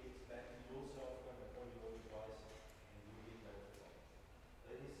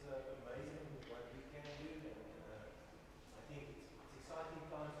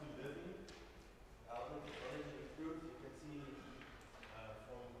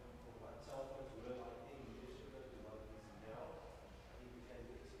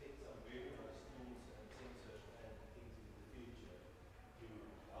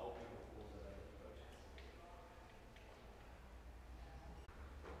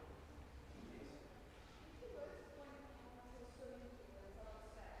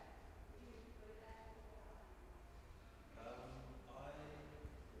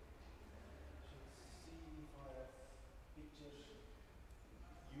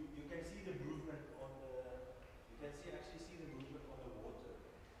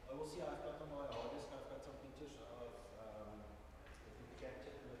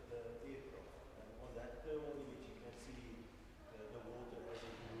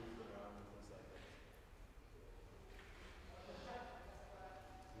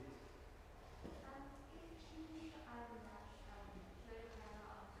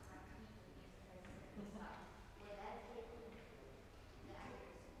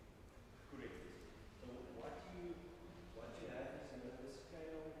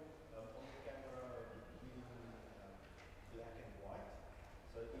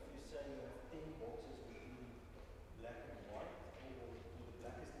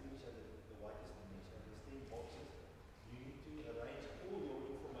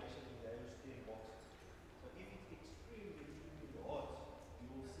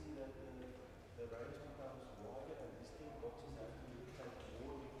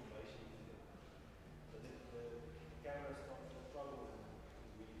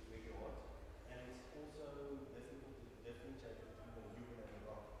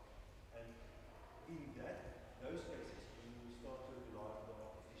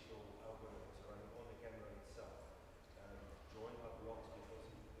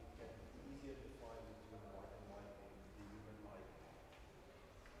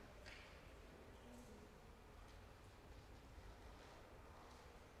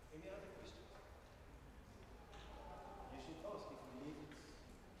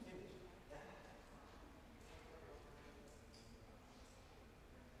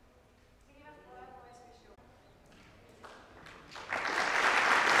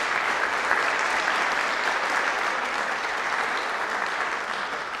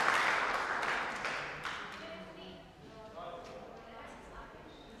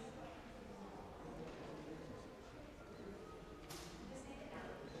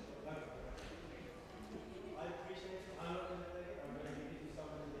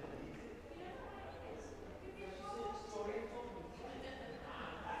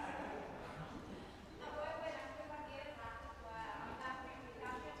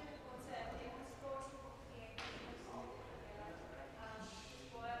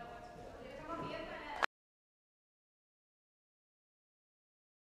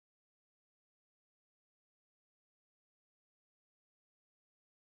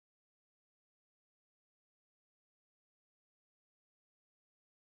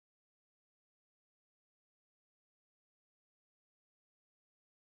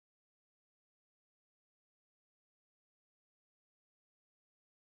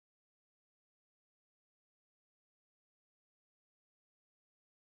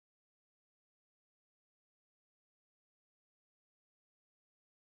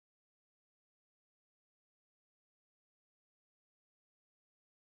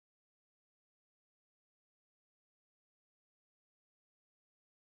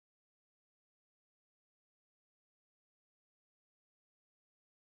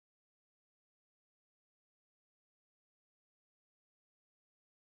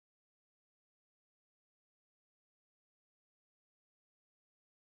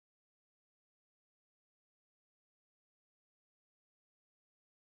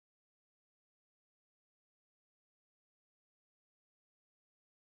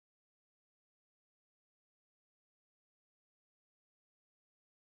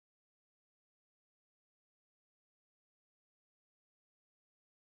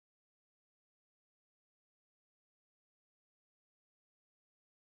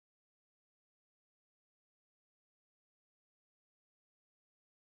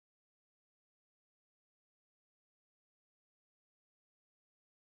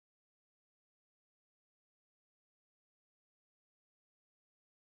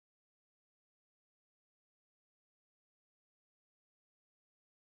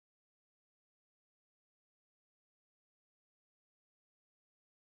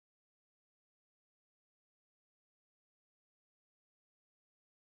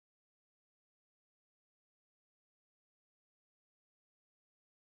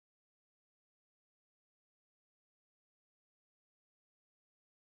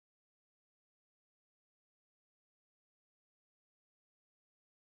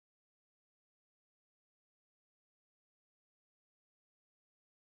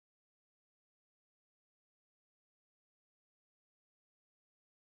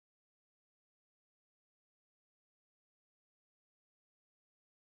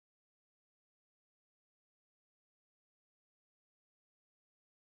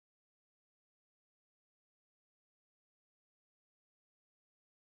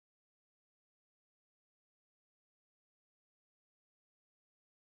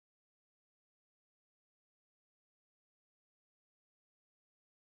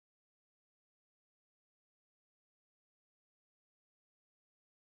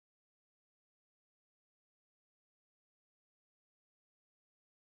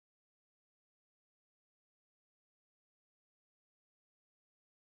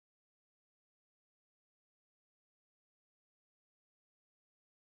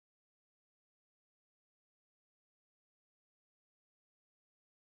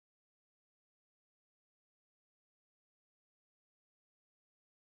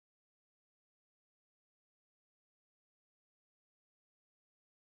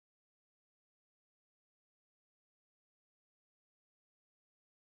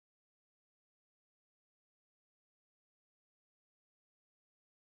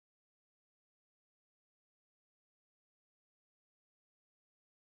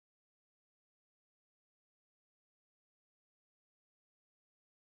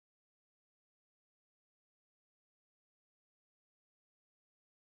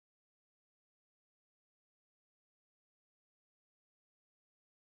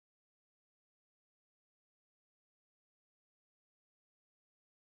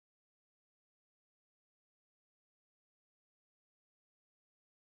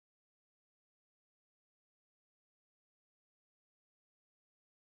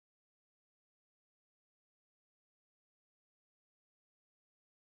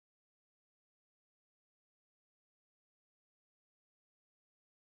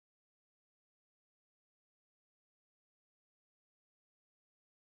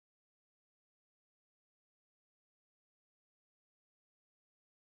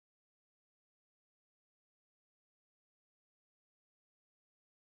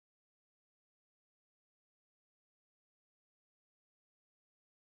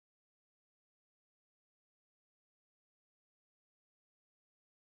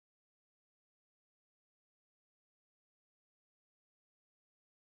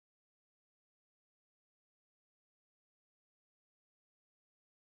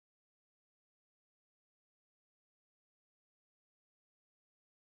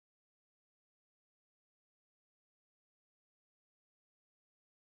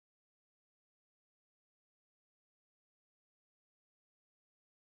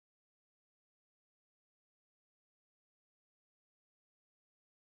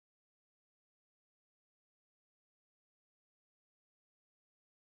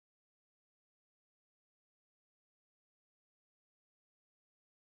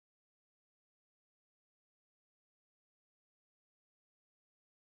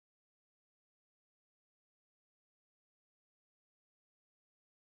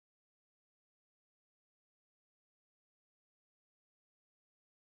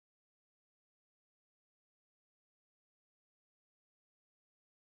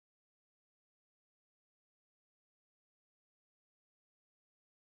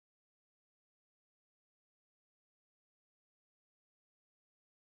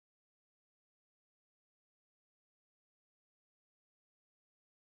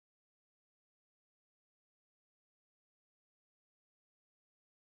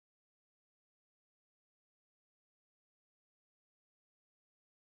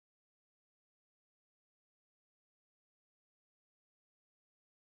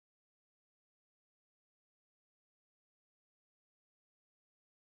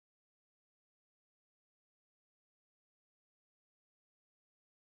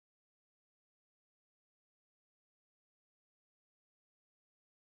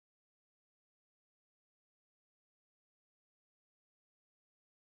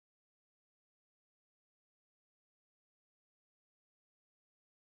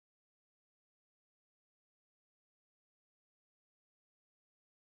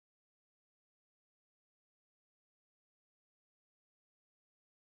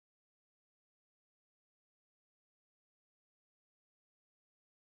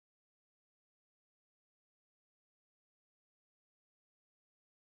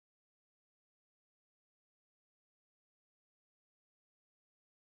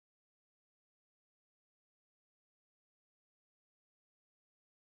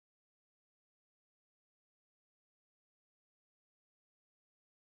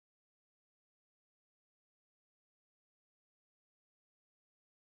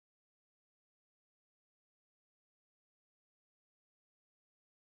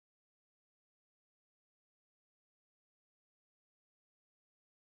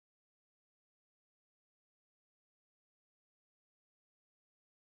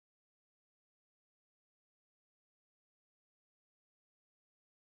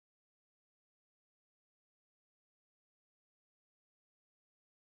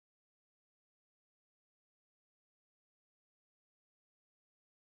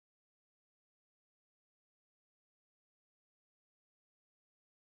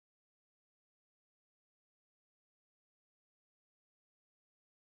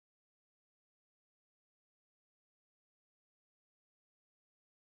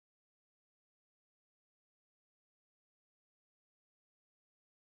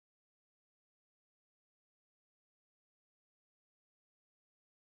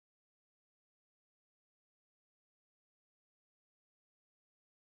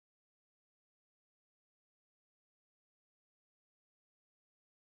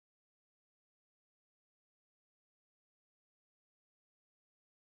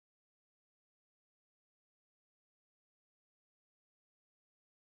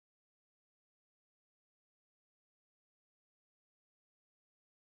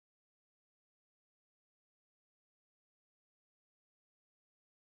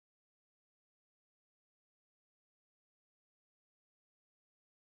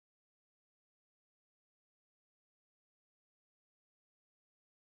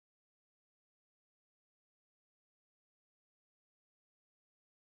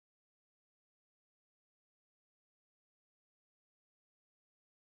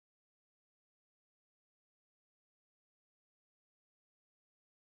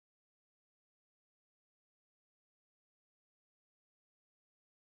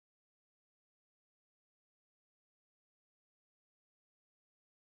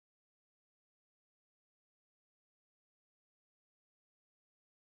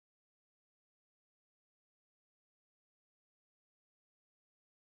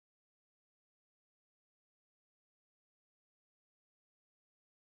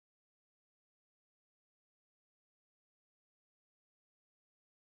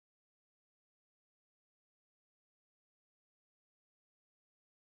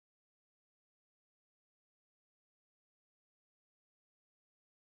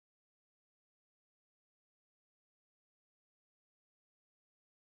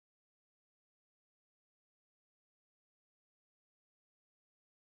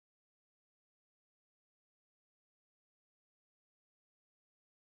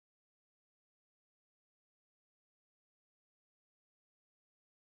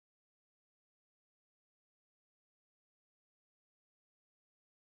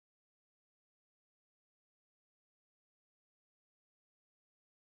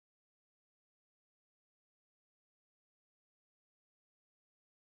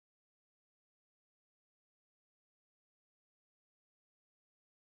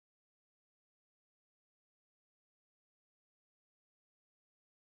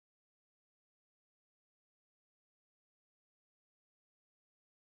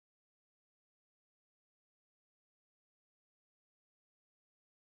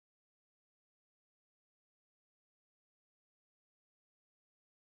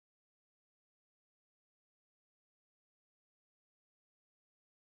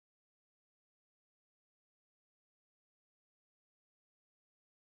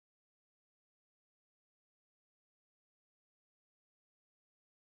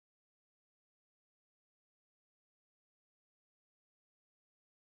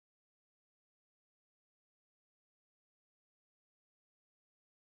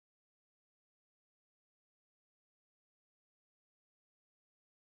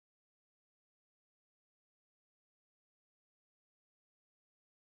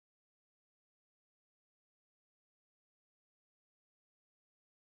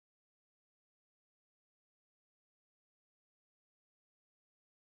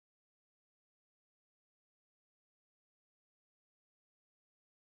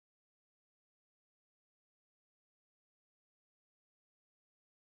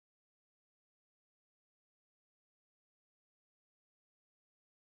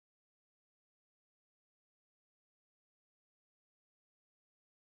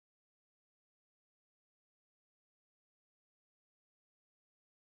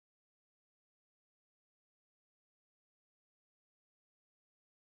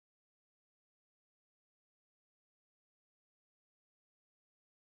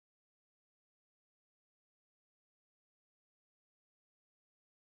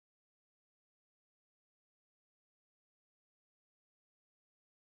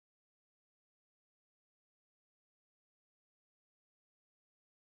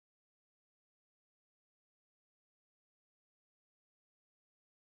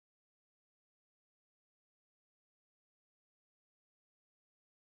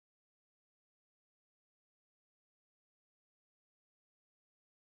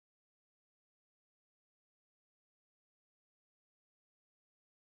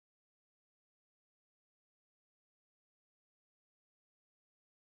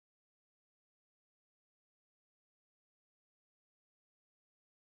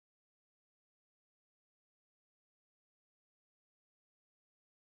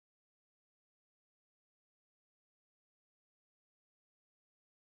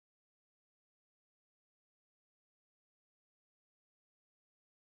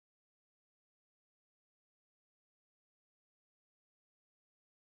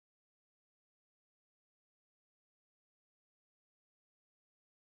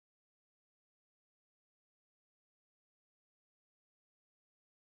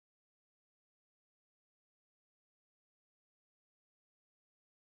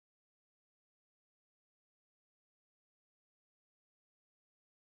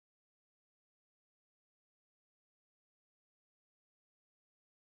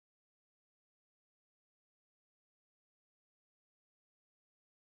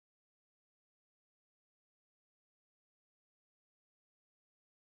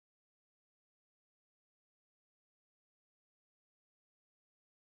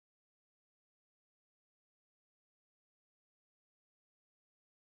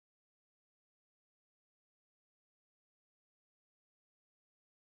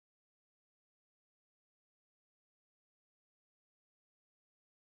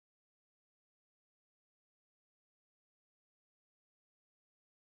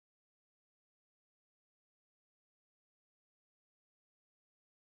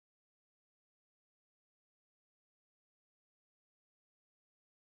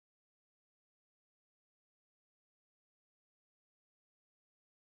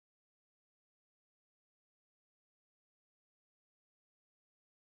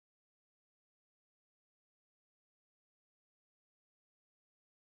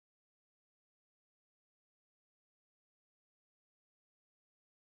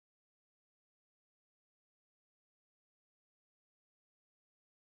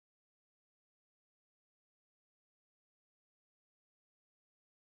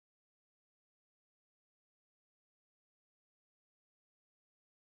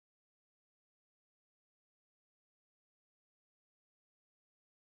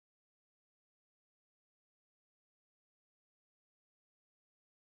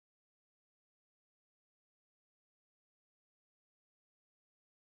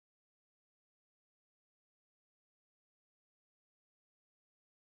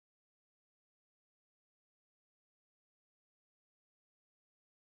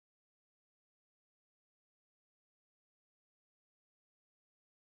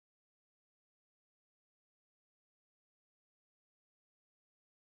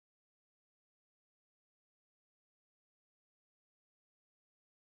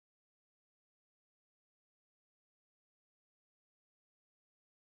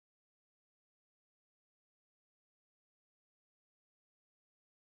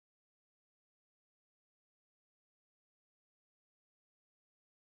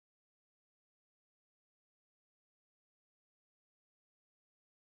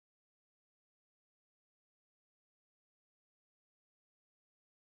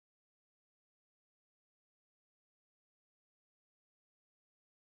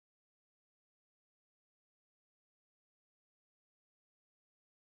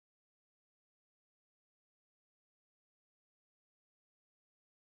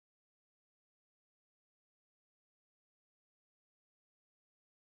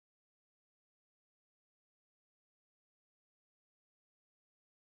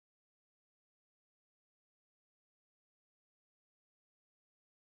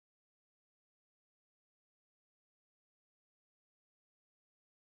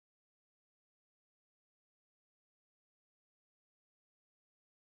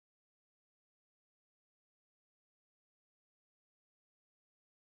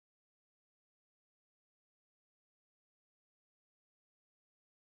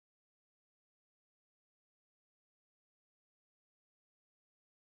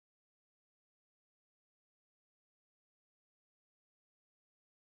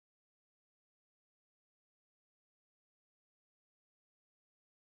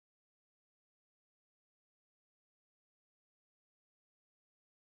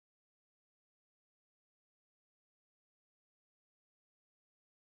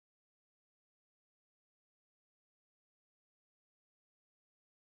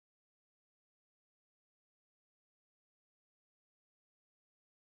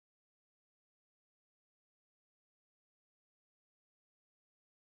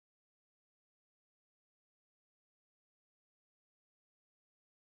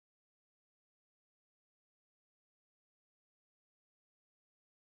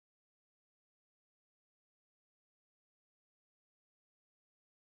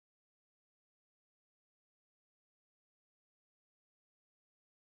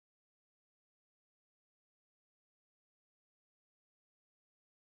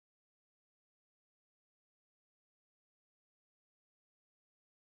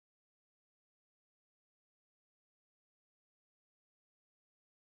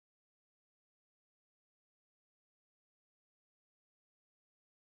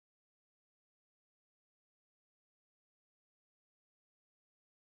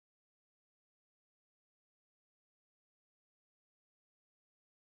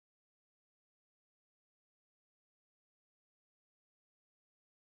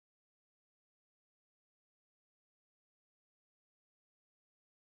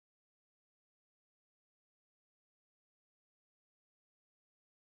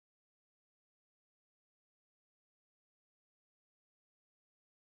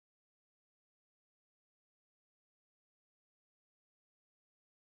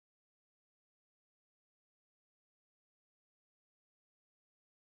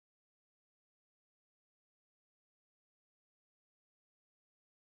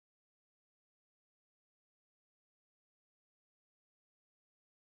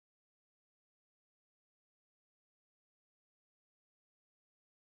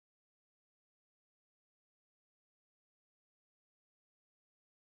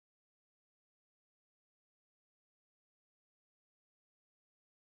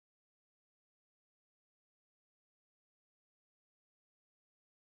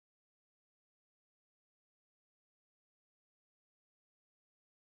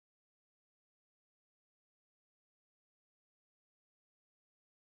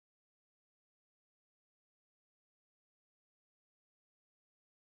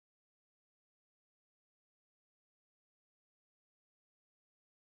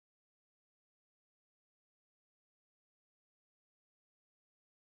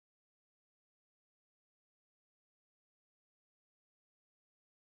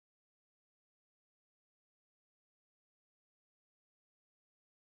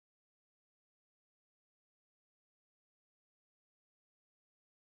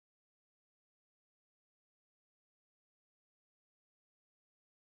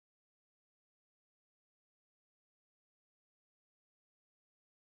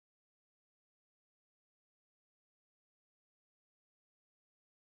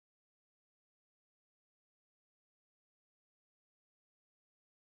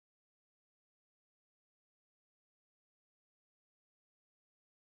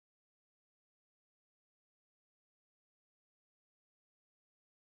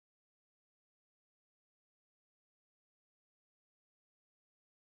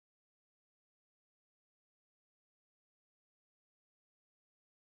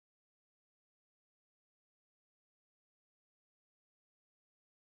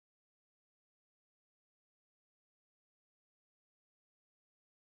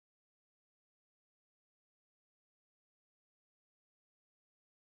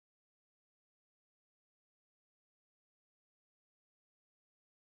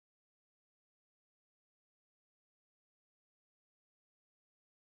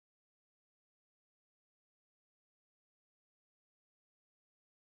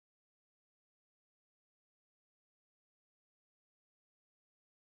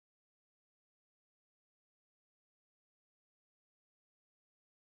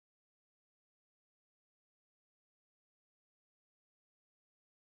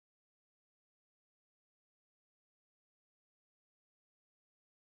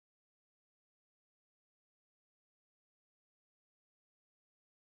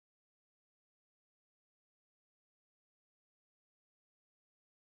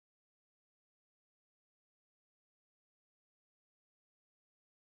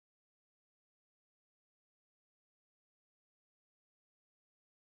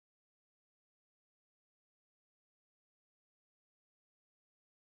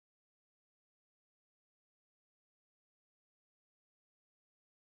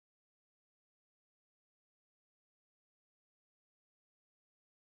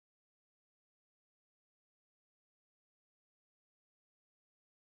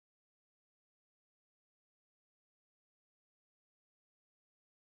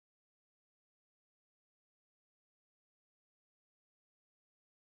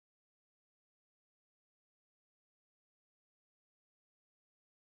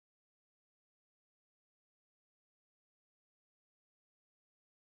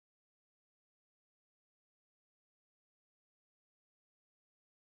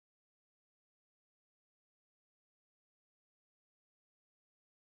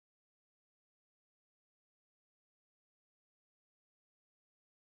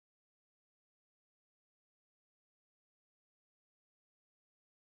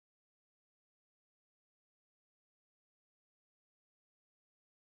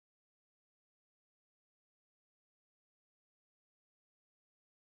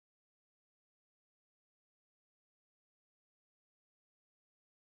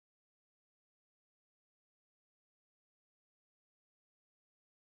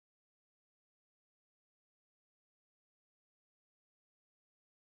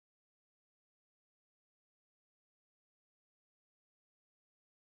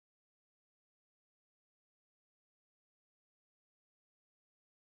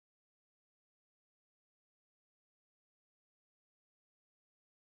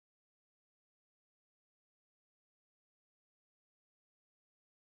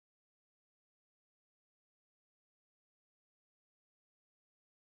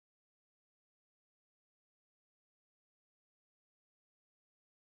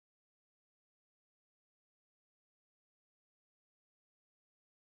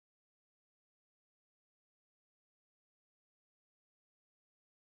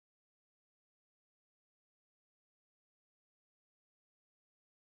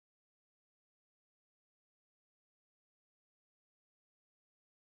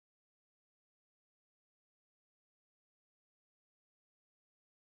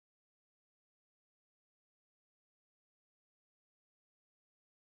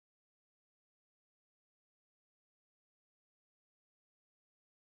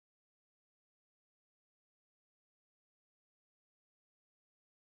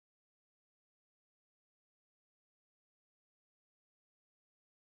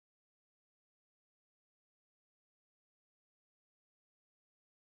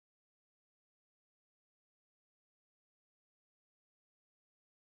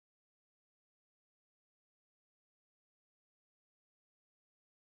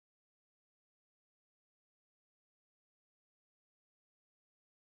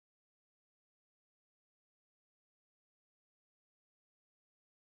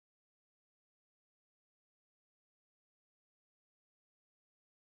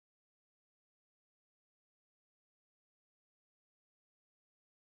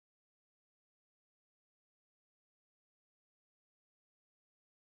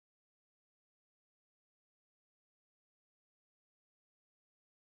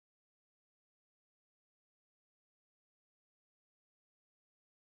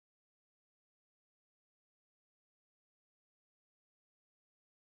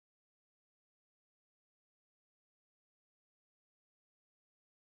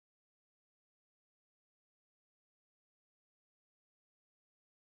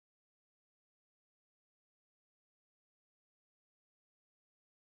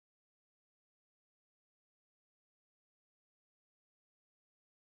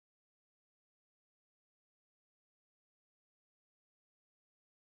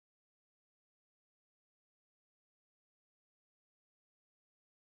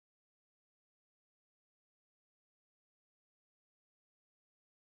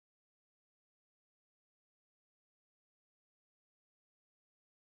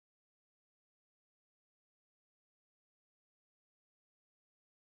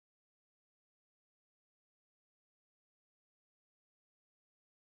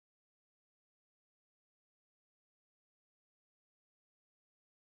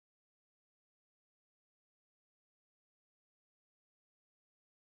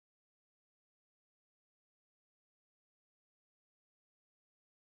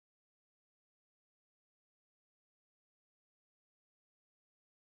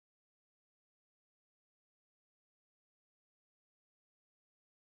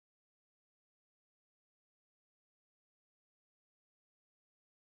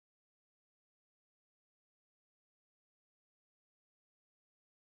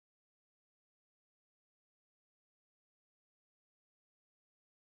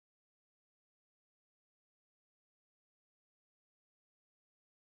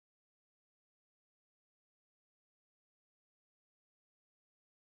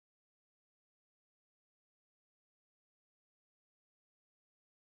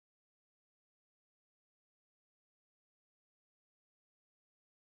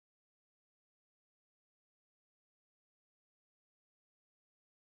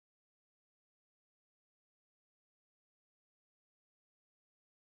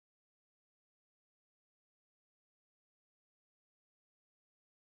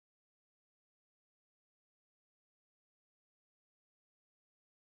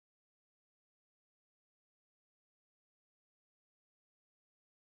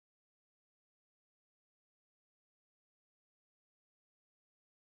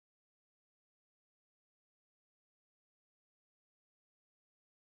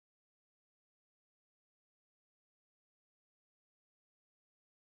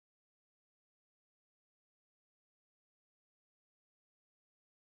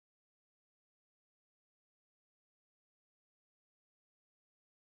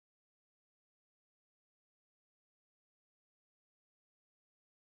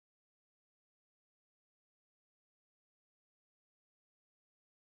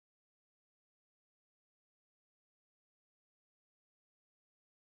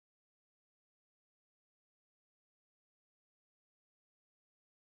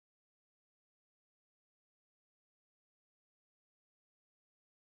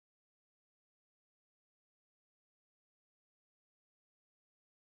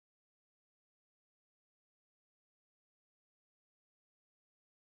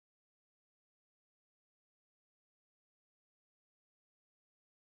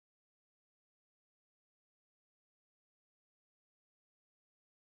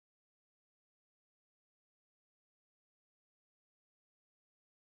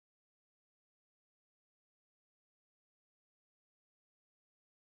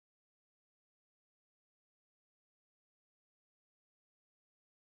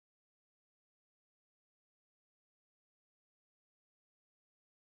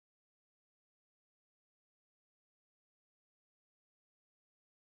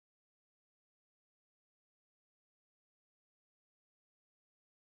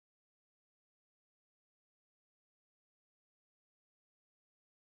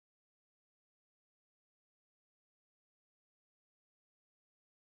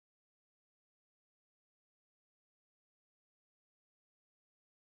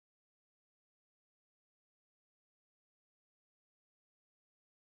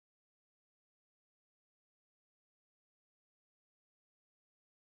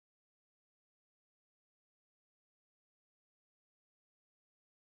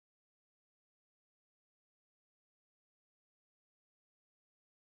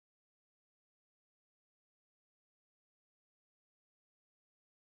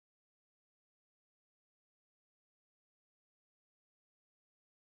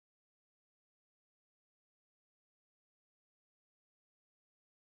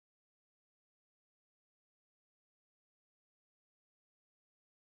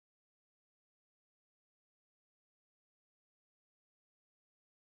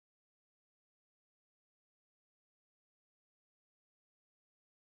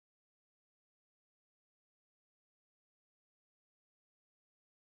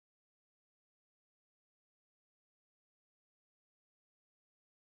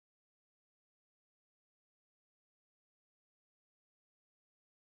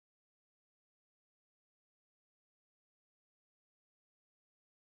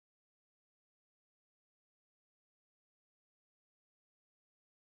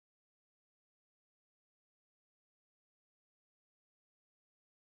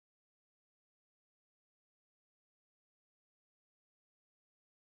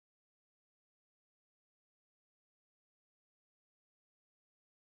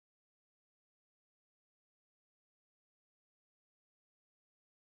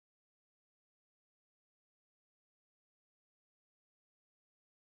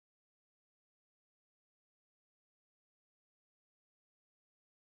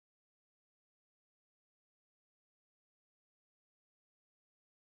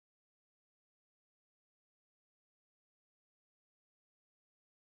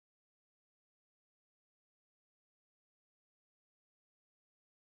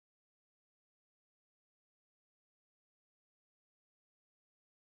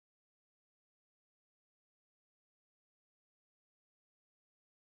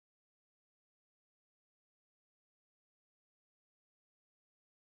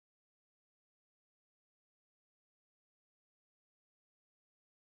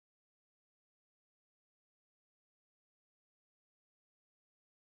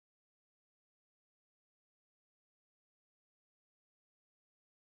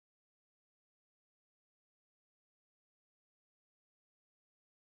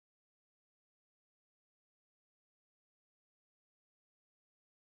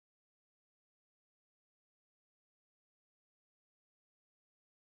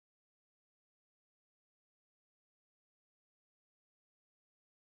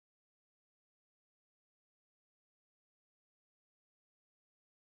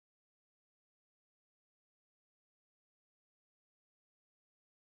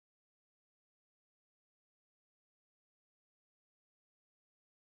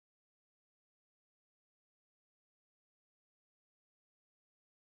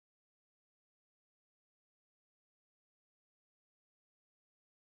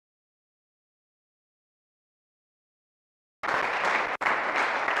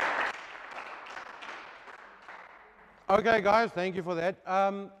Okay, guys, thank you for that.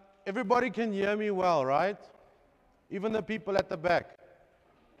 Everybody can hear me well, right? Even the people at the back.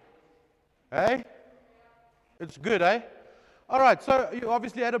 Hey? It's good, eh? All right, so you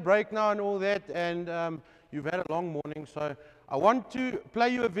obviously had a break now and all that, and you've had a long morning, so I want to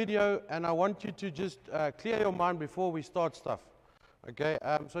play you a video, and I want you to just clear your mind before we start stuff. Okay,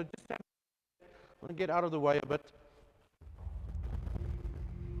 so just I want to get out of the way a bit.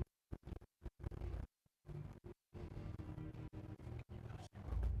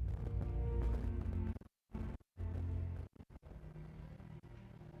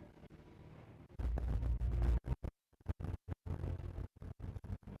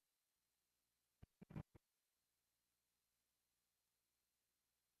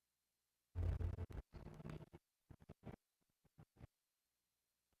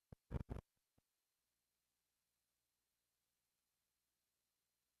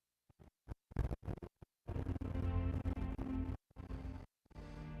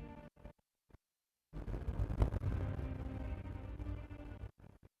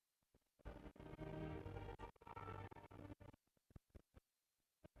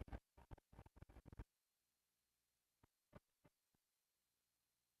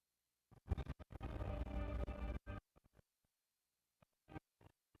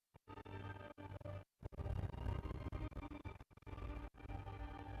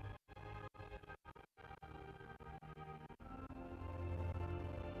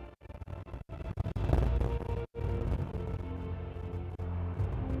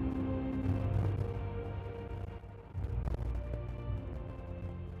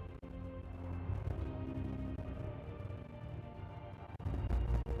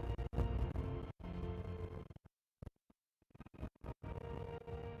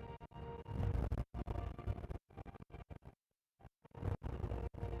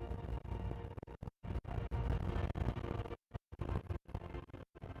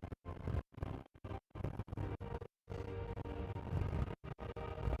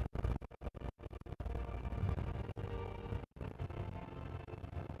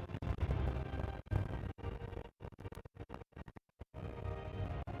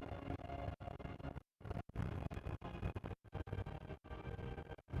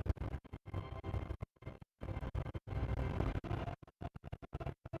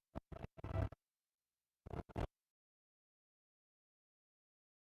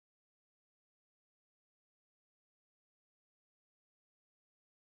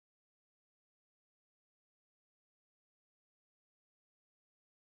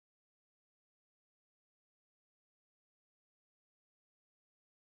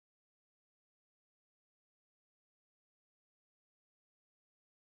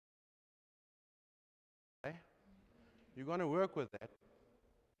 Okay. You're going to work with that.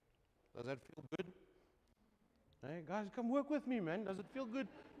 Does that feel good? Hey, guys, come work with me, man. Does it feel good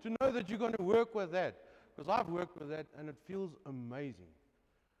to know that you're going to work with that? Because I've worked with that, and it feels amazing.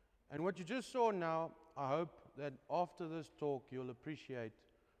 And what you just saw now, I hope that after this talk, you'll appreciate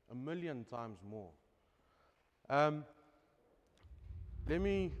 1,000,000 times more. Let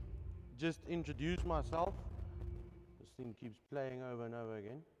me just introduce myself. This thing keeps playing over and over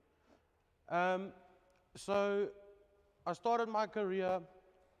again. So I started my career,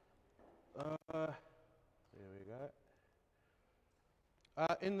 there we go,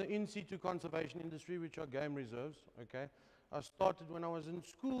 in the in-situ conservation industry, which are game reserves, okay. I started when I was in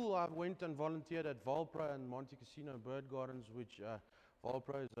school. I went and volunteered at Valpro and Monte Cassino Bird Gardens, which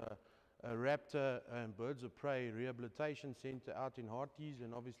Valpro is a raptor and birds of prey rehabilitation center out in Harties,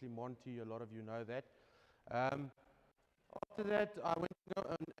 and obviously Monte, a lot of you know that. After that, I went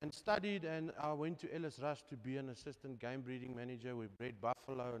and studied, and I went to Ellis Rush to be an assistant game breeding manager. We bred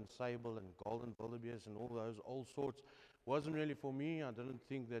buffalo and sable and golden wildebeest and all those all sorts. Wasn't really for me. I didn't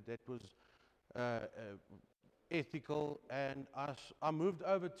think that that was ethical, and I moved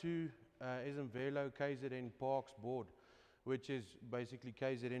over to Esemvelo KZN Parks Board, which is basically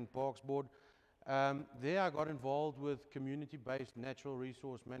KZN Parks Board. There I got involved with community-based natural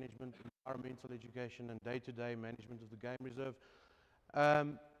resource management, environmental education, and day-to-day management of the game reserve.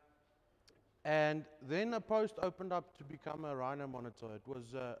 And then a post opened up to become a rhino monitor. It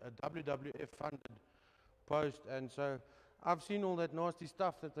was a WWF-funded post, and so I've seen all that nasty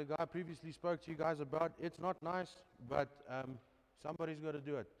stuff that the guy previously spoke to you guys about. It's not nice, but somebody's got to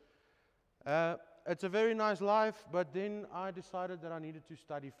do it. It's a very nice life, but then I decided that I needed to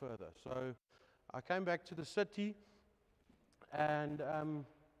study further. So I came back to the city, and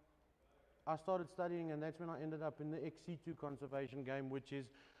I started studying, and that's when I ended up in the ex-situ conservation game, which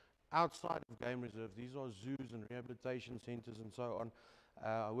is outside of game reserves. These are zoos and rehabilitation centers and so on.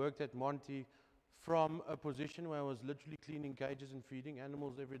 I worked at Monte from a position where I was literally cleaning cages and feeding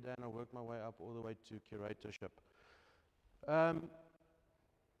animals every day, and I worked my way up all the way to curatorship.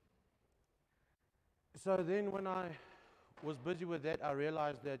 So then when I was busy with that, I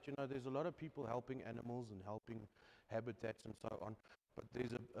realized that, there's a lot of people helping animals and helping habitats and so on, but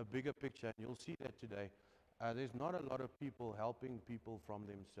there's a bigger picture, and you'll see that today. There's not a lot of people helping people from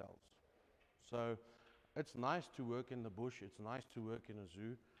themselves. So it's nice to work in the bush, it's nice to work in a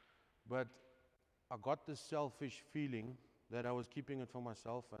zoo, but I got this selfish feeling that I was keeping it for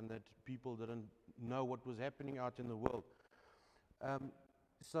myself and that people didn't know what was happening out in the world.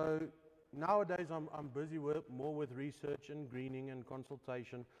 So nowadays I'm busy more with research and greening and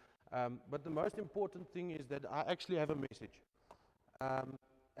consultation, but the most important thing is that I actually have a message,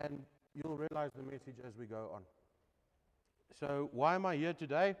 and you'll realize the message as we go on. So why am I here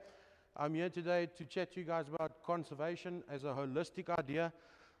today? I'm here today to chat to you guys about conservation as a holistic idea.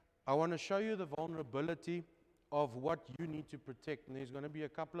 I want to show you the vulnerability of what you need to protect, and there's going to be a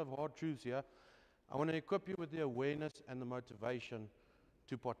couple of hard truths here. I want to equip you with the awareness and the motivation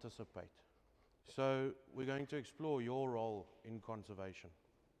to participate. So we're going to explore your role in conservation.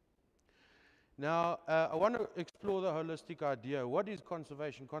 Now, I want to explore the holistic idea. What is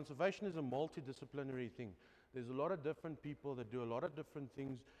conservation? Conservation is a multidisciplinary thing. There's a lot of different people that do a lot of different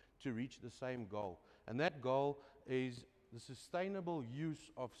things to reach the same goal. And that goal is the sustainable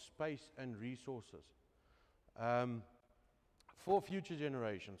use of space and resources for future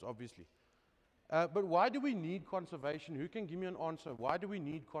generations, obviously. But why do we need conservation? Who can give me an answer? Why do we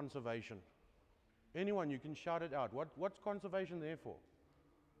need conservation? Anyone, you can shout it out. What's conservation there for?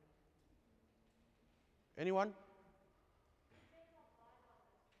 Anyone?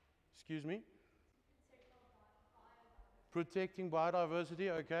 Excuse me? Protecting biodiversity,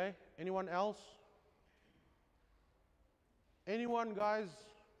 okay. Anyone else? Anyone, guys?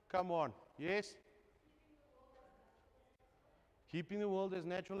 Come on. Yes? Keeping the world as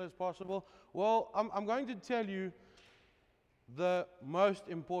natural as possible. Well, I'm going to tell you the most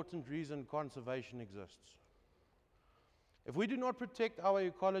important reason conservation exists. If we do not protect our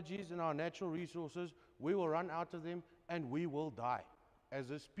ecologies and our natural resources, we will run out of them and we will die.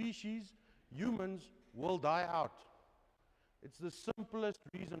 As a species, humans will die out. It's the simplest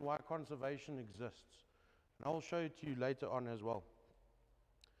reason why conservation exists. And I will show it to you later on as well.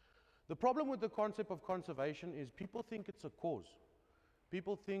 The problem with the concept of conservation is people think it's a cause.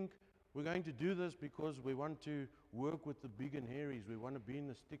 People think we're going to do this because we want to work with the big and hairies. We want to be in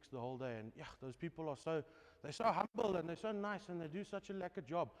the sticks the whole day. And yeah, those people are so humble and they're so nice and they do such a lacquer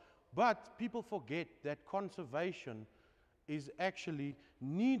job. But people forget that conservation is actually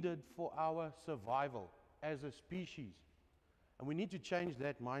needed for our survival as a species. And we need to change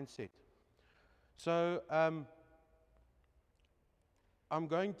that mindset. So I'm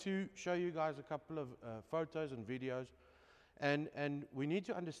going to show you guys a couple of photos and videos. And we need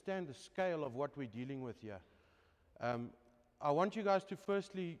to understand the scale of what we're dealing with here. I want you guys to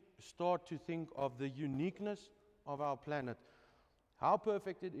firstly start to think of the uniqueness of our planet, how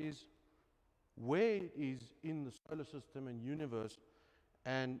perfect it is, where it is in the solar system and universe,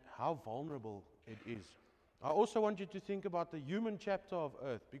 and how vulnerable it is. I also want you to think about the human chapter of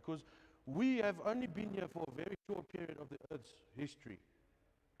Earth, because we have only been here for a very short period of the Earth's history,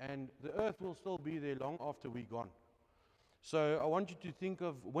 and the Earth will still be there long after we're gone. So I want you to think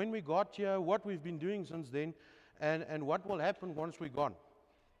of when we got here, what we've been doing since then, and what will happen once we're gone.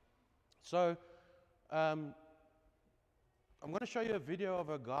 So I'm going to show you a video of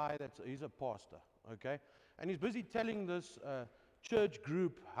a guy he's a pastor, okay? And he's busy telling this church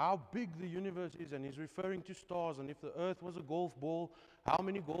group how big the universe is, and he's referring to stars, and if the earth was a golf ball, how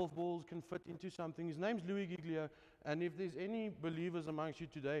many golf balls can fit into something. His name's Louis Giglio, and if there's any believers amongst you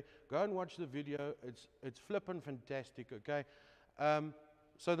today, go and watch the video. It's flippin' fantastic, okay?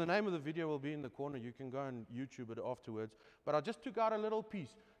 So the name of the video will be in the corner. You can go and YouTube it afterwards. But I just took out a little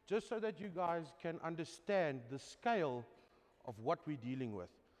piece just so that you guys can understand the scale of what we're dealing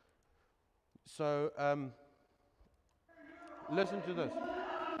with. So listen to this.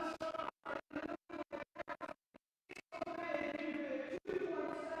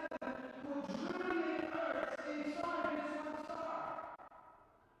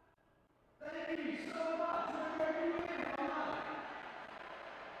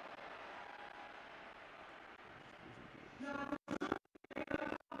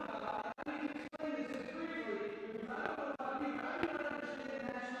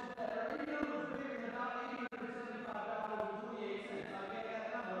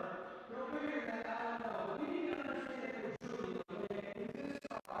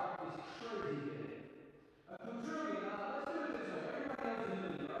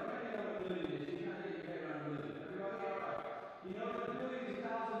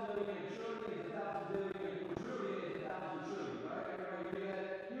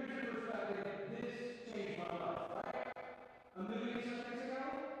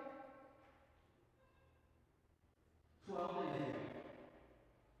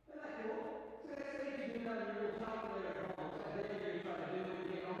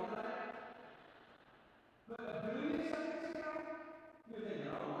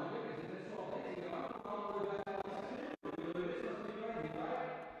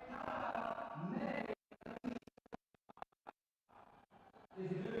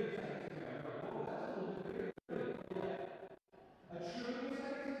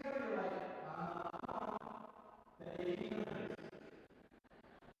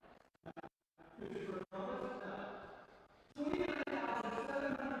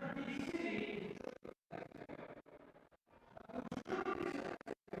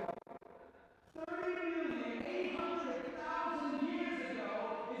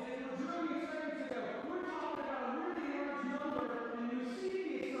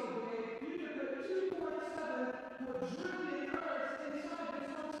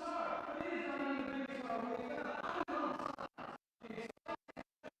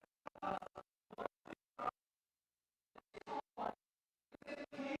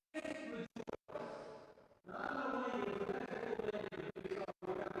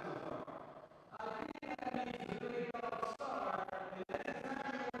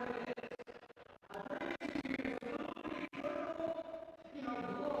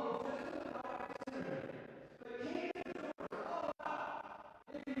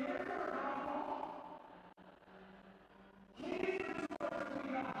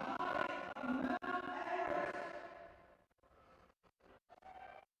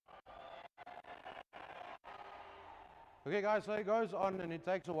 Okay, guys, so it goes on and it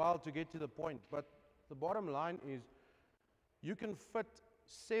takes a while to get to the point, but the bottom line is you can fit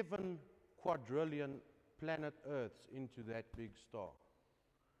 7 quadrillion planet Earths into that big star.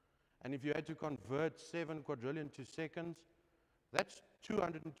 And if you had to convert 7 quadrillion to seconds, that's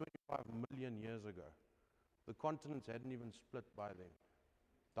 225 million years ago. The continents hadn't even split by then.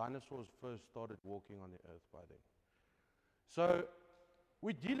 Dinosaurs first started walking on the Earth by then. So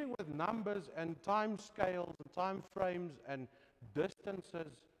we're dealing with numbers and time scales and time frames and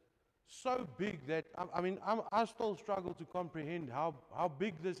distances so big that, I still struggle to comprehend how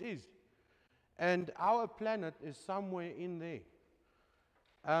big this is. And our planet is somewhere in there.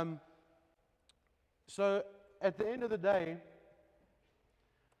 So at the end of the day,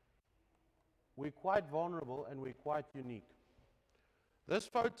 we're quite vulnerable and we're quite unique. This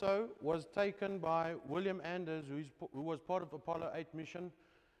photo was taken by William Anders, who was part of Apollo 8 mission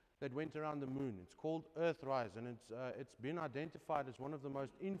that went around the moon. It's called Earthrise, and it's been identified as one of the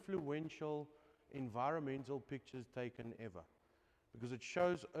most influential environmental pictures taken ever, because it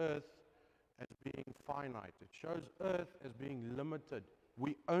shows Earth as being finite. It shows Earth as being limited.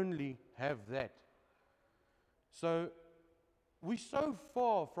 We only have that. So we're so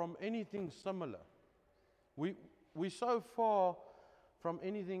far from anything similar. We're so far from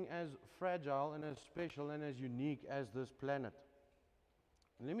anything as fragile and as special and as unique as this planet.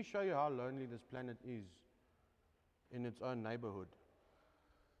 And let me show you how lonely this planet is in its own neighborhood.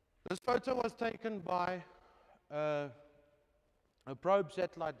 This photo was taken by a probe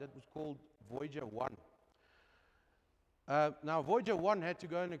satellite that was called Voyager 1. Now, Voyager 1 had to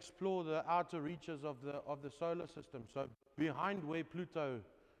go and explore the outer reaches of the solar system, so behind where Pluto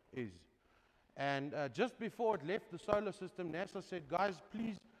is. And just before it left the solar system, NASA said, guys,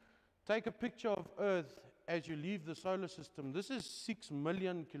 please take a picture of Earth as you leave the solar system. This is 6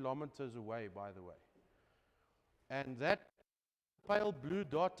 million kilometers away, by the way. And that pale blue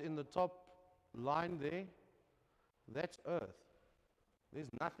dot in the top line there, that's Earth. There's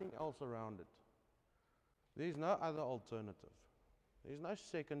nothing else around it. There's no other alternative. There's no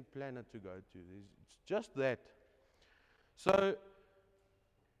second planet to go to. It's just that. So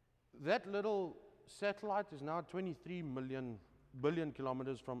that little satellite is now 23 billion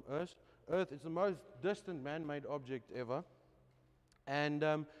kilometers from Earth. Earth is the most distant man-made object ever. And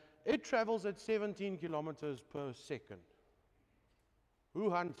it travels at 17 kilometers per second. Who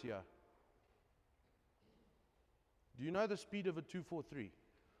hunts here? Do you know the speed of a 243?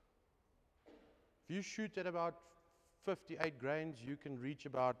 If you shoot at about 58 grains, you can reach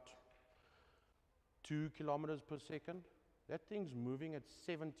about 2 kilometers per second. That thing's moving at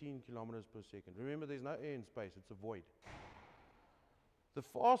 17 kilometers per second. Remember, there's no air in space, it's a void. The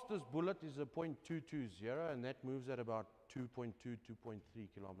fastest bullet is a .220, and that moves at about 2.2, 2.3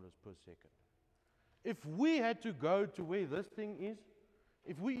 kilometers per second. If we had to go to where this thing is,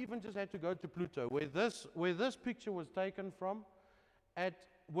 if we even just had to go to Pluto, where this picture was taken from,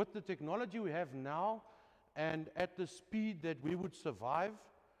 with the technology we have now, and at the speed that we would survive,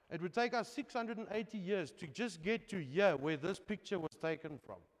 it would take us 680 years to just get to here where this picture was taken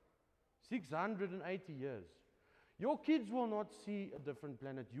from. 680 years. Your kids will not see a different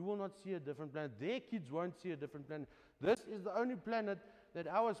planet. You will not see a different planet. Their kids won't see a different planet. This is the only planet that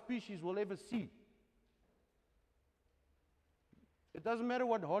our species will ever see. It doesn't matter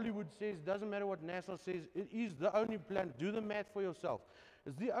what Hollywood says, it doesn't matter what NASA says, it is the only planet. Do the math for yourself.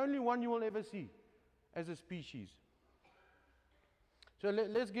 It's the only one you will ever see as a species. So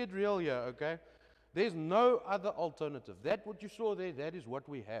let's get real here, okay? There's no other alternative. That what you saw there, that is what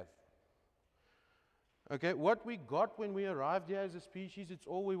we have. Okay, what we got when we arrived here as a species, it's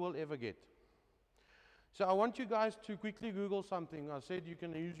all we will ever get. So I want you guys to quickly Google something. I said you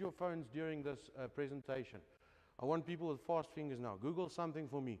can use your phones during this presentation. I want people with fast fingers now. Google something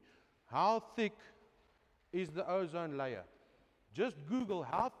for me. How thick is the ozone layer? Just Google,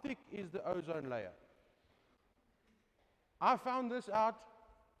 how thick is the ozone layer? I found this out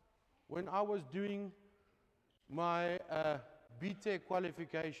when I was doing my BTEC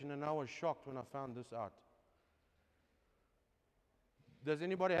qualification, and I was shocked when I found this out. Does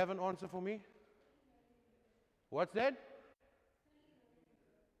anybody have an answer for me? What's that?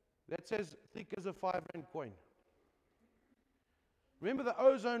 That says thick as a 5-rand coin. Remember, the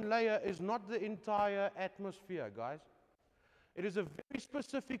ozone layer is not the entire atmosphere, guys. It is a very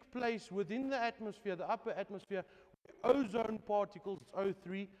specific place within the atmosphere, the upper atmosphere, where ozone particles,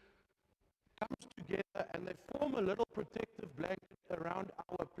 O3, comes together and they form a little protective blanket around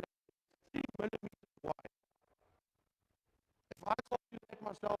our planet, 3 millimeters wide. If I told you that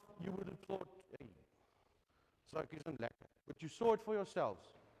myself, you would have thought, hey, so it isn't lekker. But you saw it for yourselves.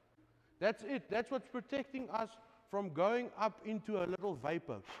 That's it. That's what's protecting us from going up into a little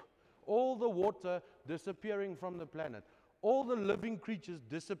vapor. All the water disappearing from the planet. All the living creatures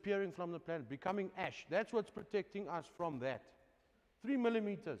disappearing from the planet, becoming ash. That's what's protecting us from that. 3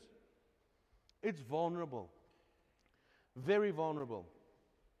 millimeters. It's vulnerable. Very vulnerable.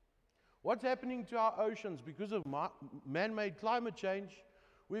 What's happening to our oceans because of man-made climate change?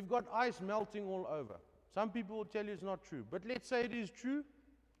 We've got ice melting all over. Some people will tell you it's not true, but let's say it is true.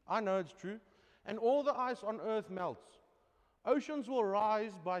 I know it's true. And all the ice on Earth melts. Oceans will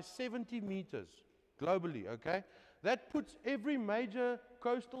rise by 70 meters globally, okay? That puts every major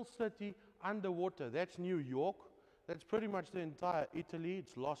coastal city underwater. That's New York. That's pretty much the entire Italy.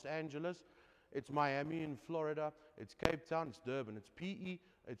 It's Los Angeles. It's Miami in Florida. It's Cape Town. It's Durban. It's PE.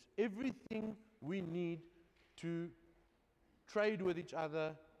 It's everything we need to trade with each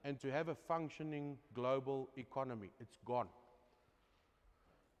other and to have a functioning global economy. It's gone.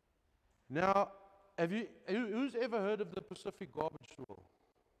 Now, who's ever heard of the Pacific Garbage Swirl?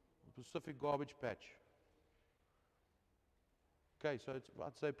 The Pacific Garbage Patch? Okay, so it's,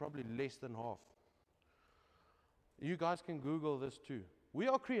 I'd say probably less than half. You guys can Google this too. We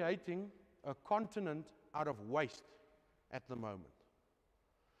are creating a continent out of waste at the moment.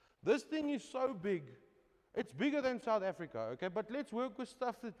 This thing is so big, it's bigger than South Africa, okay? But let's work with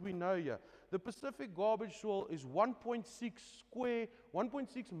stuff that we know here. The Pacific Garbage Swirl is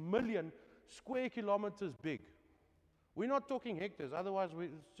 1.6 million square kilometers big. We're not talking hectares, otherwise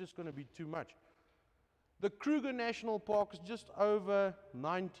it's just going to be too much. The Kruger National Park is just over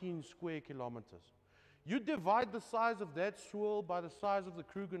 19 square kilometers. You divide the size of that swirl by the size of the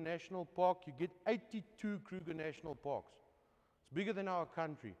Kruger National Park, you get 82 Kruger National Parks. It's bigger than our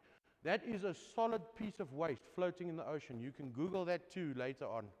country. That is a solid piece of waste floating in the ocean. You can Google that too later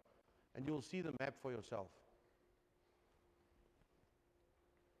on, and you'll see the map for yourself.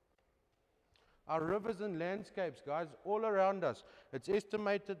 Our rivers and landscapes, guys, all around us. It's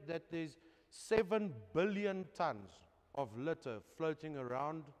estimated that there's 7 billion tons of litter floating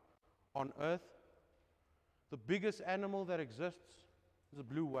around on Earth. The biggest animal that exists is a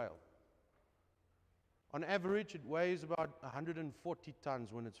blue whale. On average, it weighs about 140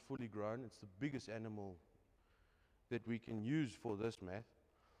 tons when it's fully grown. It's the biggest animal that we can use for this math.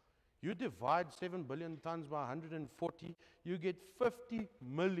 You divide 7 billion tons by 140, you get 50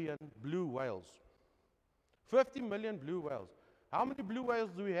 million blue whales. 50 million blue whales. How many blue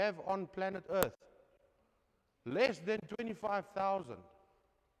whales do we have on planet Earth? Less than 25,000.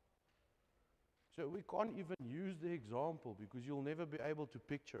 So we can't even use the example because you'll never be able to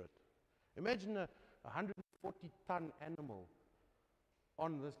picture it. Imagine a 140-ton animal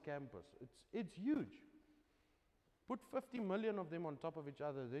on this campus. It's huge. Put 50 million of them on top of each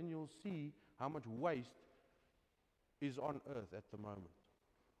other, then you'll see how much waste is on Earth at the moment.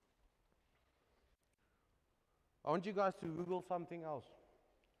 I want you guys to Google something else.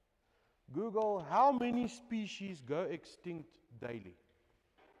 Google how many species go extinct daily.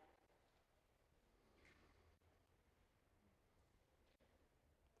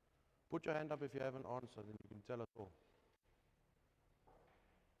 Put your hand up if you have an answer, then you can tell us all.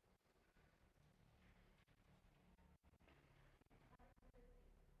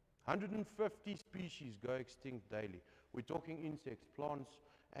 "150 species go extinct daily." We're talking insects, plants,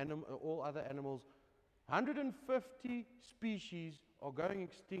 all other animals. 150 species are going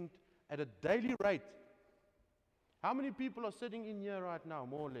extinct at a daily rate. How many people are sitting in here right now,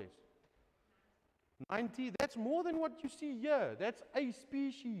 more or less? 90? That's more than what you see here. That's a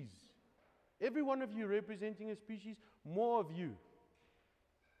species. Every one of you representing a species, more of you.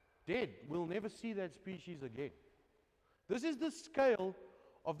 Dead. We'll never see that species again. This is the scale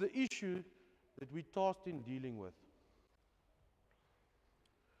of the issue that we're tasked in dealing with.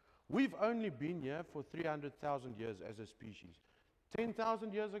 We've only been here for 300,000 years as a species.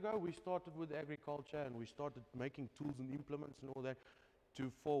 10,000 years ago, we started with agriculture and we started making tools and implements and all that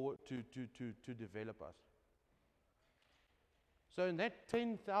to develop us. So in that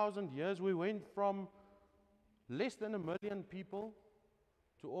 10,000 years, we went from less than 1 million people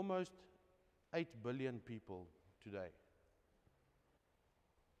to almost 8 billion people today.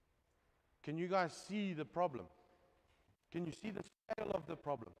 Can you guys see the problem? Can you see the scale of the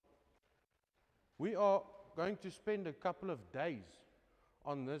problem? We are going to spend a couple of days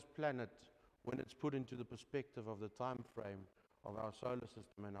on this planet when it's put into the perspective of the time frame of our solar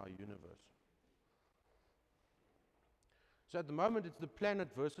system and our universe. So at the moment, it's the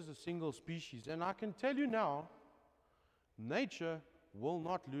planet versus a single species. And I can tell you now, nature will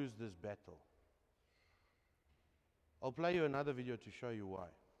not lose this battle. I'll play you another video to show you why.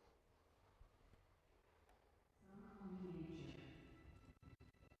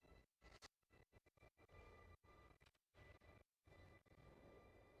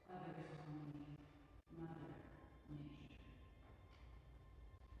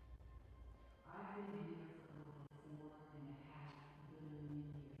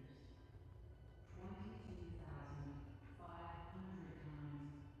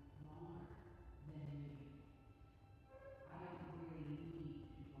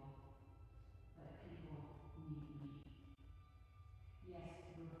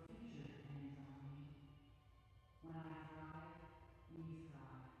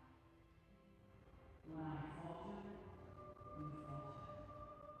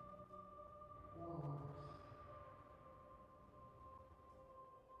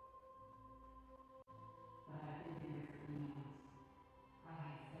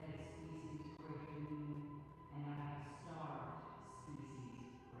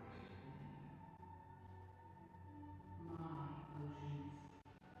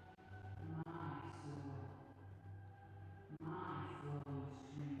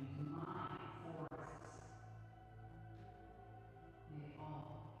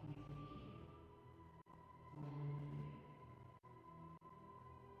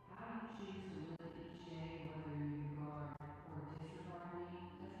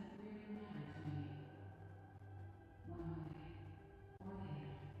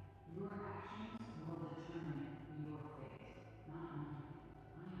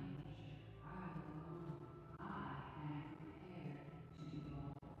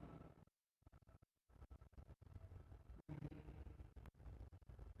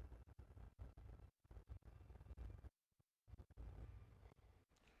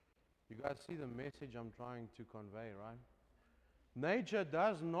 guys see the message I'm trying to convey, right? Nature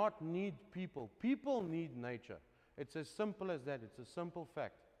does not need people. People need nature. It's as simple as that. It's a simple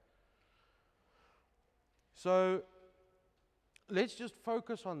fact. So let's just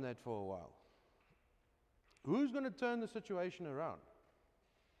focus on that for a while. Who's going to turn the situation around?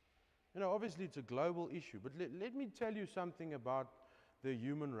 You know, obviously it's a global issue, but let me tell you something about the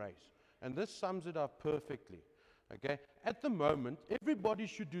human race. And this sums it up perfectly. Okay? At the moment, everybody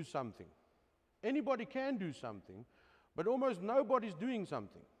should do something. Anybody can do something, but almost nobody's doing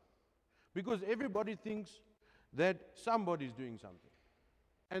something. Because everybody thinks that somebody's doing something.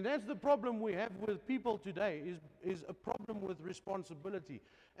 And that's the problem we have with people today, is a problem with responsibility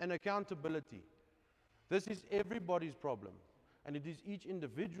and accountability. This is everybody's problem, and it is each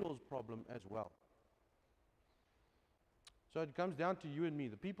individual's problem as well. So it comes down to you and me,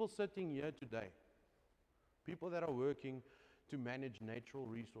 the people sitting here today, people that are working to manage natural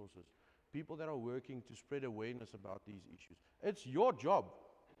resources, people that are working to spread awareness about these issues. It's your job.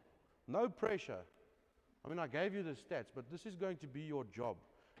 No pressure. I mean, I gave you the stats, but this is going to be your job.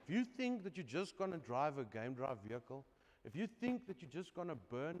 If you think that you're just going to drive a game drive vehicle, if you think that you're just going to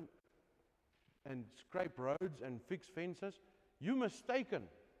burn and scrape roads and fix fences, you're mistaken.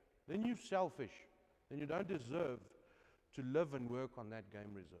 Then you're selfish. Then you don't deserve to live and work on that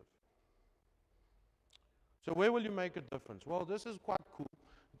game reserve. So where will you make a difference? Well, this is quite cool.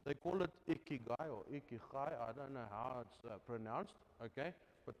 They call it ikigai or ikigai. I don't know how it's pronounced, okay?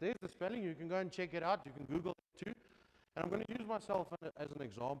 But there's the spelling. You can go and check it out. You can Google it too. And I'm going to use myself as an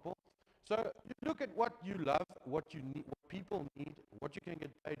example. So you look at what you love, what you need, what people need, what you can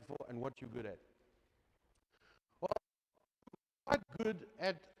get paid for, and what you're good at. Well, I'm quite good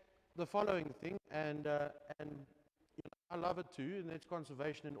at the following thing, and you know, I love it too, and that's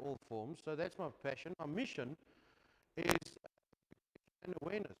conservation in all forms. So that's my passion. My mission is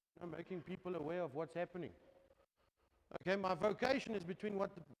awareness, you know, making people aware of what's happening. Okay, my vocation is between what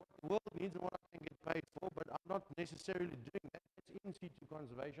the world needs and what I can get paid for, but I'm not necessarily doing that. It's in situ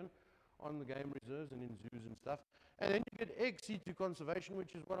conservation on the game reserves and in zoos and stuff. And then you get ex situ conservation,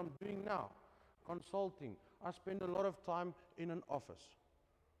 which is what I'm doing now, consulting. I spend a lot of time in an office.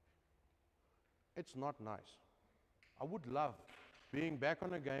 It's not nice. I would love being back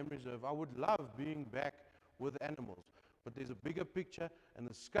on a game reserve. I would love being back with animals. But there's a bigger picture, and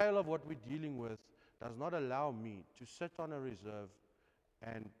the scale of what we're dealing with does not allow me to sit on a reserve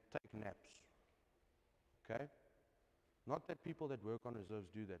and take naps. Okay? Not that people that work on reserves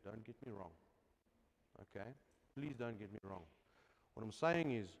do that, don't get me wrong. Okay? Please don't get me wrong. What I'm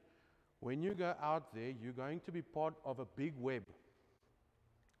saying is, when you go out there, you're going to be part of a big web.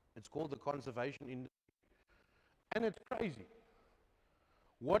 It's called the conservation industry. And it's crazy.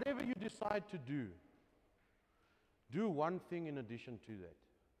 Whatever you decide to do one thing in addition to that.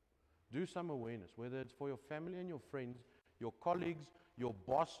 Do some awareness, whether it's for your family and your friends, your colleagues, your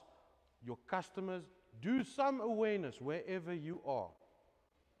boss, your customers. Do some awareness wherever you are.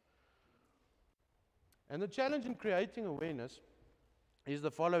 And the challenge in creating awareness is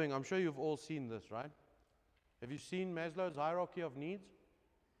the following. I'm sure you've all seen this, right? Have you seen Maslow's hierarchy of needs?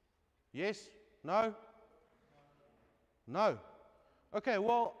 Yes? No? No. Okay,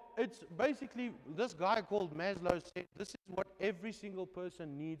 well, it's basically, this guy called Maslow said this is what every single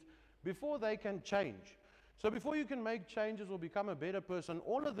person needs before they can change. So before you can make changes or become a better person,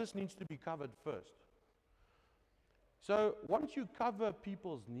 all of this needs to be covered first. So once you cover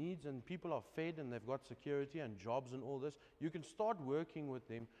people's needs and people are fed and they've got security and jobs and all this, you can start working with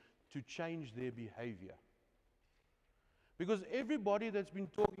them to change their behavior. Because everybody that's been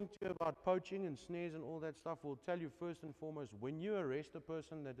talking to you about poaching and snares and all that stuff will tell you first and foremost, when you arrest a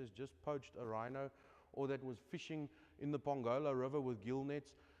person that has just poached a rhino or that was fishing in the Pongola River with gill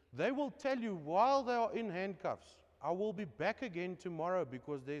nets, they will tell you while they are in handcuffs, I will be back again tomorrow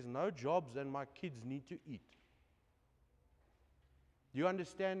because there's no jobs and my kids need to eat. Do you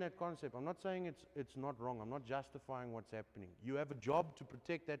understand that concept? I'm not saying it's not wrong. I'm not justifying what's happening. You have a job to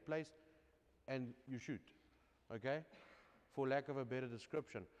protect that place and you shoot. Okay? For lack of a better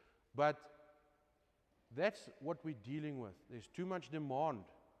description. But that's what we're dealing with. There's too much demand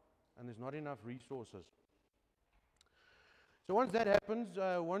and there's not enough resources. So once that happens,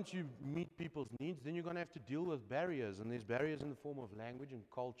 once you meet people's needs, then you're going to have to deal with barriers. And there's barriers in the form of language and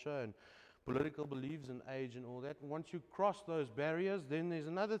culture and political beliefs and age and all that. And once you cross those barriers, then there's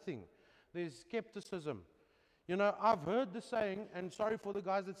another thing. There's skepticism. You know, I've heard the saying, and sorry for the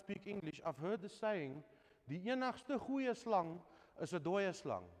guys that speak English, I've heard the saying, die enigste goeie slang is 'n dooie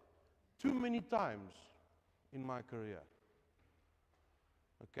slang. Too many times in my career.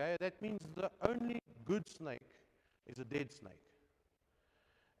 Okay, that means the only good snake is a dead snake.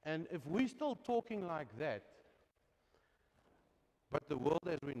 And if we're still talking like that, but the world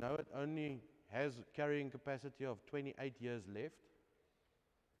as we know it only has carrying capacity of 28 years left,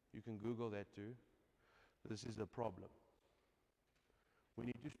 you can Google that too, this is the problem. We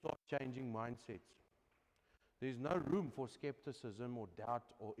need to start changing mindsets. There's no room for skepticism or doubt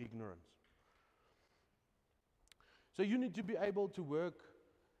or ignorance. So you need to be able to work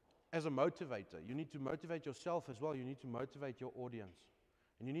as a motivator. You need to motivate yourself as well. You need to motivate your audience.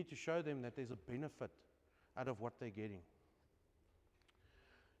 And you need to show them that there's a benefit out of what they're getting.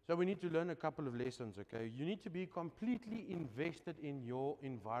 So we need to learn a couple of lessons, okay? You need to be completely invested in your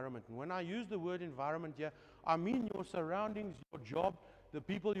environment. And when I use the word environment here, I mean your surroundings, your job, the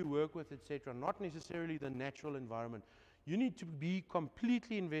people you work with, etc., not necessarily the natural environment. You need to be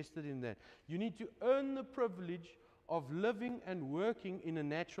completely invested in that. You need to earn the privilege of living and working in a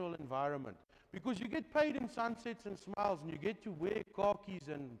natural environment. Because you get paid in sunsets and smiles, and you get to wear khakis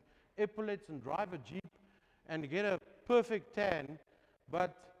and epaulets and drive a Jeep and get a perfect tan,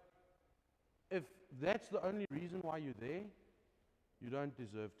 but if that's the only reason why you're there, you don't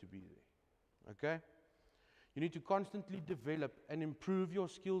deserve to be there. Okay? You need to constantly develop and improve your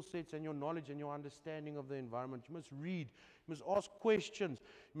skill sets and your knowledge and your understanding of the environment. You must read, you must ask questions,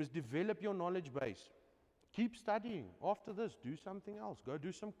 you must develop your knowledge base. Keep studying. After this, do something else. Go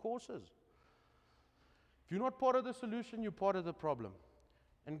do some courses. If you're not part of the solution, you're part of the problem.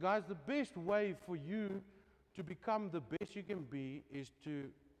 And guys, the best way for you to become the best you can be is to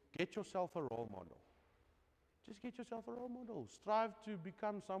get yourself a role model. Just get yourself a role model. Strive to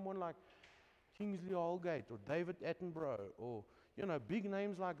become someone like Kingsley Holgate or David Attenborough or, you know, big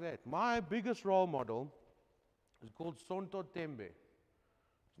names like that. My biggest role model is called Sonto Tembe.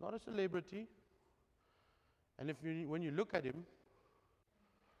 He's not a celebrity. And when you look at him,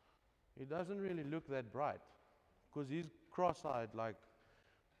 he doesn't really look that bright because he's cross-eyed, like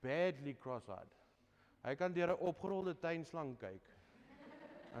badly cross-eyed. Hy kan deur 'n opgerolde tuinslang kyk.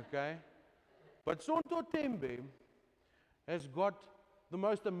 Okay? But Sonto Tembe has got the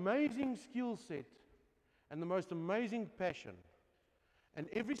most amazing skill set and the most amazing passion. And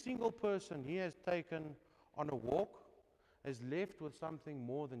every single person he has taken on a walk has left with something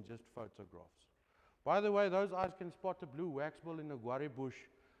more than just photographs. By the way, those eyes can spot a blue waxbill in a guarri bush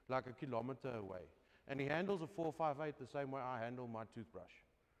like a kilometer away. And he handles a 458 the same way I handle my toothbrush.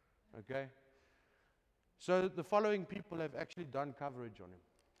 Okay? So the following people have actually done coverage on him.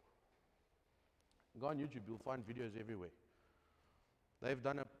 Go on YouTube, you'll find videos everywhere. They've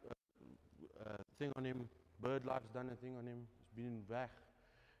done a thing on him. BirdLife's done a thing on him. He's been in Weg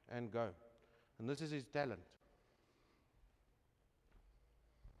and go. And this is his talent.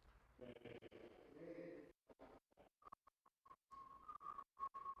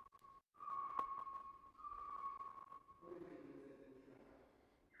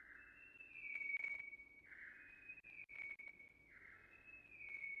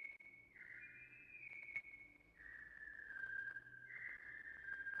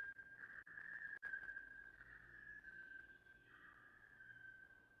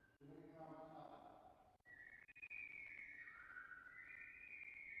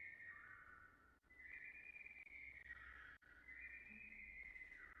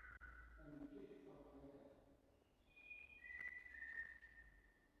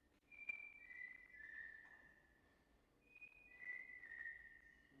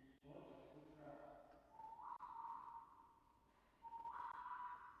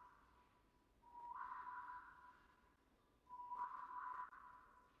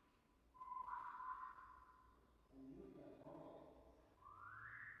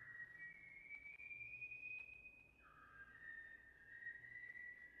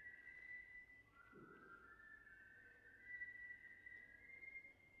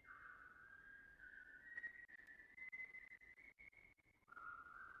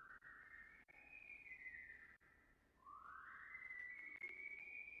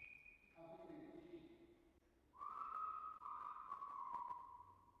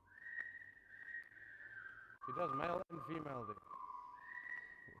 He does male and female there.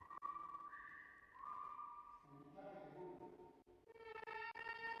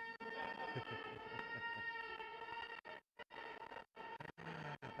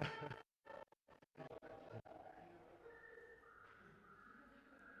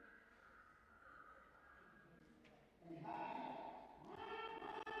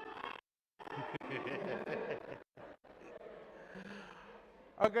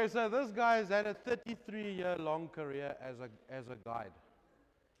 Okay, so this guy has had a 33-year-long career as a guide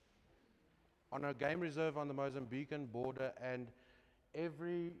on a game reserve on the Mozambican border, and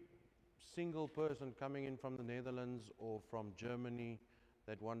every single person coming in from the Netherlands or from Germany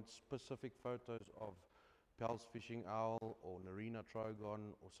that want specific photos of Pels fishing owl or Narina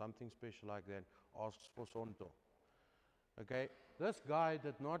trogon or something special like that, asks for Sonto. Okay, this guy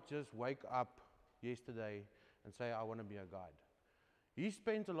did not just wake up yesterday and say, I want to be a guide. He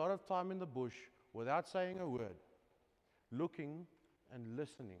spent a lot of time in the bush without saying a word, looking and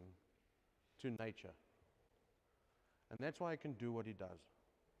listening to nature. And that's why he can do what he does.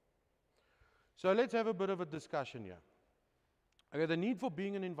 So let's have a bit of a discussion here. Okay, the need for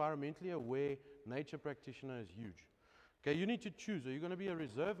being an environmentally aware nature practitioner is huge. Okay, you need to choose. Are you going to be a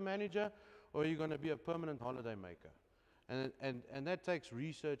reserve manager or are you going to be a permanent holiday maker? And that takes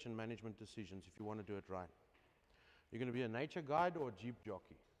research and management decisions if you want to do it right. You're going to be a nature guide or a jeep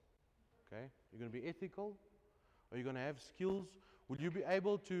jockey. Okay, you're going to be ethical. Are you going to have skills? Will you be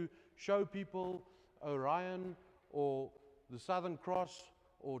able to show people Orion or the Southern Cross,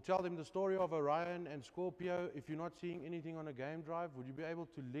 or tell them the story of Orion and Scorpio if you're not seeing anything on a game drive? Would you be able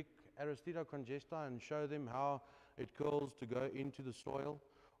to lick Aristido congesta and show them how it curls to go into the soil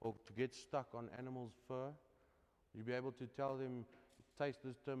or to get stuck on animals' fur? Would you be able to tell them, taste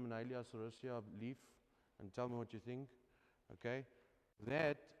this Terminalia sericea leaf and tell me what you think? Okay,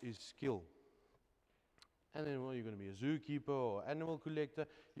 that is skill. And then, well, you're going to be a zookeeper or animal collector.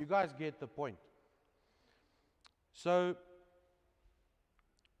 You guys get the point. So,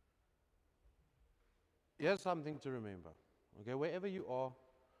 here's something to remember. Okay, wherever you are,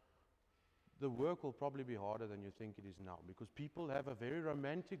 the work will probably be harder than you think it is now, because people have a very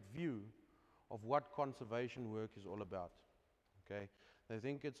romantic view of what conservation work is all about. Okay, they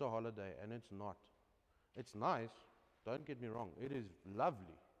think it's a holiday, and it's not. It's nice, don't get me wrong, it is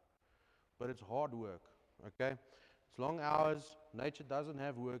lovely, but it's hard work. Okay, it's long hours. Nature doesn't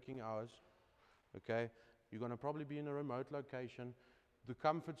have working hours. Okay, you're going to probably be in a remote location. The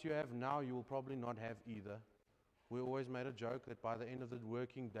comforts you have now, you will probably not have either. We always made a joke that by the end of the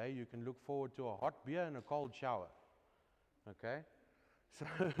working day, you can look forward to a hot beer and a cold shower. Okay, so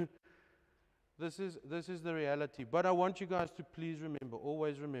this is the reality. But I want you guys to please remember,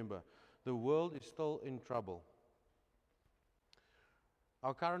 always remember, the world is still in trouble.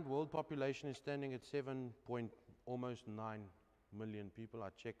 Our current world population is standing at almost 9 million people. I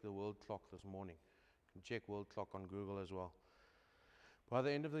checked the world clock this morning. You can check world clock on Google as well. By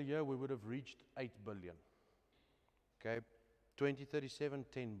the end of the year, we would have reached 8 billion. Okay, 2037,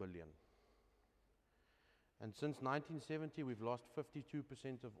 10 billion. And since 1970, we've lost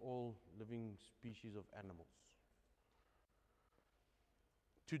 52% of all living species of animals.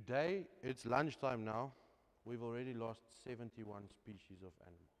 Today, it's lunchtime now. We've already lost 71 species of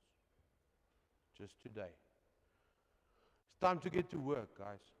animals. Just today. It's time to get to work,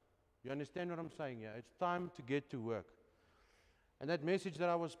 guys. You understand what I'm saying here? It's time to get to work. And that message that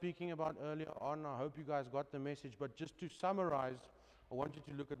I was speaking about earlier on, I hope you guys got the message, but just to summarize, I want you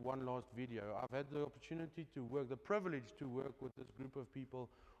to look at one last video. I've had the opportunity to work, the privilege to work with this group of people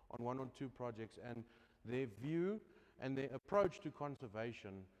on 1 or 2 projects, and their view and their approach to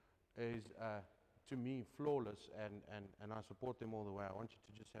conservation is, to me, flawless, and I support them all the way. I want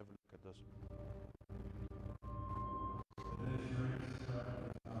you to just have a look at this.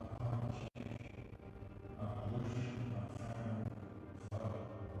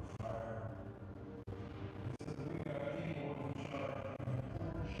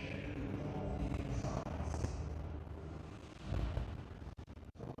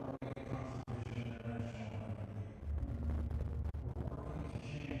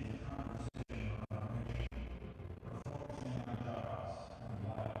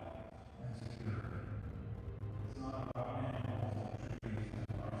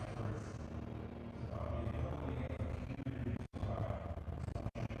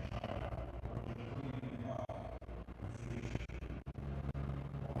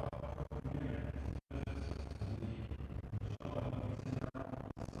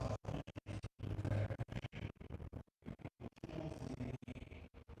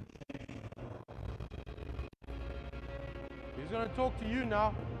 He's going to talk to you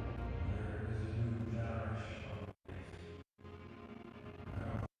now.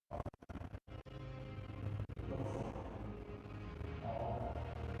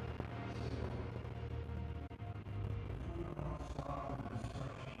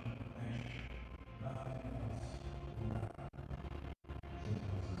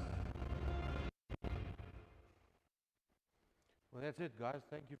 Well, that's it, guys.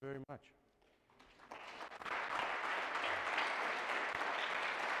 Thank you very much.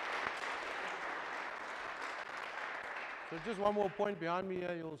 So just one more point behind me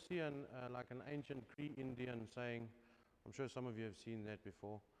here, you'll see like an ancient Cree Indian saying, I'm sure some of you have seen that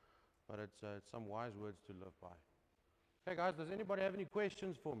before, but it's some wise words to live by. Hey guys, does anybody have any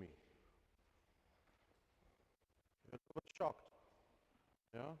questions for me? You're a little bit shocked.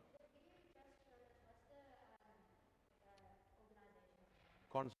 Yeah?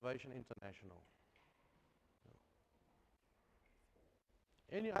 Conservation International.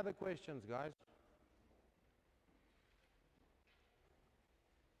 Yeah. Any other questions, guys?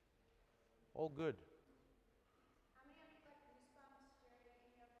 All good. How many of you got goosebumps during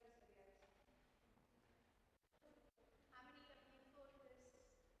any of those videos? How many of you thought this was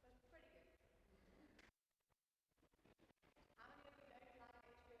pretty good? How many of you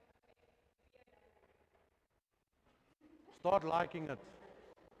don't like HBO? Start liking it. Okay.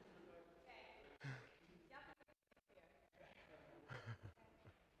 Yep. Video.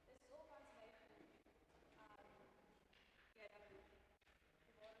 This is all conservation. Yeah, the water is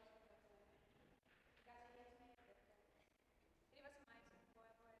all conservation. You guys are here to make a difference. It was amazing.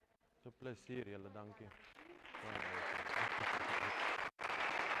 Boy, boy. It's 'n plesier, julle, dankie.